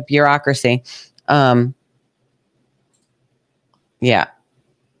 Speaking of bureaucracy, yeah,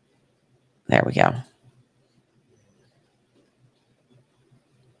 there we go.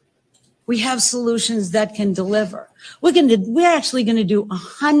 We have solutions that can deliver. We're actually going to do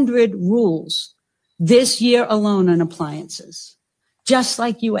 100 rules this year alone on appliances, just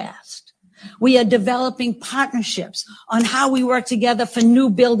like you asked. We are developing partnerships on how we work together for new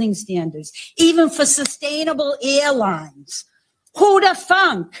building standards, even for sustainable airlines. Who'd have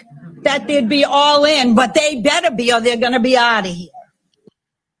thunk that they'd be all in, but they better be or they're going to be out of here.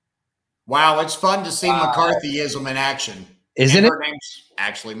 Wow, it's fun to see McCarthyism in action. Isn't Her name's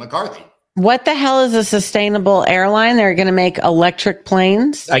actually McCarthy. What the hell is a sustainable airline? They're going to make electric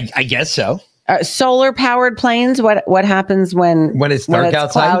planes? I guess so. Solar powered planes. What happens when it's dark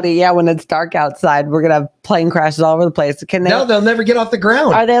outside? Cloudy? Yeah, when it's dark outside, we're gonna have plane crashes all over the place. Can they? No, they'll never get off the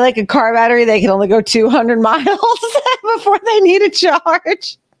ground. Are they like a car battery? They can only go 200 miles before they need a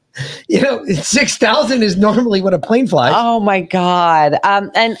charge. 6,000 is normally what a plane flies. Oh my god!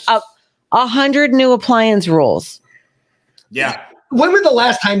 And 100 new appliance rules. Yeah. When was the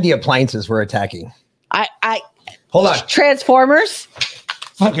last time the appliances were attacking? I hold on. Transformers.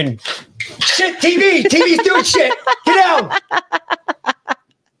 Fucking shit. TV's doing shit. Get out.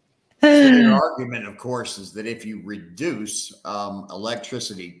 Their argument, of course, is that if you reduce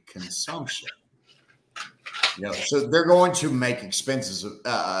electricity consumption, so they're going to make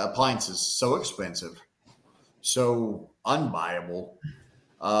appliances so expensive, so unbuyable.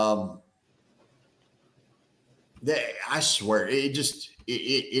 I swear,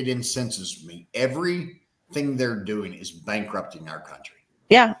 it incenses me. Everything they're doing is bankrupting our country.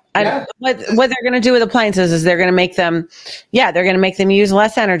 Yeah. What they're going to do with appliances is they're going to make them use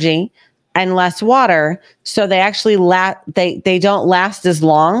less energy and less water. So they actually they don't last as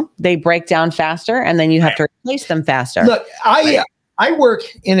long. They break down faster, and then you have to replace them faster. Look, I work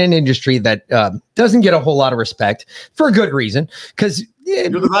in an industry that doesn't get a whole lot of respect for a good reason. Because you're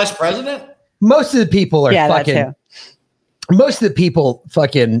the vice president? Most of the people are fucking. That too. Most of the people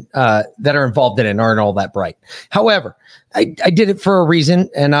that are involved in it aren't all that bright. However, I did it for a reason,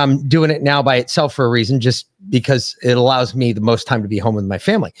 and I'm doing it now by itself for a reason, just because it allows me the most time to be home with my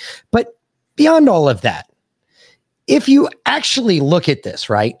family. But beyond all of that, if you actually look at this,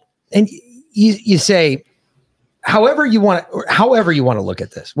 right, and you say, however you want to look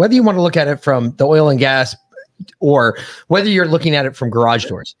at this, whether you want to look at it from the oil and gas or whether you're looking at it from garage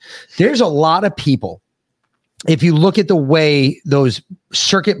doors, there's a lot of people. If you look at the way those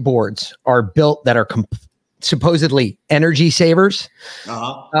circuit boards are built that are supposedly energy savers,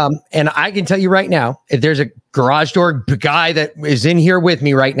 and I can tell you right now, if there's a garage door guy that is in here with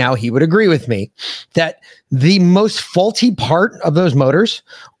me right now, he would agree with me that the most faulty part of those motors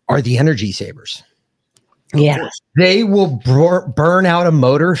are the energy savers. Yeah, they will burn out a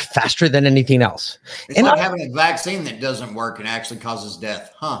motor faster than anything else. It's like having a vaccine that doesn't work and actually causes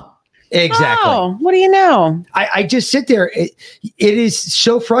death, huh? Exactly. Oh, what do you know? I just sit there. It is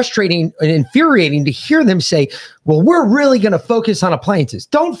so frustrating and infuriating to hear them say, well, we're really going to focus on appliances.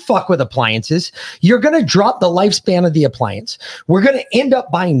 Don't fuck with appliances. You're going to drop the lifespan of the appliance. We're going to end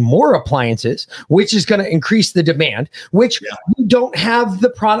up buying more appliances, which is going to increase the demand, which you don't have the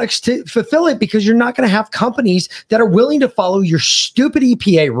products to fulfill it because you're not going to have companies that are willing to follow your stupid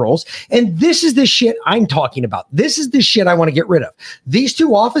EPA rules. And this is the shit I'm talking about. This is the shit I want to get rid of. These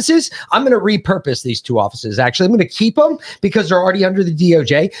two offices, I'm going to repurpose these two offices. Actually, I'm going to keep them because they're already under the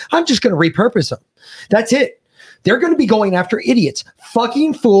DOJ. I'm just going to repurpose them. That's it. They're going to be going after idiots,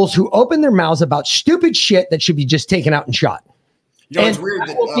 fucking fools who open their mouths about stupid shit that should be just taken out and shot. It's weird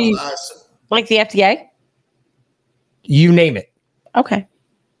that like the FDA? You name it. Okay.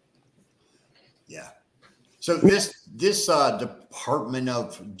 Yeah. So this Department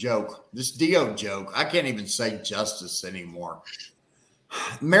of joke, this DO joke, I can't even say justice anymore.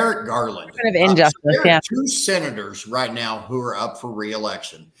 Merrick Garland. Kind of injustice, there are two senators right now who are up for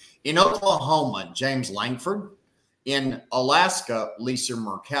re-election. In Oklahoma, James Langford. In Alaska, Lisa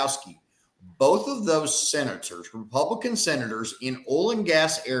Murkowski. Both of those senators, Republican senators in oil and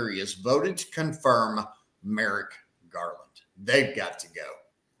gas areas, voted to confirm Merrick Garland. They've got to go.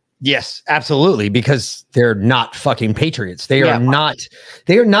 Yes, absolutely, because they're not fucking patriots. They are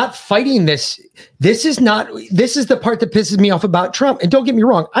not fighting this. This is the part that pisses me off about Trump. And don't get me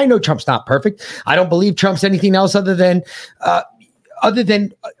wrong, I know Trump's not perfect. I don't believe Trump's anything else other than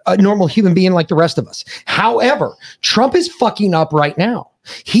a normal human being like the rest of us. However, Trump is fucking up right now.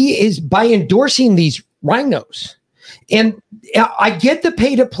 He is by endorsing these rhinos. And I get the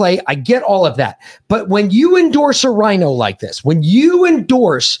pay to play. I get all of that. But when you endorse a rhino like this, when you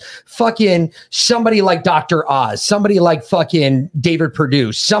endorse fucking somebody like Dr. Oz, somebody like fucking David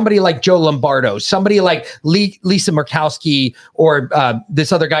Perdue, somebody like Joe Lombardo, somebody like Lisa Murkowski, or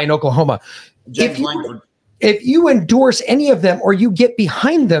this other guy in Oklahoma, if you endorse any of them or you get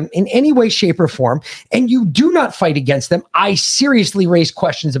behind them in any way, shape, or form, and you do not fight against them, I seriously raise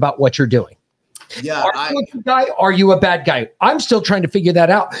questions about what you're doing. Yeah, Are you a good guy? Are you a bad guy? I'm still trying to figure that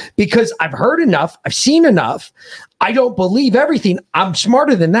out because I've heard enough. I've seen enough. I don't believe everything. I'm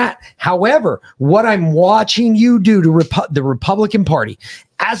smarter than that. However, what I'm watching you do to the Republican Party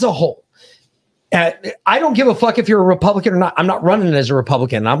as a whole, I don't give a fuck if you're a Republican or not. I'm not running as a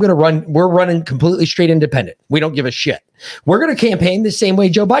Republican. We're running completely straight independent. We don't give a shit. We're going to campaign the same way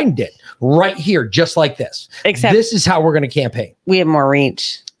Joe Biden did, right here, just like this. Except this is how we're going to campaign. We have more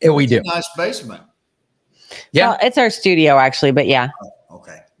reach. Yeah, we do. Nice basement. Yeah, well, it's our studio actually, but yeah.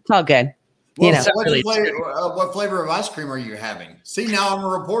 Okay. It's all good. Well, You know. what flavor of ice cream are you having? See, now I'm a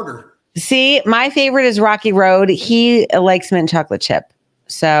reporter. See, my favorite is Rocky Road. He likes mint chocolate chip.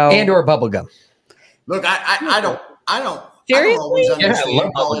 So or bubblegum. Look, I don't Seriously? always Yeah, I understand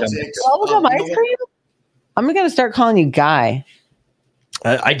love politics. bubblegum ice cream? I'm gonna start calling you Guy.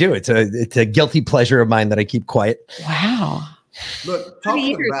 I do. It's a guilty pleasure of mine that I keep quiet. Wow. Look,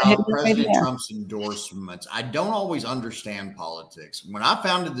 talking about President Trump's endorsements, I don't always understand politics. When I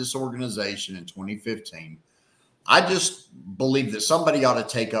founded this organization in 2015, I just believe that somebody ought to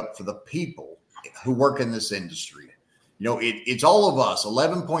take up for the people who work in this industry. You know, it's all of us,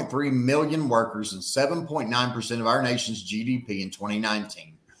 11.3 million workers and 7.9% of our nation's GDP in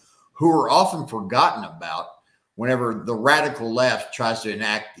 2019, who are often forgotten about whenever the radical left tries to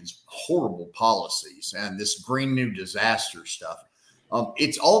enact these horrible policies and this Green New Disaster stuff.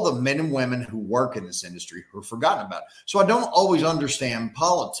 It's all the men and women who work in this industry who are forgotten about. So I don't always understand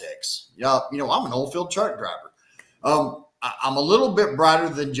politics. You know, I'm an oil field truck driver. I'm a little bit brighter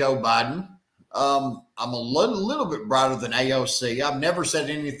than Joe Biden. I'm a little bit brighter than AOC. I've never said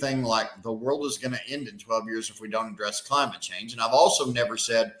anything like the world is going to end in 12 years if we don't address climate change. And I've also never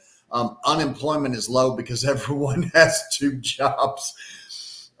said unemployment is low because everyone has 2 jobs.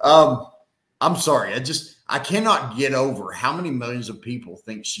 I'm sorry. I cannot get over how many millions of people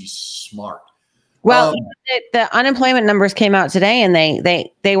think she's smart. Well, the unemployment numbers came out today, and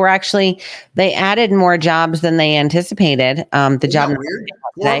they were actually they added more jobs than they anticipated. The job weird.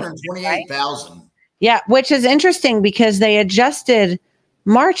 428,000. Yeah, which is interesting because they adjusted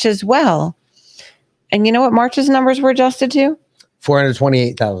March as well. And you know what March's numbers were adjusted to?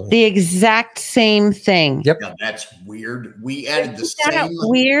 428,000. The exact same thing. Yep. Now, that's weird. We added the Isn't that same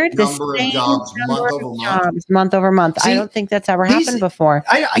weird? number of jobs month over month. See, I don't think that's ever happened before.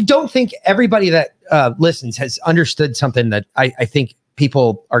 I don't think everybody that listens has understood something that I think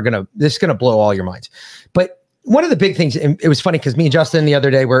people are this is gonna blow all your minds. But one of the big things, and it was funny because me and Justin the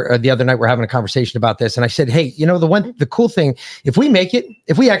other night we're having a conversation about this, and I said, hey, you know, the cool thing, if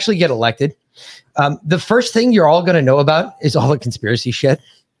we actually get elected, the first thing you're all going to know about is all the conspiracy shit.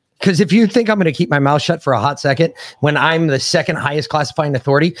 Because if you think I'm going to keep my mouth shut for a hot second, when I'm the second highest classifying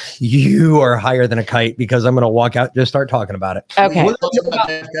authority, you are higher than a kite because I'm going to walk out and just start talking about it. Okay. What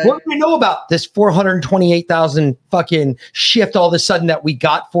do we know about this 428,000 fucking shift all of a sudden that we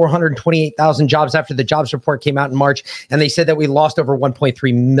got 428,000 jobs after the jobs report came out in March, and they said that we lost over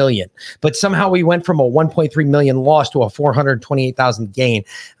 1.3 million. But somehow we went from a 1.3 million loss to a 428,000 gain.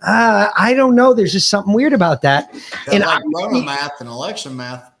 I don't know. There's just something weird about that. And like Rona math and election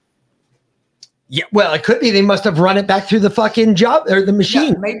math. Yeah, well, it could be they must have run it back through the fucking job or the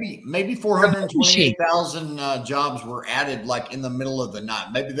machine. Yeah, maybe 428,000 jobs were added like in the middle of the night.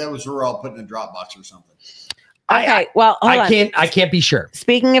 Maybe those were all put in a Dropbox or something. Okay, well, hold on. I can't be sure.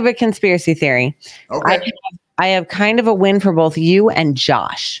 Speaking of a conspiracy theory, okay, I have kind of a win for both you and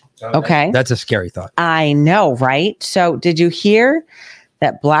Josh. Okay, that's a scary thought. I know, right? So, did you hear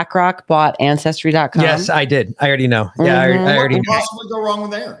that BlackRock bought Ancestry.com? Yes, I did. I already know. Yeah, I already know. What could possibly go wrong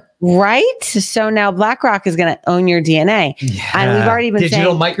with there? Right. So now BlackRock is going to own your DNA. Yeah. And we've already been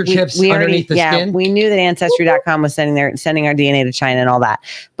digital saying microchips we underneath the skin. We knew that Ancestry.com was sending our DNA to China and all that.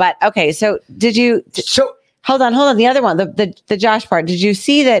 But okay, so hold on. The other one, the Josh part. Did you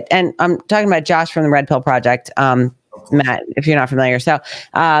see that? And I'm talking about Josh from the Red Pill Project. Matt, if you're not familiar. So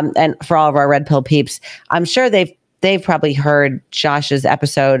and for all of our Red Pill peeps, I'm sure they've probably heard Josh's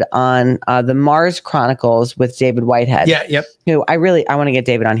episode on the Mars Chronicles with David Whitehead. Yeah, yep. Who I want to get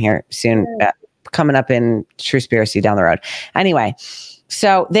David on here soon, coming up in Truspiracy down the road. Anyway,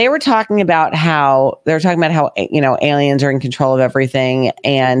 so they were talking about how aliens are in control of everything,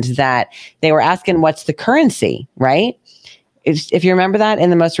 and that they were asking what's the currency, right? If you remember that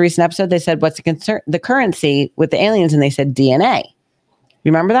in the most recent episode, they said what's the currency with the aliens, and they said DNA.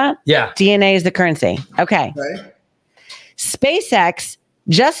 You remember that? Yeah. DNA is the currency. Okay. SpaceX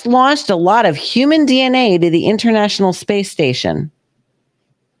just launched a lot of human DNA to the International Space Station.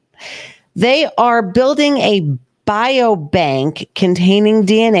 They are building a biobank containing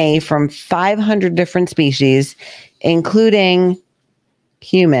DNA from 500 different species, including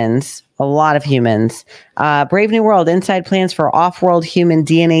humans, a lot of humans. Brave New World, inside plans for off-world human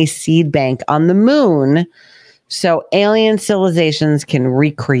DNA seed bank on the moon so alien civilizations can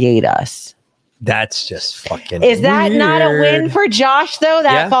recreate us. That's just fucking Is that not a win weird. for Josh, though?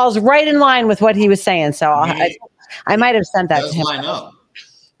 That Yeah. falls right in line with what he was saying. So I might have sent that to Does him. line up.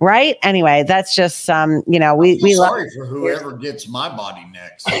 Right? Anyway, that's just we love. Sorry for whoever gets my body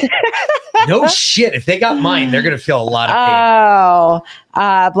next. No shit. If they got mine, they're gonna feel a lot of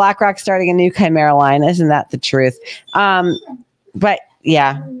pain. BlackRock starting a new Chimera line. Isn't that the truth? But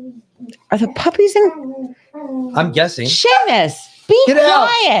yeah, are the puppies in? I'm guessing. Seamus, be Get out.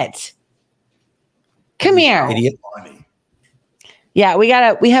 quiet. Come here. Idiot. Yeah, we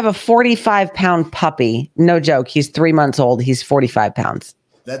have a 45-pound puppy. No joke. He's 3 months old. He's 45 pounds.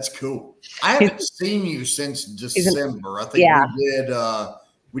 That's cool. I haven't seen you since December. I think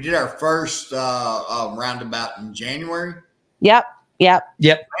we did our first roundabout in January. Yep. And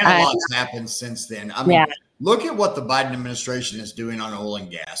a lot's happened since then. I mean, look at what the Biden administration is doing on oil and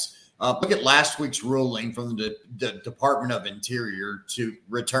gas. Look at last week's ruling from the Department of Interior to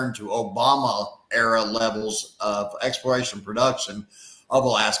return to Obama-era levels of exploration and production of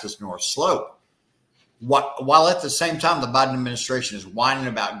Alaska's North Slope. While at the same time, the Biden administration is whining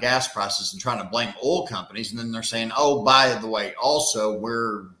about gas prices and trying to blame oil companies, and then they're saying, oh, by the way, also,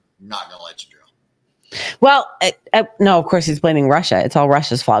 we're not going to let you drill. Well, no, of course he's blaming Russia. It's all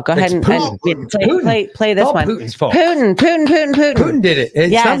Russia's fault. Go ahead and play this all one. Putin's fault. Putin. Putin did it.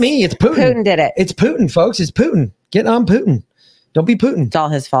 It's not me. It's Putin. Putin did it. It's Putin, folks. It's Putin. Get on Putin. Don't be Putin. It's all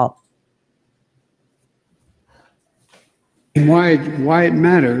his fault. Why it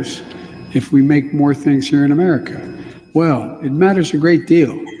matters if we make more things here in America? Well, it matters a great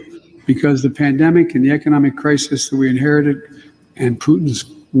deal because the pandemic and the economic crisis that we inherited and Putin's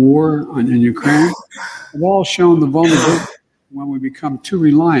war in Ukraine have all shown the vulnerability when we become too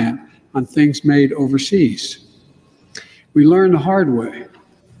reliant on things made overseas. We learned the hard way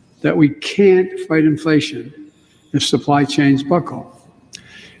that we can't fight inflation if supply chains buckle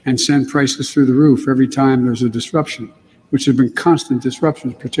and send prices through the roof every time there's a disruption, which have been constant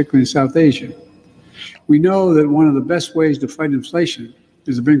disruptions, particularly in South Asia. We know that one of the best ways to fight inflation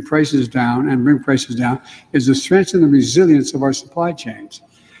is to bring prices down, is to strengthen the resilience of our supply chains.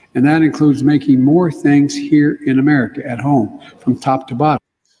 And that includes making more things here in America at home from top to bottom.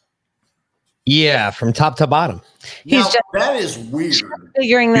 Yeah, from top to bottom. That is weird.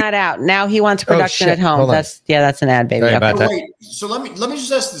 Figuring that out. Now he wants production shit. at home. Hold on. That's an ad, baby. Sorry about that. Wait, so let me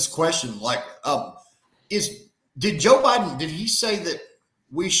just ask this question. Did Joe Biden, did he say that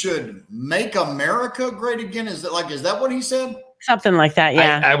we should make America great again? Is that what he said? Something like that,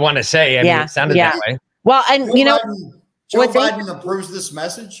 yeah. I want to say, I mean, it sounded that way. Well, and Joe Biden approves this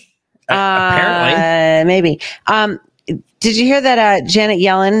message? Apparently. Maybe. Did you hear that Janet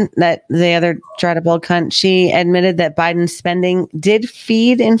Yellen, that the other dreadable cunt, she admitted that Biden's spending did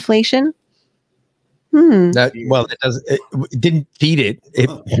feed inflation? It didn't feed it. It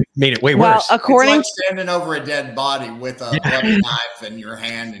made it way worse. According it's like standing over a dead body with a bloody knife in your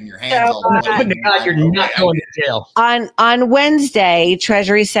hand and your hands all bloody. God, you're not going to jail. On Wednesday,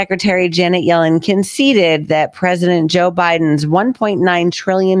 Treasury Secretary Janet Yellen conceded that President Joe Biden's $1.9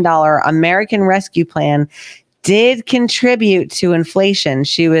 trillion American Rescue Plan did contribute to inflation.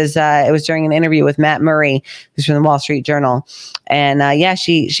 She was it was during an interview with Matt Murray, who's from the Wall Street Journal. And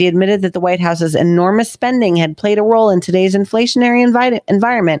she admitted that the White House's enormous spending had played a role in today's inflationary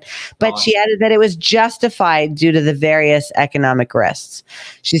environment, but she added that it was justified due to the various economic risks.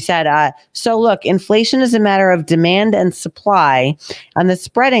 She said, so look, inflation is a matter of demand and supply, and the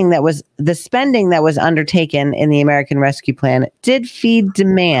spending that was undertaken in the American Rescue Plan did feed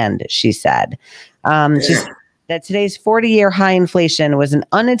demand, she said. She said that today's 40-year high inflation was an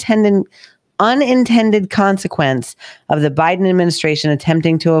unintended consequence of the Biden administration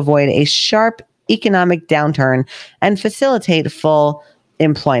attempting to avoid a sharp economic downturn and facilitate full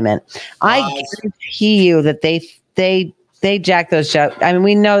employment. I guarantee you that they jack those jobs. I mean,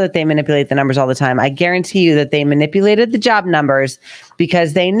 we know that they manipulate the numbers all the time. I guarantee you that they manipulated the job numbers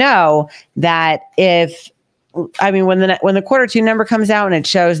because they know that when the quarter two number comes out and it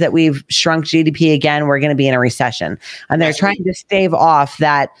shows that we've shrunk GDP again, we're going to be in a recession. And they're trying to stave off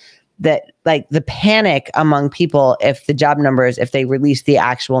that like the panic among people if the job numbers, if they release the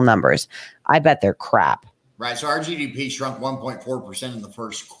actual numbers. I bet they're crap. Right. So our GDP shrunk 1.4% in the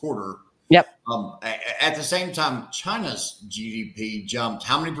first quarter. Yep. At the same time, China's GDP jumped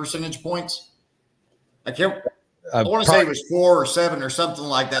how many percentage points? I can't. I want to say it was 4 or 7 or something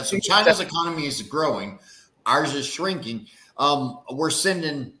like that. So China's economy is growing. Ours is shrinking. We're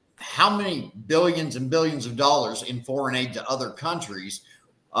sending how many billions and billions of dollars in foreign aid to other countries.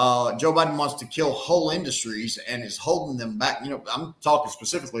 Joe Biden wants to kill whole industries and is holding them back. I'm talking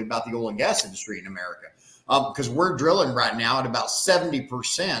specifically about the oil and gas industry in America, because we're drilling right now at about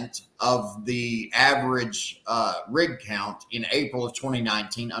 70% of the average rig count in April of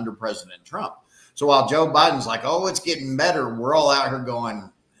 2019 under President Trump. So while Joe Biden's like, oh, it's getting better, we're all out here going,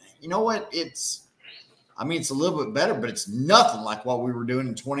 you know what? It's a little bit better, but it's nothing like what we were doing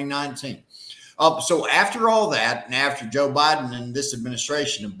in 2019. So after all that, and after Joe Biden and this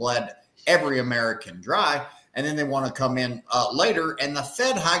administration have bled every American dry, and then they want to come in later, and the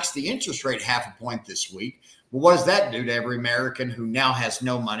Fed hikes the interest rate 0.5 point this week. Well, what does that do to every American who now has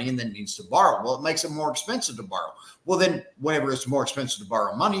no money and then needs to borrow? Well, it makes it more expensive to borrow. Well, then whenever it's more expensive to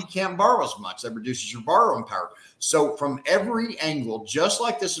borrow money, you can't borrow as much. That reduces your borrowing power. So from every angle, just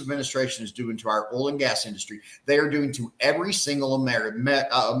like this administration is doing to our oil and gas industry, they are doing to every single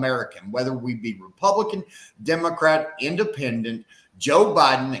American, whether we be Republican, Democrat, Independent. Joe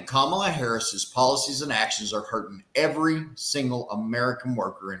Biden and Kamala Harris's policies and actions are hurting every single American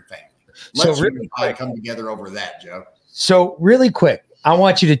worker and family. Let's really come together over that, Joe. So really quick, I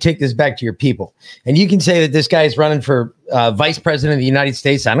want you to take this back to your people. And you can say that this guy is running for vice president of the United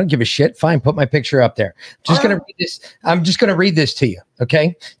States. I don't give a shit. Fine, put my picture up there. I'm just going to read this to you,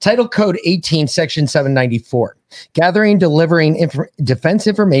 okay? Title Code 18, Section 794. Gathering, delivering defense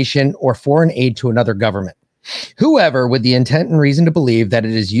information or foreign aid to another government. Whoever, with the intent and reason to believe that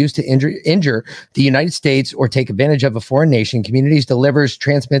it is used to injure the United States or take advantage of a foreign nation, communities, delivers,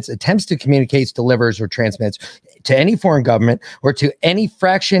 transmits, attempts to communicate, delivers, or transmits to any foreign government or to any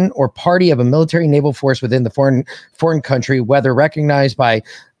fraction or party of a military naval force within the foreign country, whether recognized by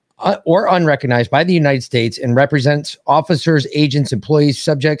or unrecognized by the United States, and represents officers, agents, employees,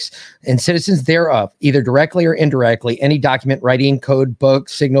 subjects, and citizens thereof, either directly or indirectly, any document, writing, code, book,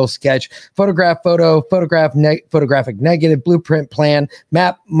 signal, sketch, photograph, photographic negative, blueprint, plan,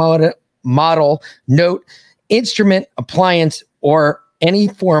 map, model, note, instrument, appliance, or any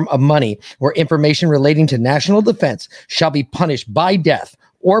form of money or information relating to national defense shall be punished by death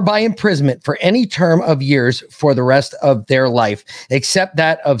or by imprisonment for any term of years for the rest of their life, except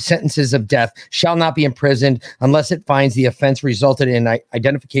that of sentences of death, shall not be imprisoned unless it finds the offense resulted in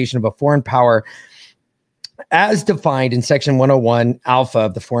identification of a foreign power as defined in Section 101 Alpha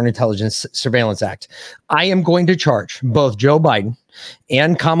of the Foreign Intelligence Surveillance Act. I am going to charge both Joe Biden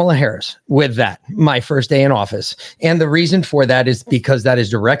and Kamala Harris with that, my first day in office. And the reason for that is because that is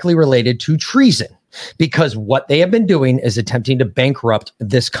directly related to treason. Because what they have been doing is attempting to bankrupt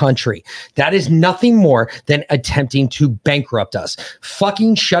this country. That is nothing more than attempting to bankrupt us.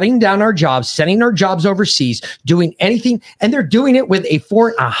 Fucking shutting down our jobs, sending our jobs overseas, doing anything. And they're doing it with a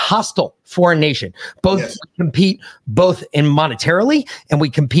hostile foreign nation. We compete both in monetarily and we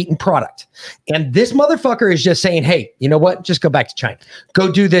compete in product. And this motherfucker is just saying, hey, you know what? Just go back to China. Go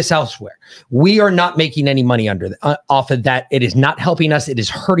do this elsewhere. We are not making any money off of that. It is not helping us. It is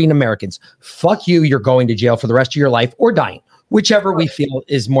hurting Americans. Fuck you. You're going to jail for the rest of your life or dying, whichever we feel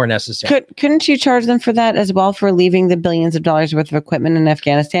is more necessary. Couldn't you charge them for that as well, for leaving the billions of dollars worth of equipment in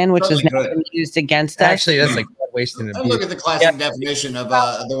Afghanistan, which is now being used against us? Actually, that's like wasting it. Look at the classic definition of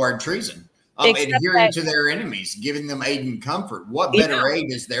the word treason. Adhering to their enemies, giving them aid and comfort. What better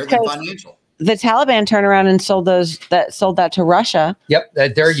aid is there than financial? The Taliban turned around and sold that to Russia. Yep,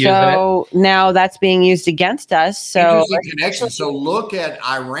 they're using it. So now that's being used against us. So connection. So look at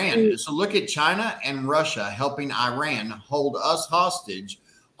Iran. So look at China and Russia helping Iran hold us hostage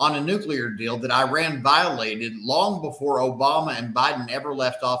on a nuclear deal that Iran violated long before Obama and Biden ever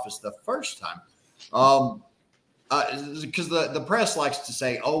left office the first time. Because the press likes to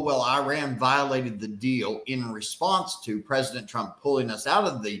say, oh, well, Iran violated the deal in response to President Trump pulling us out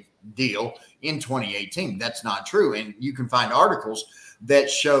of the deal in 2018. That's not true. And you can find articles that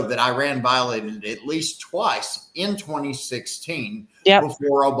show that Iran violated it at least twice in 2016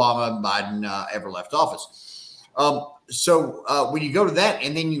 before Obama and Biden ever left office. So when you go to that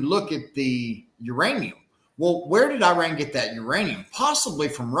and then you look at the uranium, well, where did Iran get that uranium? Possibly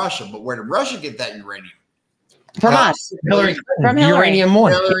from Russia, but where did Russia get that uranium? From us. Hillary Clinton. From Hillary. Uranium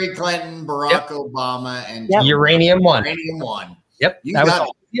one. Hillary Clinton, Barack Obama, and Uranium one. Uranium one. Yep. You got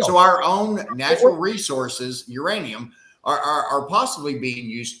it. So our own natural resources, uranium, are possibly being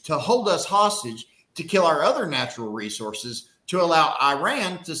used to hold us hostage, to kill our other natural resources, to allow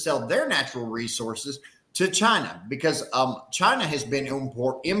Iran to sell their natural resources to China, because China has been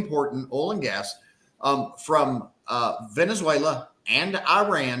importing oil and gas from Venezuela, and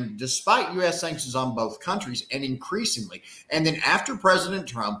Iran, despite U.S. sanctions on both countries, and increasingly. And then after President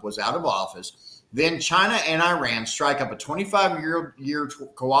Trump was out of office, then China and Iran strike up a 25-year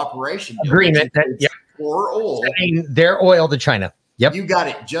cooperation agreement for oil. Sending their oil to China. Yep. You got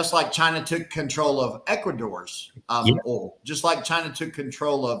it. Just like China took control of Ecuador's oil, just like China took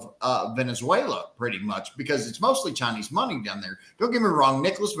control of Venezuela, pretty much, because it's mostly Chinese money down there. Don't get me wrong.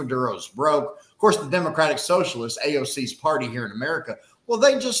 Nicolas Maduro's broke. Of course, the Democratic Socialists, AOC's party here in America, well,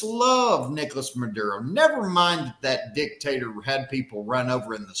 they just love Nicolas Maduro. Never mind that dictator had people run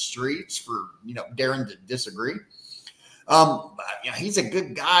over in the streets for, daring to disagree. He's a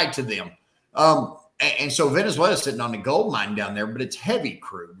good guy to them. And so Venezuela's sitting on a gold mine down there, but it's heavy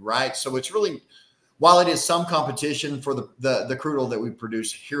crude, right? So it's really, while it is some competition for the crude oil that we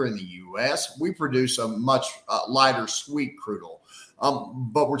produce here in the U.S., we produce a much lighter sweet crude oil.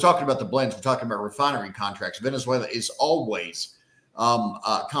 But we're talking about the blends. We're talking about refinery contracts. Venezuela is always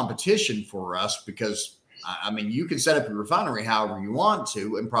competition for us because, you can set up your refinery however you want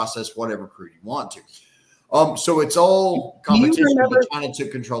to and process whatever crude you want to. So it's all competition. China took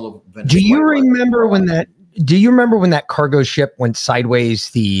control of Venezuela. Do you remember when that cargo ship went sideways?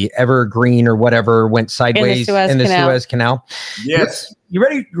 The Evergreen or whatever went sideways in the Suez Canal. Yes. You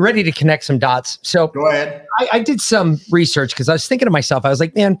ready to connect some dots? So go ahead. I did some research because I was thinking to myself, I was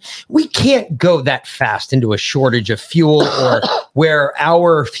like, man, we can't go that fast into a shortage of fuel or where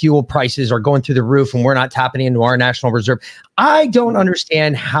our fuel prices are going through the roof and we're not tapping into our national reserve. I don't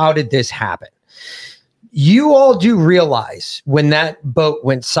understand, how did this happen? You all do realize when that boat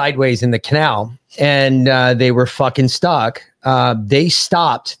went sideways in the canal and they were fucking stuck, they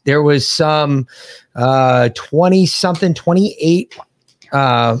stopped. There was some 28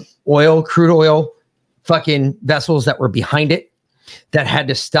 crude oil fucking vessels that were behind it that had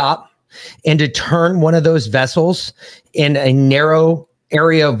to stop. And to turn one of those vessels in a narrow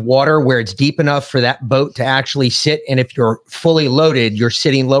area of water where it's deep enough for that boat to actually sit. And if you're fully loaded, you're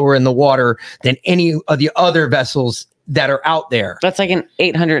sitting lower in the water than any of the other vessels that are out there. That's like an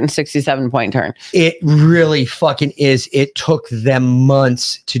 867 point turn. It really fucking is. It took them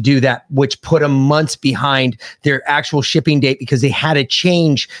months to do that, which put them months behind their actual shipping date because they had to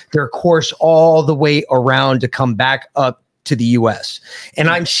change their course all the way around to come back up to the US. And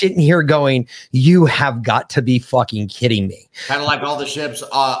I'm sitting here going, you have got to be fucking kidding me. Kind of like all the ships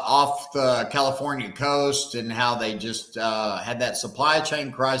off the California coast and how they just had that supply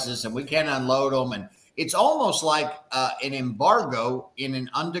chain crisis and we can't unload them. And it's almost like an embargo in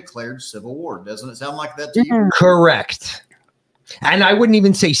an undeclared civil war. Doesn't it sound like that to you? Correct. And I wouldn't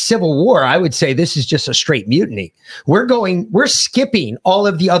even say civil war. I would say this is just a straight mutiny. We're skipping all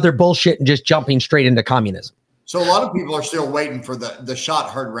of the other bullshit and just jumping straight into communism. So a lot of people are still waiting for the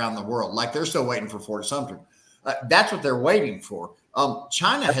shot heard around the world. Like they're still waiting for Fort Sumter. That's what they're waiting for.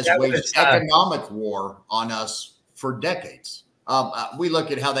 China has waged economic war on us for decades. We look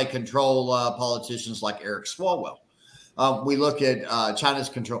at how they control politicians like Eric Swalwell. We look at China's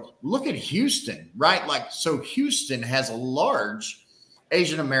control. Look at Houston, right? So Houston has a large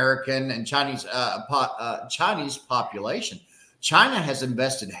Asian American and Chinese population. China has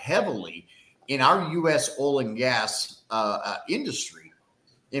invested heavily in our U.S. oil and gas industry.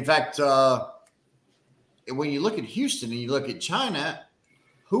 In fact, when you look at Houston and you look at China,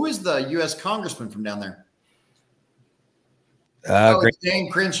 who is the U.S. congressman from down there? Dan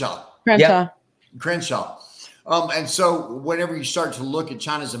Crenshaw. Crenshaw. And so whenever you start to look at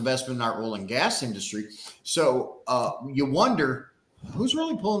China's investment in our oil and gas industry, so you wonder who's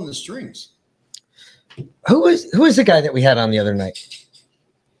really pulling the strings. Who is the guy that we had on the other night?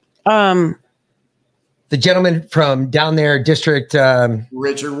 The gentleman from down there, District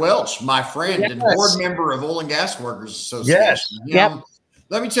Richard Welch, my friend and board member of Oil and Gas Workers Association. Yes. Yep.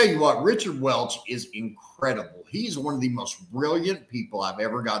 Let me tell you what, Richard Welch is incredible. He's one of the most brilliant people I've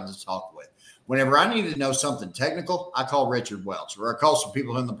ever gotten to talk with. Whenever I need to know something technical, I call Richard Welch, or I call some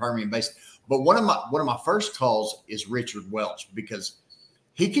people in the Permian Basin. But one of my first calls is Richard Welch because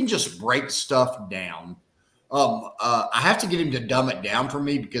he can just break stuff down. I have to get him to dumb it down for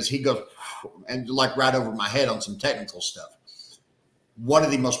me because he goes and like right over my head on some technical stuff. One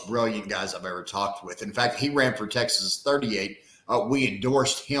of the most brilliant guys I've ever talked with. In fact, he ran for Texas 38. We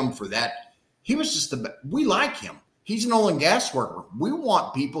endorsed him for that. He was just we like him. He's an oil and gas worker. We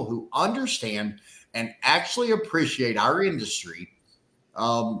want people who understand and actually appreciate our industry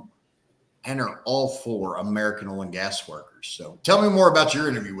and are all for American oil and gas workers. So tell me more about your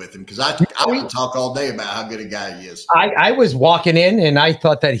interview with him, because I would talk all day about how good a guy he is. I was walking in and I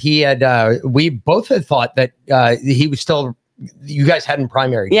thought that he had, we both had thought that he was still you guys hadn't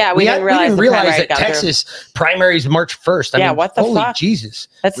primaried. Yeah, we didn't realize that Texas primaries March 1st. I mean, what the holy fuck? Jesus.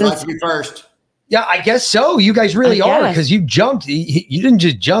 That's We'd like to be first. Yeah, I guess so. You guys really are, because you jumped. You didn't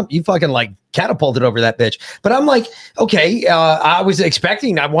just jump. You fucking like catapulted over that bitch. But I'm like, okay, I was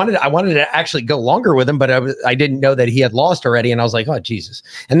expecting. I wanted to actually go longer with him, but I didn't know that he had lost already. And I was like, oh Jesus.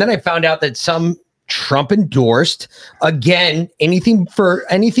 And then I found out that some Trump endorsed, again, anything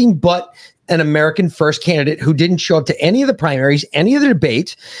but an American first candidate who didn't show up to any of the primaries, any of the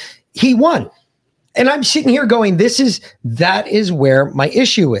debates. He won. And I'm sitting here going, that is where my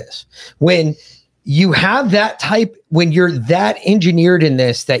issue is. When you have that type, when you're that engineered in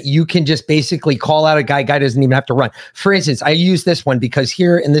this, that you can just basically call out a guy doesn't even have to run. For instance, I use this one because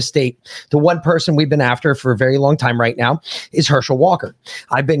here in this state, the one person we've been after for a very long time right now is Herschel Walker.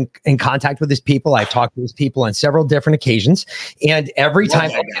 I've been in contact with his people. I've talked to his people on several different occasions. And every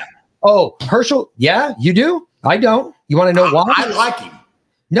time, Herschel, yeah, you do? I don't. You want to know why? I like him.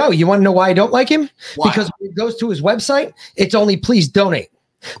 No, you want to know why I don't like him? Why? Because when it goes to his website, it's only please donate.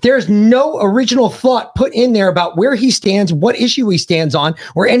 There's no original thought put in there about where he stands, what issue he stands on,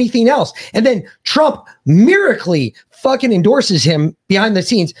 or anything else. And then Trump miraculously fucking endorses him behind the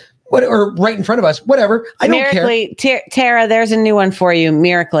scenes, or right in front of us, whatever. I don't care. Tara, there's a new one for you,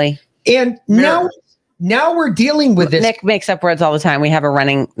 miraculously. And now we're dealing with this. Nick makes up words all the time. We have a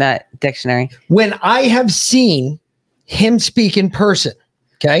running dictionary. When I have seen him speak in person,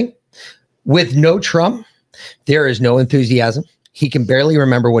 okay, with no Trump, there is no enthusiasm. He can barely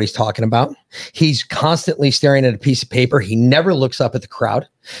remember what he's talking about. He's constantly staring at a piece of paper. He never looks up at the crowd.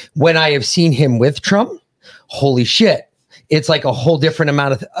 When I have seen him with Trump, holy shit, it's like a whole different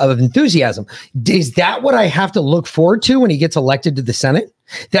amount of enthusiasm. Is that what I have to look forward to when he gets elected to the Senate?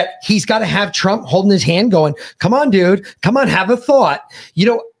 That he's got to have Trump holding his hand going, come on, dude, come on, have a thought.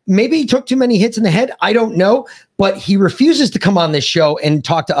 Maybe he took too many hits in the head. I don't know. But he refuses to come on this show and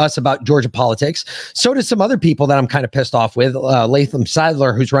talk to us about Georgia politics. So does some other people that I'm kind of pissed off with. Latham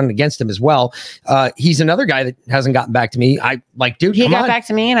Sadler, who's running against him as well. He's another guy that hasn't gotten back to me. Dude, he got back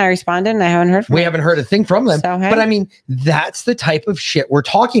to me and I responded and I haven't heard from him. We haven't heard a thing from them. So, hey. But I mean, that's the type of shit we're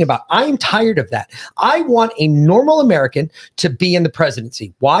talking about. I'm tired of that. I want a normal American to be in the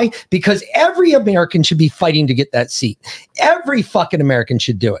presidency. Why? Because every American should be fighting to get that seat. Every fucking American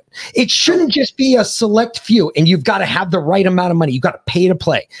should do it. It shouldn't just be a select few. And you've got to have the right amount of money. You've got to pay to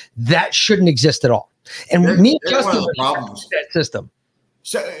play. That shouldn't exist at all. And me and Justin problems that system.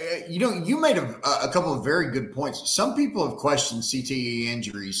 So, you made a couple of very good points. Some people have questioned CTE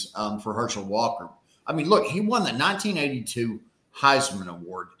injuries for Herschel Walker. I mean, look, he won the 1982 Heisman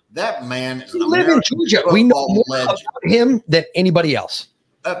Award. That man is an American in Georgia. We know more legend. about him than anybody else.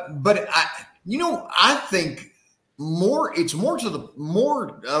 But I think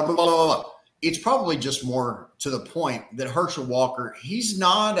it's probably just more to the point that Herschel Walker, he's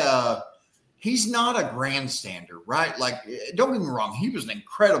not a grandstander, right? Like, don't get me wrong, he was an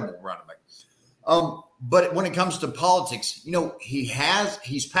incredible running back. But when it comes to politics,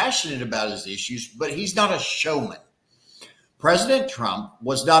 he's passionate about his issues, but he's not a showman. President Trump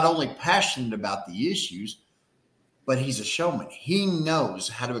was not only passionate about the issues, but he's a showman. He knows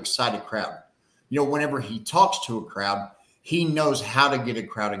how to excite a crowd. Whenever he talks to a crowd, he knows how to get a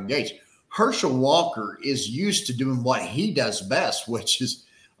crowd engaged. Herschel Walker is used to doing what he does best, which is,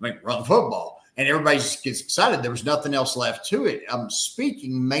 run football. And everybody just gets excited. There was nothing else left to it.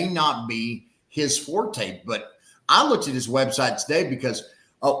 Speaking may not be his forte, but I looked at his website today because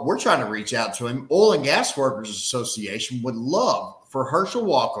we're trying to reach out to him. Oil and Gas Workers Association would love for Herschel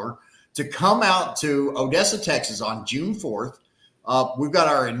Walker to come out to Odessa, Texas on June 4th. We've got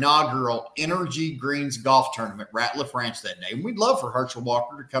our inaugural Energy Greens Golf Tournament, Ratliff Ranch, that day. And we'd love for Herschel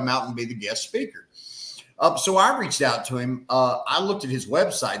Walker to come out and be the guest speaker. So I reached out to him. I looked at his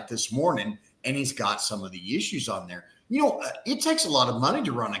website this morning, and he's got some of the issues on there. It takes a lot of money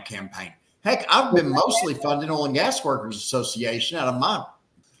to run a campaign. Heck, I've been mostly funding Oil and Gas Workers Association out of my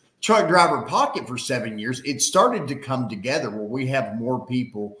truck driver pocket for 7 years. It started to come together where we have more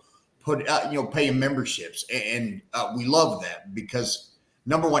people paying memberships. And we love that because,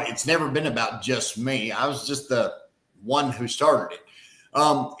 number one, it's never been about just me. I was just the one who started it.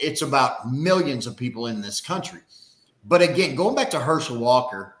 It's about millions of people in this country. But again, going back to Herschel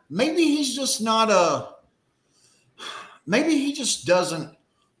Walker, maybe he's just maybe he just doesn't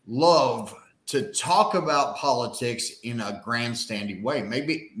love to talk about politics in a grandstanding way.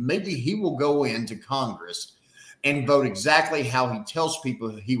 Maybe he will go into Congress and vote exactly how he tells people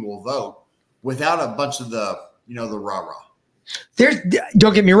he will vote without a bunch of the rah-rah.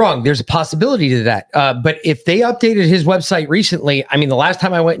 Don't get me wrong, there's a possibility to that. But if they updated his website recently, I mean, the last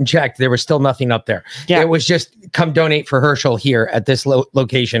time I went and checked, there was still nothing up there. Yeah. It was just come donate for Herschel here at this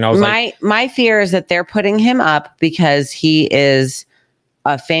location. I was my fear is that they're putting him up because he is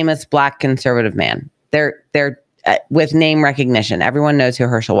a famous Black conservative man. They're with name recognition. Everyone knows who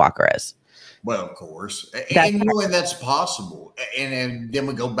Herschel Walker is. Well, of course. And that's possible. And then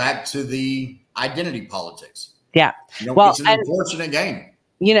we go back to the identity politics. Yeah. It's an unfortunate game.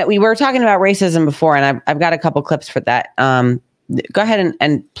 We were talking about racism before, and I've got a couple clips for that. Go ahead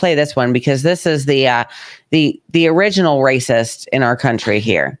and play this one, because this is the original racist in our country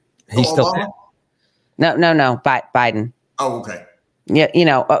here. He's still No, Biden. Oh, okay. Yeah,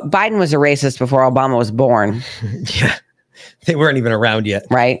 Biden was a racist before Obama was born. Yeah, they weren't even around yet.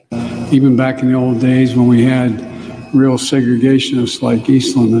 Right. Even back in the old days when we had real segregationists like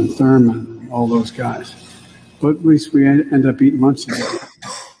Eastland and Thurman, all those guys. But at least we end up eating lunch together.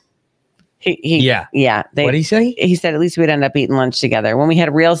 Yeah. What did he say? He said at least we'd end up eating lunch together. When we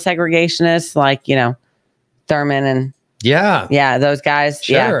had real segregationists like, Thurman and those guys.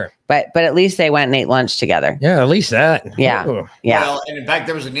 Sure. Yeah. But at least they went and ate lunch together. Yeah, at least that. Yeah. Ooh. Yeah. Well, and in fact,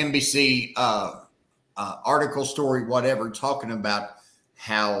 there was an NBC article, story, whatever, talking about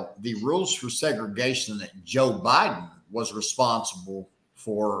how the rules for segregation that Joe Biden was responsible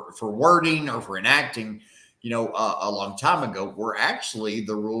for wording or for enacting, a long time ago, were actually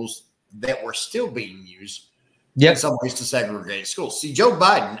the rules that were still being used in some ways to segregate schools. See, Joe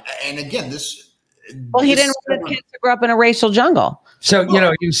Biden, and again, he didn't want his kids to grow up in a racial jungle. So,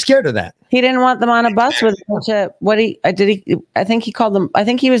 he was scared of that. He didn't want them on a bus with a bunch of I think he called them, I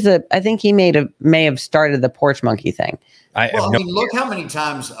think he may have started the porch monkey thing. Look how many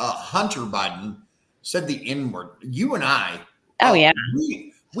times Hunter Biden said the N-word. You and I. Oh, yeah.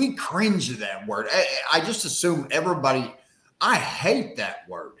 We cringe at that word. I just assume everybody, I hate that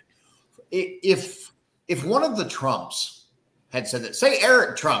word. If one of the Trumps had said that, say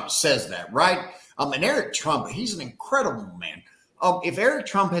Eric Trump says that, right? And Eric Trump, he's an incredible man. If Eric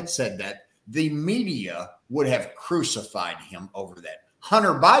Trump had said that, the media would have crucified him over that.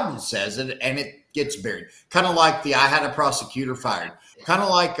 Hunter Biden says it, and it gets buried. Kind of like I had a prosecutor fired. Kind of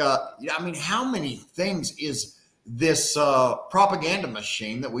like, how many things is this propaganda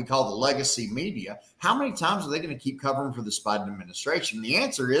machine that we call the legacy media? How many times are they going to keep covering for this Biden administration? The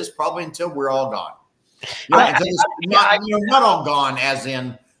answer is probably until we're all gone. Not all gone, as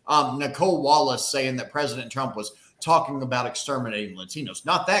in Nicole Wallace saying that President Trump was talking about exterminating Latinos.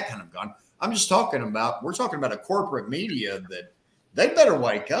 Not that kind of gone. I'm just talking about, we're talking about a corporate media that they better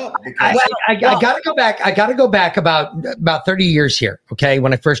wake up. Because I got to go back. I got to go back about 30 years here. Okay.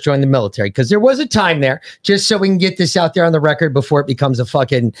 When I first joined the military, because there was a time there, just so we can get this out there on the record before it becomes a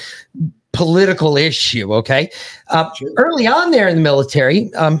fucking political issue. Okay. Early on there in the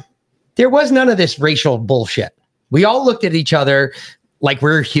military, there was none of this racial bullshit. We all looked at each other like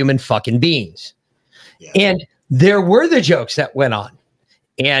we're human fucking beings. Yeah. And there were the jokes that went on.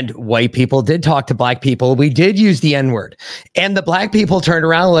 And white people did talk to black people. We did use the N-word. And the black people turned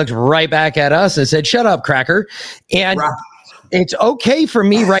around and looked right back at us and said, shut up, cracker. And it's okay for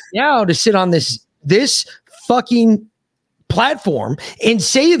me right now to sit on this fucking platform and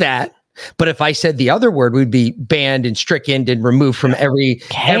say that. But if I said the other word, we'd be banned and stricken and removed from every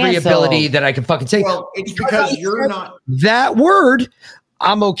ability that I can fucking say. Well, it's because you're not that word.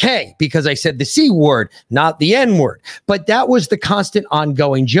 I'm okay because I said the C word, not the N word. But that was the constant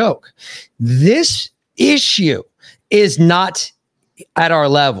ongoing joke. This issue is not at our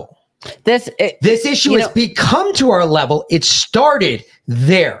level. This issue has become to our level. It started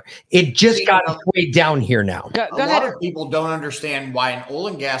there. It just got way down here now. A lot of people don't understand why an Oil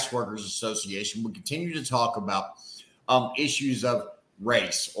and Gas Workers Association would continue to talk about issues of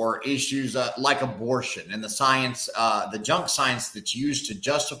race or issues like abortion and the science, the junk science that's used to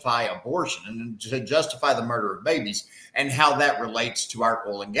justify abortion and to justify the murder of babies, and how that relates to our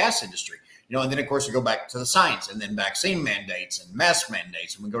oil and gas industry. And then of course we go back to the science, and then vaccine mandates and mask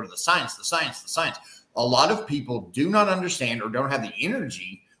mandates, and we go to the science. A lot of people do not understand or don't have the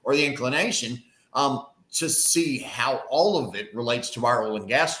energy or the inclination to see how all of it relates to our oil and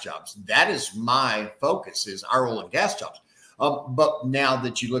gas jobs. That is my focus, is our oil and gas jobs. But now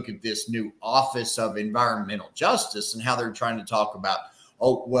that you look at this new Office of Environmental Justice and how they're trying to talk about,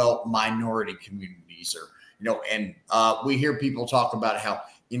 minority communities, or, and we hear people talk about how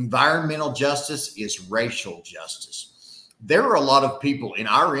environmental justice is racial justice. There are a lot of people in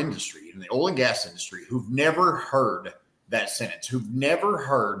our industry, in the oil and gas industry, who've never heard that sentence, who've never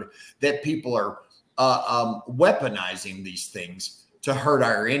heard that people are weaponizing these things to hurt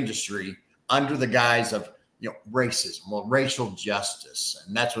our industry under the guise of racism or racial justice,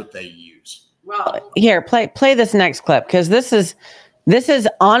 and that's what they use. Well, here, play this next clip, because this is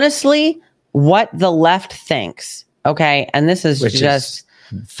honestly what the left thinks. Okay, and this is just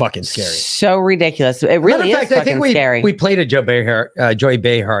fucking scary, so ridiculous. It really is fucking scary. We played a Joy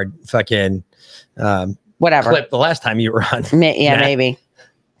Behar fucking whatever clip the last time you were on. Maybe.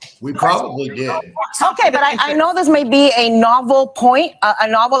 We probably did. Okay, but I know this may be a novel point, a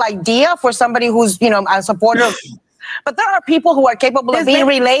novel idea for somebody who's, a supporter of, but there are people who are capable of being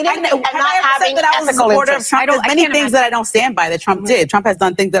related and not having ethical interests. There's many things that I don't stand by that Trump did. Trump has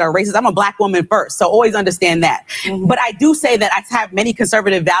done things that are racist. I'm a black woman first, so always understand that. But I do say that I have many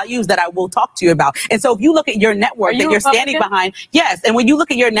conservative values that I will talk to you about. And so if you look at your network that you're standing behind, yes, and when you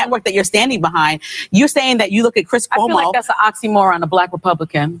look at your network that you're standing behind, you're saying that you look at Chris Cuomo. I feel like that's an oxymoron, a black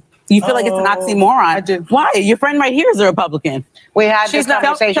Republican. You feel like it's an oxymoron? I do. Why? Your friend right here is a Republican. We had this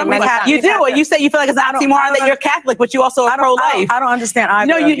conversation many times. You do, and you say you feel like it's an oxymoron that you're Catholic, but you also are pro-life. I don't understand either.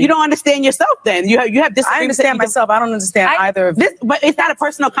 No, you don't understand yourself. Then you have disagreements. I understand myself. I don't understand either of this. But it's not a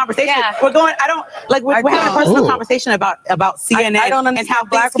personal conversation. Yeah. We're having a personal conversation about CNN. I don't understand and how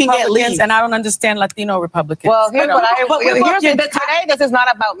black things can get Republicans, leaked. and I don't understand Latino Republicans. Well, today this is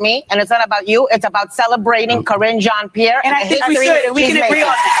not about me, and it's not about you. It's about celebrating Corinne Jean-Pierre, and I think we should, and we can agree on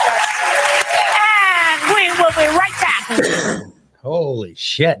that. And we will be right back. Holy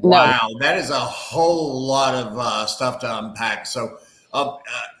shit! Wow, that is a whole lot of stuff to unpack. So,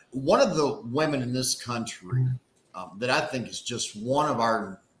 one of the women in this country that I think is just one of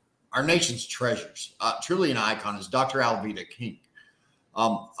our nation's treasures, truly an icon, is Dr. Alveda King.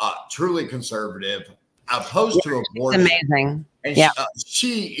 Truly conservative, opposed to abortion. It's amazing. And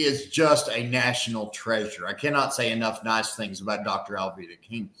she is just a national treasure. I cannot say enough nice things about Dr. Alveda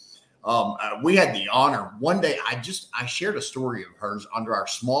King. We had the honor one day. I shared a story of hers under our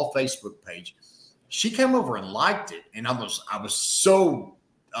small Facebook page. She came over and liked it, and I was so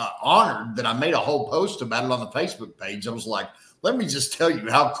honored that I made a whole post about it on the Facebook page. I was like, let me just tell you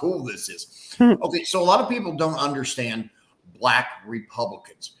how cool this is. Okay, so a lot of people don't understand Black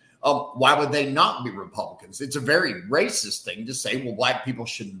Republicans. Why would they not be Republicans? It's a very racist thing to say, well, Black people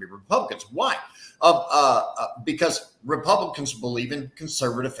shouldn't be Republicans. Why? Because Republicans believe in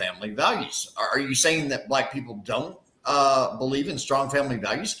conservative family values. Are you saying that Black people don't believe in strong family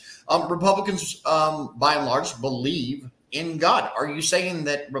values? Republicans, by and large, believe in God. Are you saying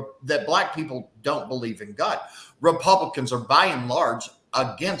that Black people don't believe in God? Republicans are, by and large,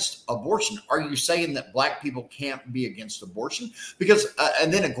 against abortion. Are you saying that Black people can't be against abortion? Because,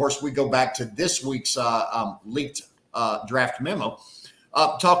 and then of course we go back to this week's leaked draft memo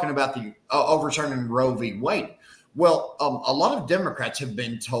talking about the overturning Roe v. Wade. Well, a lot of Democrats have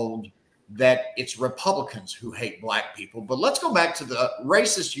been told that it's Republicans who hate Black people. But let's go back to the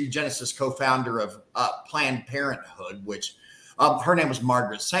racist eugenicist co-founder of Planned Parenthood, which her name was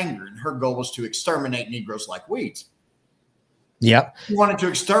Margaret Sanger, and her goal was to exterminate Negroes like weeds. Yep. He wanted to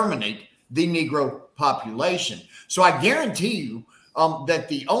exterminate the Negro population. So I guarantee you that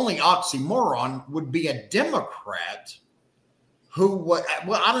the only oxymoron would be a Democrat who, well,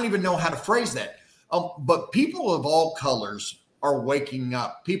 I don't even know how to phrase that. But people of all colors are waking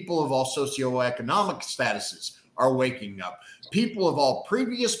up. People of all socioeconomic statuses are waking up. People of all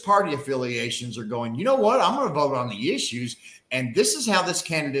previous party affiliations are going, you know what? I'm going to vote on the issues. And this is how this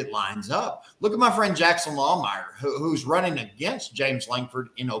candidate lines up. Look at my friend Jackson Lohmeyer, who's running against James Lankford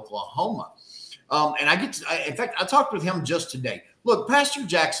in Oklahoma. And in fact, I talked with him just today. Look, Pastor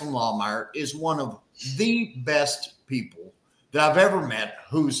Jackson Lohmeyer is one of the best people that I've ever met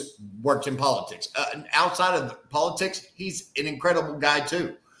who's worked in politics. Outside of politics, he's an incredible guy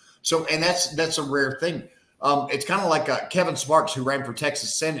too. So, and that's a rare thing. It's kind of like Kevin Sparks, who ran for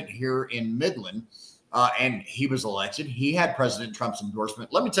Texas Senate here in Midland. And he was elected. He had President Trump's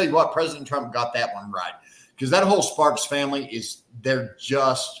endorsement. Let me tell you what, President Trump got that one right, because that whole Sparks family they're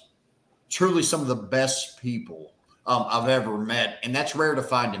just truly some of the best people I've ever met. And that's rare to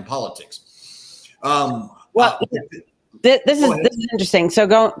find in politics. This is interesting. So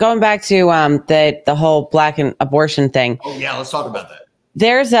going back to the whole Black and abortion thing. Oh yeah, let's talk about that.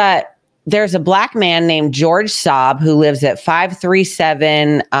 There's a Black man named George Saab who lives at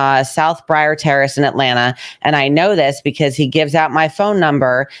 537 South Briar Terrace in Atlanta. And I know this because he gives out my phone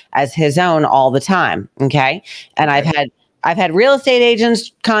number as his own all the time. Okay. And I've had real estate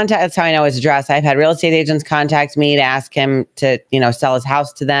agents contact. That's how I know his address. I've had real estate agents contact me to ask him to, sell his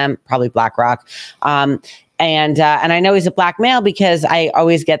house to them, probably BlackRock. And I know he's a black male because I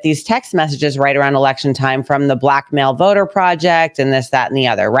always get these text messages right around election time from the Black Male Voter Project and this, that, and the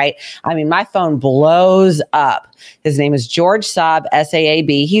other, right? I mean, my phone blows up. His name is George Saab,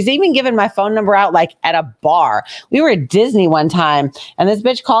 S-A-A-B. He's even given my phone number out like at a bar. We were at Disney one time and this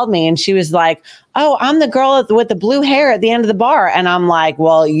bitch called me and she was like, oh, I'm the girl with the blue hair at the end of the bar. And I'm like,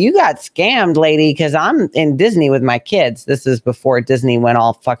 well, you got scammed, lady, because I'm in Disney with my kids. This is before Disney went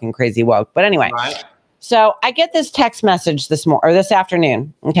all fucking crazy woke. But anyway, Right. so I get this text message this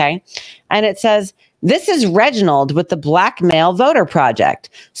afternoon, okay? And it says, this is Reginald with the Black Male Voter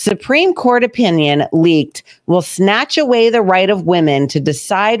Project. Supreme Court opinion leaked will snatch away the right of women to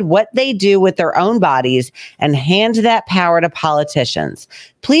decide what they do with their own bodies and hand that power to politicians.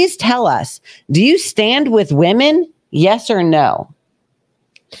 Please tell us, do you stand with women? Yes or no?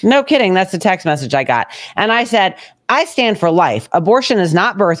 No kidding. That's the text message I got. And I said, I stand for life. Abortion is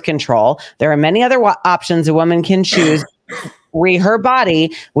not birth control. There are many other options a woman can choose free her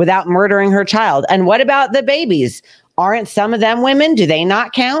body without murdering her child. And what about the babies? Aren't some of them women? Do they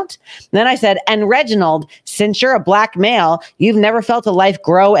not count? And then I said, and Reginald, since you're a black male, you've never felt a life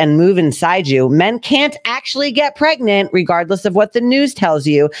grow and move inside you. Men can't actually get pregnant, regardless of what the news tells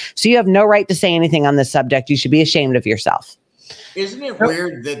you. So you have no right to say anything on this subject. You should be ashamed of yourself. Isn't it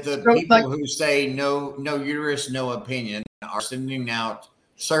weird that the people who say no uterus, no opinion are sending out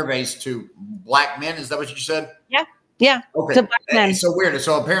surveys to black men? Is that what you said? Yeah. Yeah. Okay. To black men. It's so weird.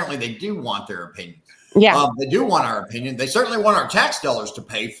 So apparently they do want their opinion. Yeah. They do want our opinion. They certainly want our tax dollars to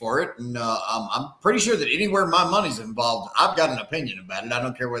pay for it. And I'm pretty sure that anywhere my money's involved, I've got an opinion about it. I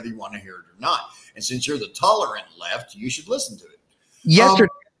don't care whether you want to hear it or not. And since you're the tolerant left, you should listen to it.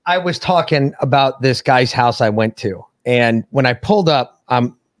 Yesterday, I was talking about this guy's house I went to. And when I pulled up,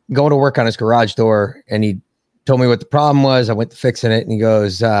 I'm going to work on his garage door. And he told me what the problem was. I went to fixing it. And he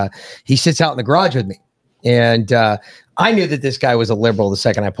goes, he sits out in the garage with me. And I knew that this guy was a liberal the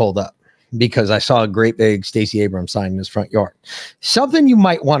second I pulled up, because I saw a great big Stacey Abrams sign in his front yard. Something you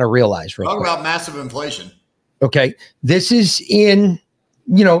might want to realize. Talk about massive inflation. Okay. This is in,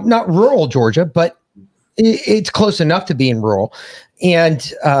 not rural Georgia, but it's close enough to being rural.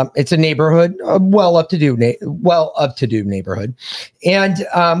 And it's a neighborhood, well up to do neighborhood. And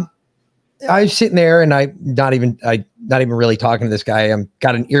I was sitting there and I'm not even really talking to this guy. I'm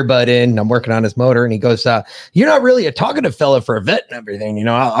got an earbud in and I'm working on his motor. And he goes, you're not really a talkative fella for a vet and everything.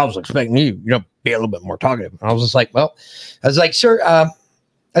 I was expecting you, be a little bit more talkative. And I was just like, sir,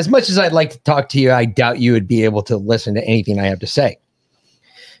 as much as I'd like to talk to you, I doubt you would be able to listen to anything I have to say.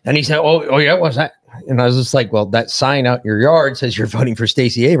 And he said, oh yeah, what's that? And I was just like, well, that sign out in your yard says you're voting for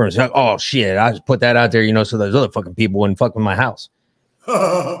Stacey Abrams. Like, oh shit, I just put that out there, so those other fucking people wouldn't fuck with my house.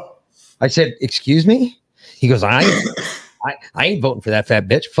 I said, excuse me? He goes, I ain't voting for that fat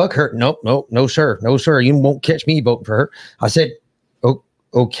bitch. Fuck her. Nope, no, sir. No, sir. You won't catch me voting for her. I said, oh,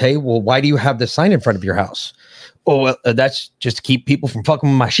 okay, well, why do you have the sign in front of your house? Oh, well, that's just to keep people from fucking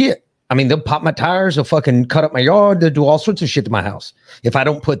with my shit. I mean, they'll pop my tires, they'll fucking cut up my yard, they'll do all sorts of shit to my house if I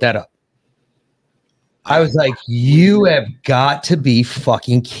don't put that up. I was like, you have got to be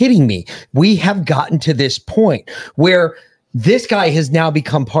fucking kidding me. We have gotten to this point where this guy has now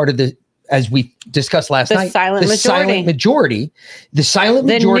become part of the, as we discussed last night, the silent majority. The silent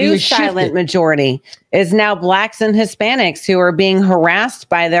majority new is silent shifted. majority is now blacks and Hispanics who are being harassed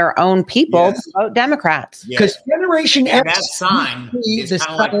by their own people to vote Democrats. Because Generation And X that sign is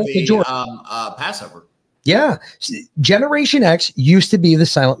kind of like the Passover. Yeah. Generation X used to be the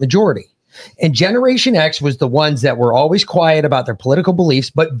silent majority. And Generation X was the ones that were always quiet about their political beliefs,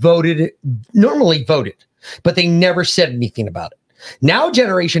 but normally voted, but they never said anything about it. Now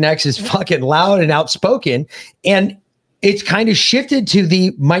Generation X is fucking loud and outspoken, and it's kind of shifted to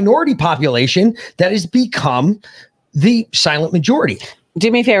the minority population that has become the silent majority.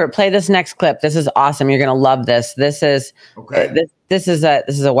 Do me a favor, play this next clip. This is awesome. You're going to love this. This is this is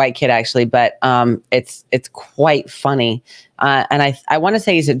a white kid actually, but it's quite funny. And I want to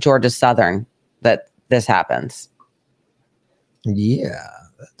say he's at Georgia Southern that this happens. Yeah,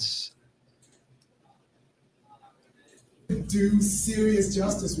 that's do serious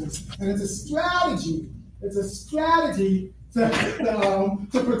justice with, and it's a strategy. It's a strategy to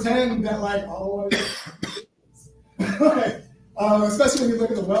pretend that especially when you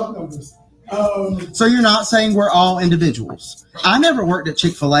look at the wealth numbers. So you're not saying we're all individuals. I never worked at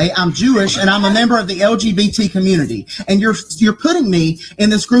Chick-fil-A. I'm Jewish and I'm a member of the LGBT community. And you're putting me in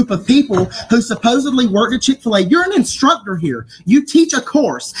this group of people who supposedly work at Chick-fil-A. You're an instructor here. You teach a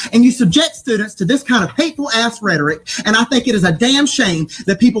course and you subject students to this kind of hateful ass rhetoric. And I think it is a damn shame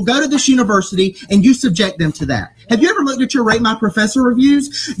that people go to this university and you subject them to that. Have you ever looked at your Rate My Professor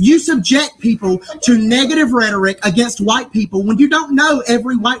reviews? You subject people to negative rhetoric against white people when you don't know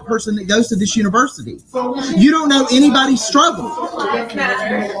every white person that goes to this university. You don't know anybody's struggle. No,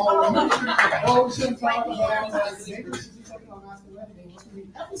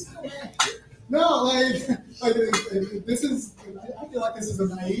 like this is. I feel like this is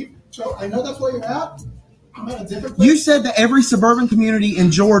a naive. So I know that's where you're at. I'm at a different place. You said that every suburban community in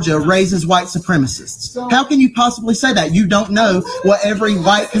Georgia raises white supremacists. How can you possibly say that? You don't know what every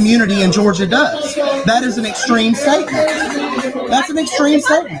white community in Georgia does. That is an extreme statement. That's an extreme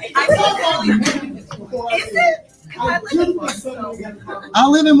statement. I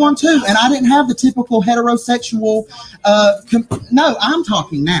live in one too, and I didn't have the typical heterosexual. No, I'm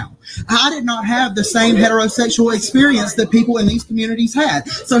talking now. I did not have the same heterosexual experience that people in these communities had.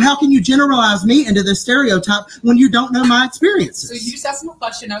 So how can you generalize me into this stereotype when you don't know my experiences? So you just asked him a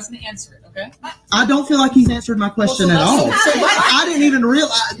question. I was going to answer it. Okay. I don't feel like he's answered my question at all. I didn't even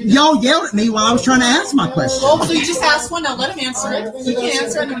realize y'all yelled at me while I was trying to ask my question. Well, so you just asked one. Now let him answer it. He can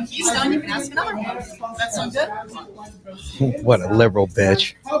answer it, and when he's done, you can ask another one. That sound good? What a liberal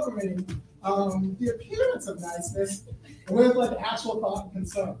bitch. Covering the appearance of niceness with like actual thought and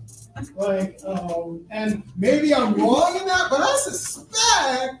concern. Like, and maybe I'm wrong in that, but I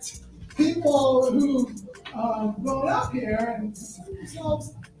suspect people who grown up here and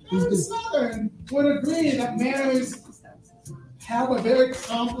themselves Southern would agree that manners have a very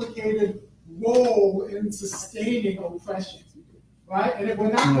complicated role in sustaining oppression. Right? And if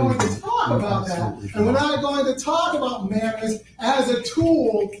we're not going to talk about that, and we're not going to talk about manners as a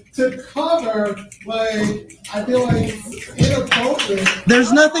tool to cover, like, I feel like inappropriate.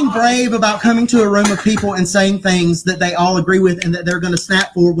 There's nothing brave about coming to a room of people and saying things that they all agree with and that they're going to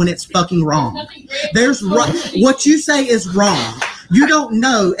snap for when it's fucking wrong. What you say is wrong. You don't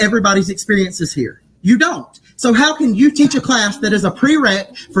know everybody's experiences here. You don't. So how can you teach a class that is a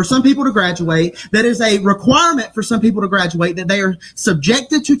prereq for some people to graduate, that is a requirement for some people to graduate, that they are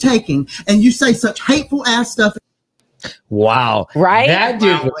subjected to taking, and you say such hateful ass stuff? Wow. Right? That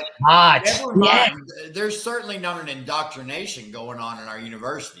dude was hot. Never mind. There's certainly not an indoctrination going on in our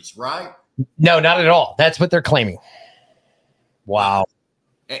universities, right? No, not at all. That's what they're claiming. Wow.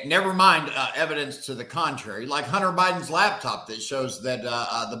 Never mind evidence to the contrary, like Hunter Biden's laptop that shows that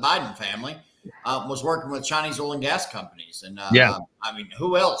the Biden family was working with Chinese oil and gas companies. And I mean,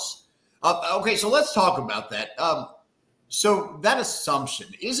 who else? Okay, so let's talk about that. So that assumption,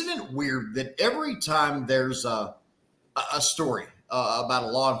 isn't it weird that every time there's a story about a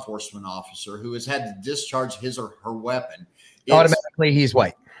law enforcement officer who has had to discharge his or her weapon, automatically he's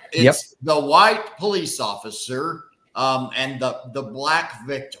white? It's the white police officer and the black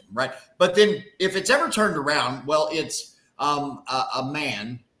victim, right? But then if it's ever turned around, well, it's a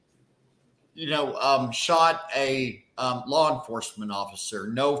man shot a law enforcement officer.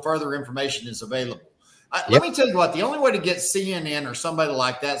 No further information is available. Let me tell you what, the only way to get CNN or somebody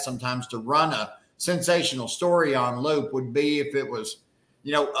like that sometimes to run a sensational story on loop would be if it was,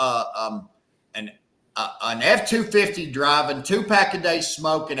 an F-250 driving, 2-pack a day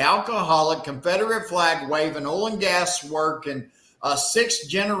smoking, alcoholic, Confederate flag waving, oil and gas working, a 6th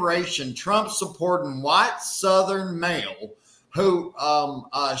generation Trump supporting white Southern male who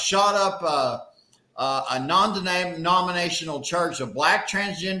shot up a non-denominational church of black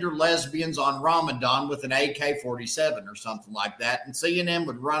transgender lesbians on Ramadan with an AK-47 or something like that, and CNN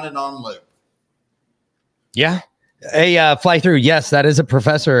would run it on loop. Yeah. Hey, fly through. Yes, that is a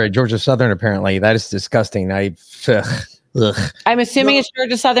professor at Georgia Southern, apparently. That is disgusting. I'm assuming it's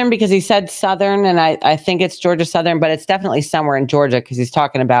Georgia Southern because he said Southern, and I think it's Georgia Southern, but it's definitely somewhere in Georgia because he's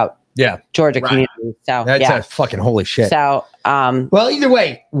talking about Georgia community. So that's a fucking holy shit. So well, either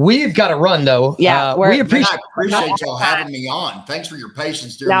way, we've got to run though. Yeah, we appreciate y'all having me on. Thanks for your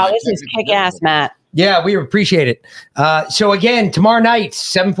patience during my this is kick ass, Matt. Yeah, we appreciate it. So again, tomorrow night,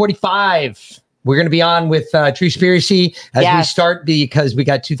 7:45. We're going to be on with Truspiracy as we start because we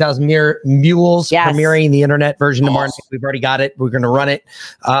got 2,000 Mules premiering the internet version tomorrow night. We've already got it. We're going to run it.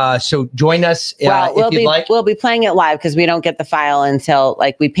 So join us if you'd like. We'll be playing it live because we don't get the file until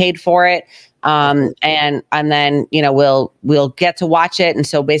we paid for it. And then, we'll get to watch it. And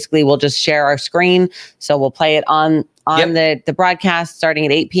so basically we'll just share our screen. So we'll play it on on the broadcast starting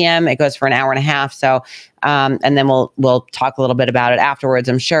at 8 p.m. It goes for an hour and a half. So, and then we'll talk a little bit about it afterwards,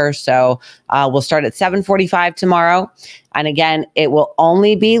 I'm sure. So we'll start at 7:45 tomorrow. And again, it will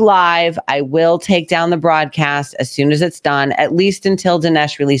only be live. I will take down the broadcast as soon as it's done, at least until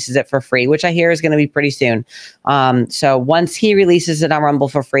Dinesh releases it for free, which I hear is going to be pretty soon. So once he releases it on Rumble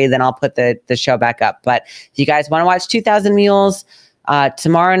for free, then I'll put the show back up. But if you guys want to watch 2000 Mules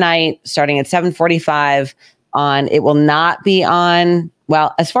tomorrow night, starting at 7:45 it will not be on.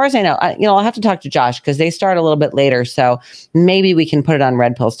 Well, as far as I know, I'll have to talk to Josh because they start a little bit later. So maybe we can put it on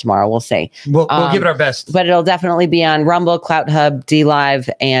Red Pills tomorrow. We'll see. We'll give it our best. But it'll definitely be on Rumble, Clout Hub, DLive,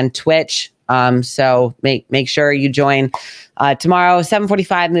 and Twitch. So make sure you join tomorrow.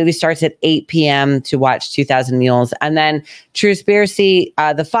 7:45 movie starts at 8 p.m. to watch 2000 Mules. And then Truspiracy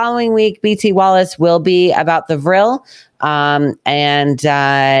the following week, BT Wallace will be about the Vril.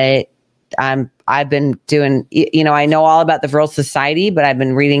 I've been doing, I know all about the Vril Society, but I've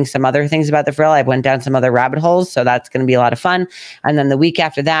been reading some other things about the Vril. I went down some other rabbit holes, so that's going to be a lot of fun. And then the week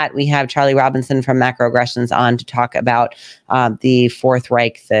after that, we have Charlie Robinson from Macroaggressions on to talk about the Fourth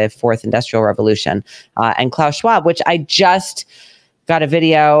Reich, the Fourth Industrial Revolution, and Klaus Schwab, which I just got a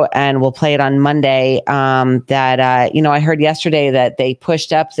video and we'll play it on Monday. I heard yesterday that they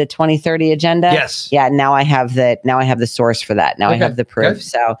pushed up the 2030 agenda. Yes. Yeah. Now I have the source for that. Now I have the proof. Good.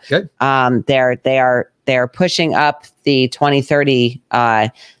 So good. They're pushing up the 2030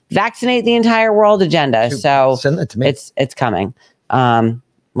 vaccinate the entire world agenda. So send that to me. It's coming.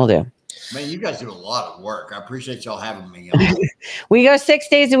 We'll do. Man, you guys do a lot of work. I appreciate y'all having me on. We go 6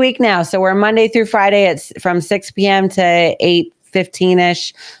 days a week now. So we're Monday through Friday. It's from 6 p.m. to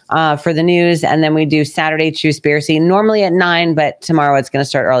 8:15-ish for the news. And then we do Saturday Truspiracy, normally at 9, but tomorrow it's going to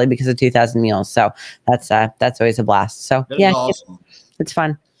start early because of 2000 Mules. So that's always a blast. So That is awesome. It's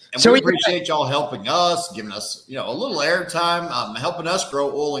fun. And we appreciate y'all helping us, giving us, a little airtime, helping us grow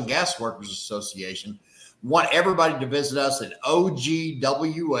Oil and Gas Workers Association. Want everybody to visit us at ogwausa.com.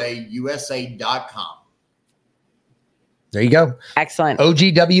 There you go. Excellent.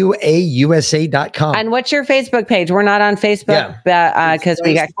 ogwausa.com. And what's your Facebook page? We're not on Facebook because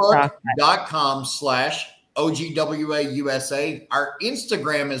we got Facebook.com/OGWAUSA. Our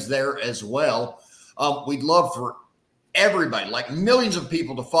Instagram is there as well. We'd love for everybody, like millions of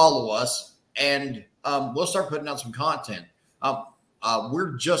people, to follow us, and we'll start putting out some content.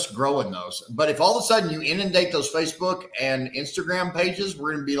 We're just growing those. But if all of a sudden you inundate those Facebook and Instagram pages,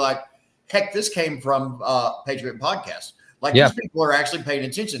 we're going to be like, heck, this came from Patriot Podcast. These people are actually paying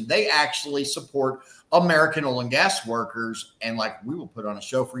attention. They actually support American oil and gas workers. And we will put on a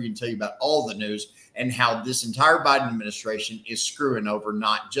show for you and tell you about all the news and how this entire Biden administration is screwing over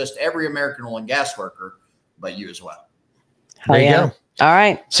not just every American oil and gas worker, but you as well. There you go. All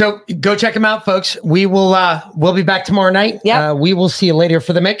right. So go check them out, folks. We will we'll be back tomorrow night. Yeah. We will see you later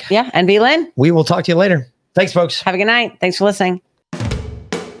for the Mick. Yeah. And V-Lynn. We will talk to you later. Thanks, folks. Have a good night. Thanks for listening.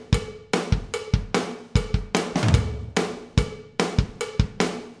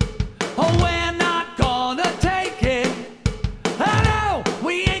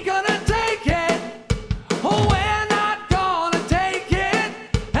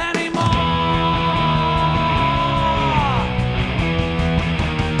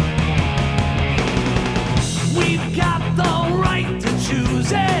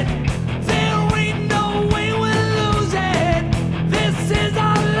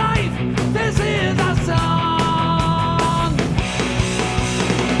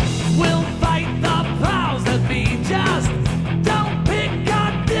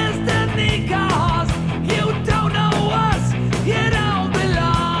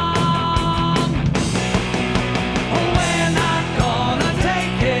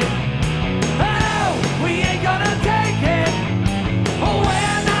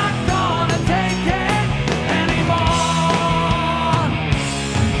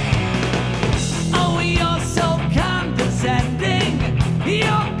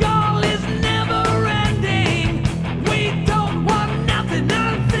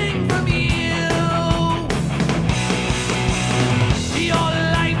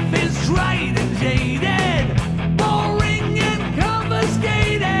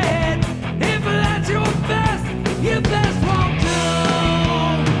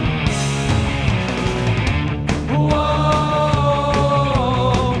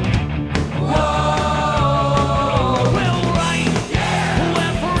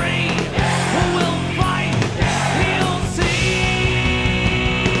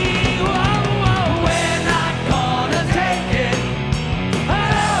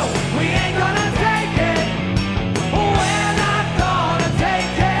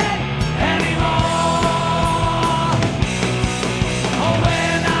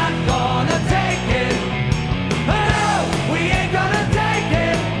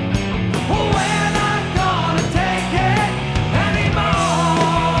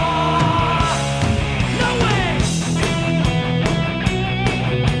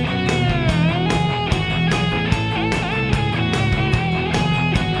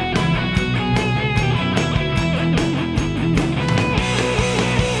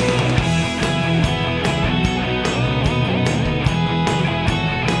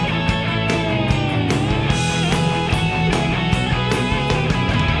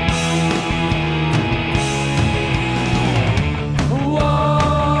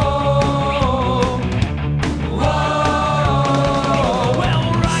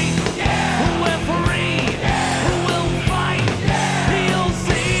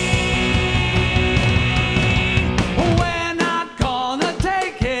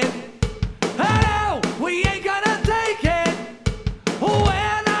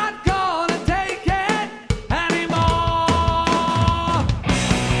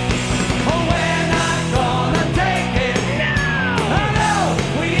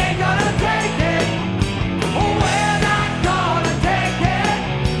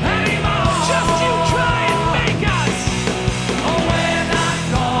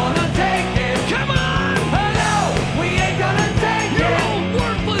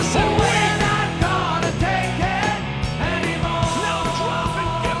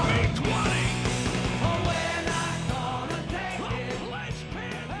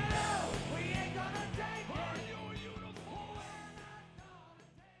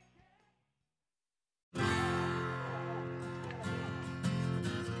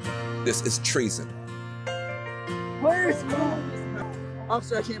 This is treason. Where's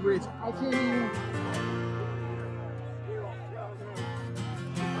Officer, I can't breathe. I can't even.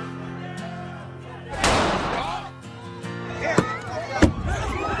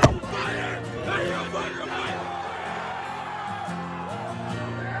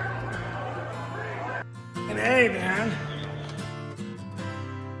 And hey, man.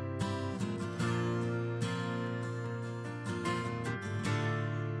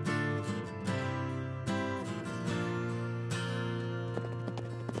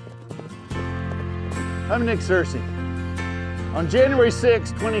 I'm Nick Searcy. On January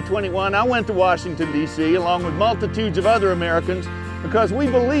 6, 2021, I went to Washington, D.C., along with multitudes of other Americans because we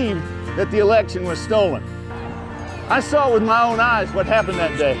believed that the election was stolen. I saw with my own eyes what happened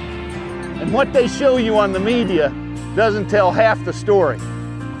that day. And what they show you on the media doesn't tell half the story.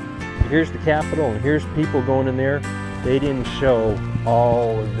 Here's the Capitol, and here's people going in there. They didn't show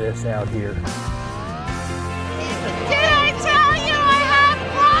all of this out here.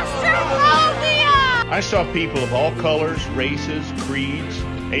 I saw people of all colors, races, creeds,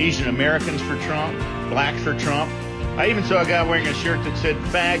 Asian Americans for Trump, blacks for Trump. I even saw a guy wearing a shirt that said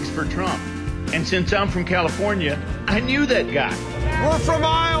fags for Trump. And since I'm from California, I knew that guy. We're from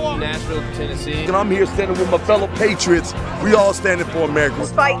Iowa, Nashville, Tennessee. And I'm here standing with my fellow patriots. We all standing for America.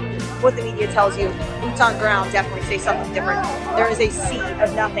 Despite what the media tells you, boots on ground definitely say something different. There is a sea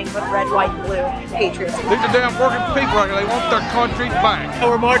of nothing but red, white, and blue patriots. These are damn working people right here. They want their country back.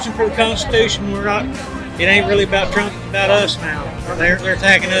 We're marching for the Constitution. We're not. It ain't really about Trump. It's about us now. They're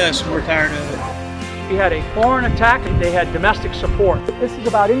attacking us, and we're tired of it. He had a foreign attack. They had domestic support. This is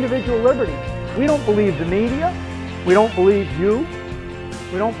about individual liberty. We don't believe the media. We don't believe you.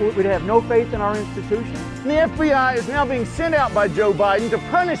 We have no faith in our institutions. The FBI is now being sent out by Joe Biden to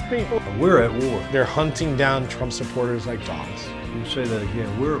punish people. We're at war. They're hunting down Trump supporters like dogs. You say that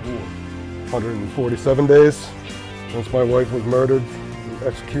again. We're at war. 147 days since my wife was murdered and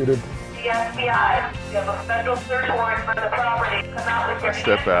executed. The FBI, you have a federal search warrant for the property. Come out with your I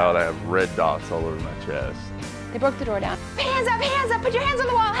step out, I have red dots all over my chest. They broke the door down. Hands up, put your hands on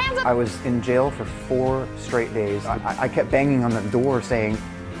the wall, hands up. I was in jail for 4 straight days. I kept banging on the door saying,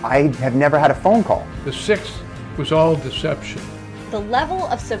 I have never had a phone call. The 6th was all deception. The level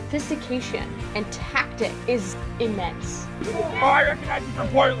of sophistication and tactic is immense. Oh, I recognize you from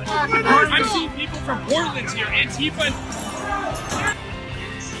Portland. I've seen people from Portland here, Antifa.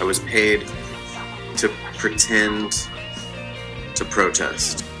 I was paid to pretend to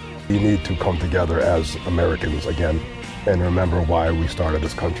protest. We need to come together as Americans again and remember why we started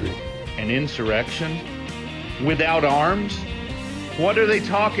this country. An insurrection? Without arms? What are they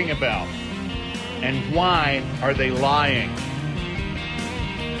talking about? And why are they lying?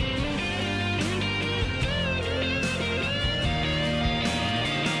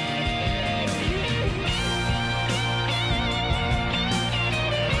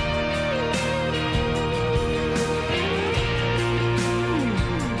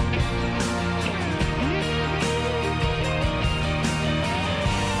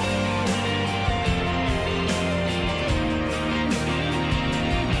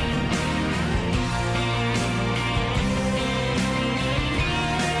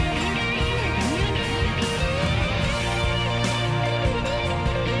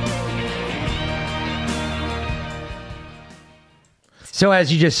 So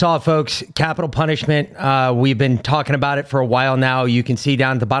as you just saw, folks, capital punishment, we've been talking about it for a while now. You can see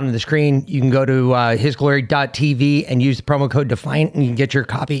down at the bottom of the screen, you can go to hisglory.tv and use the promo code DEFIANT, and you can get your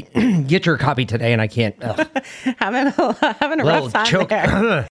copy. Get your copy today, and I can't. Having a rough time there.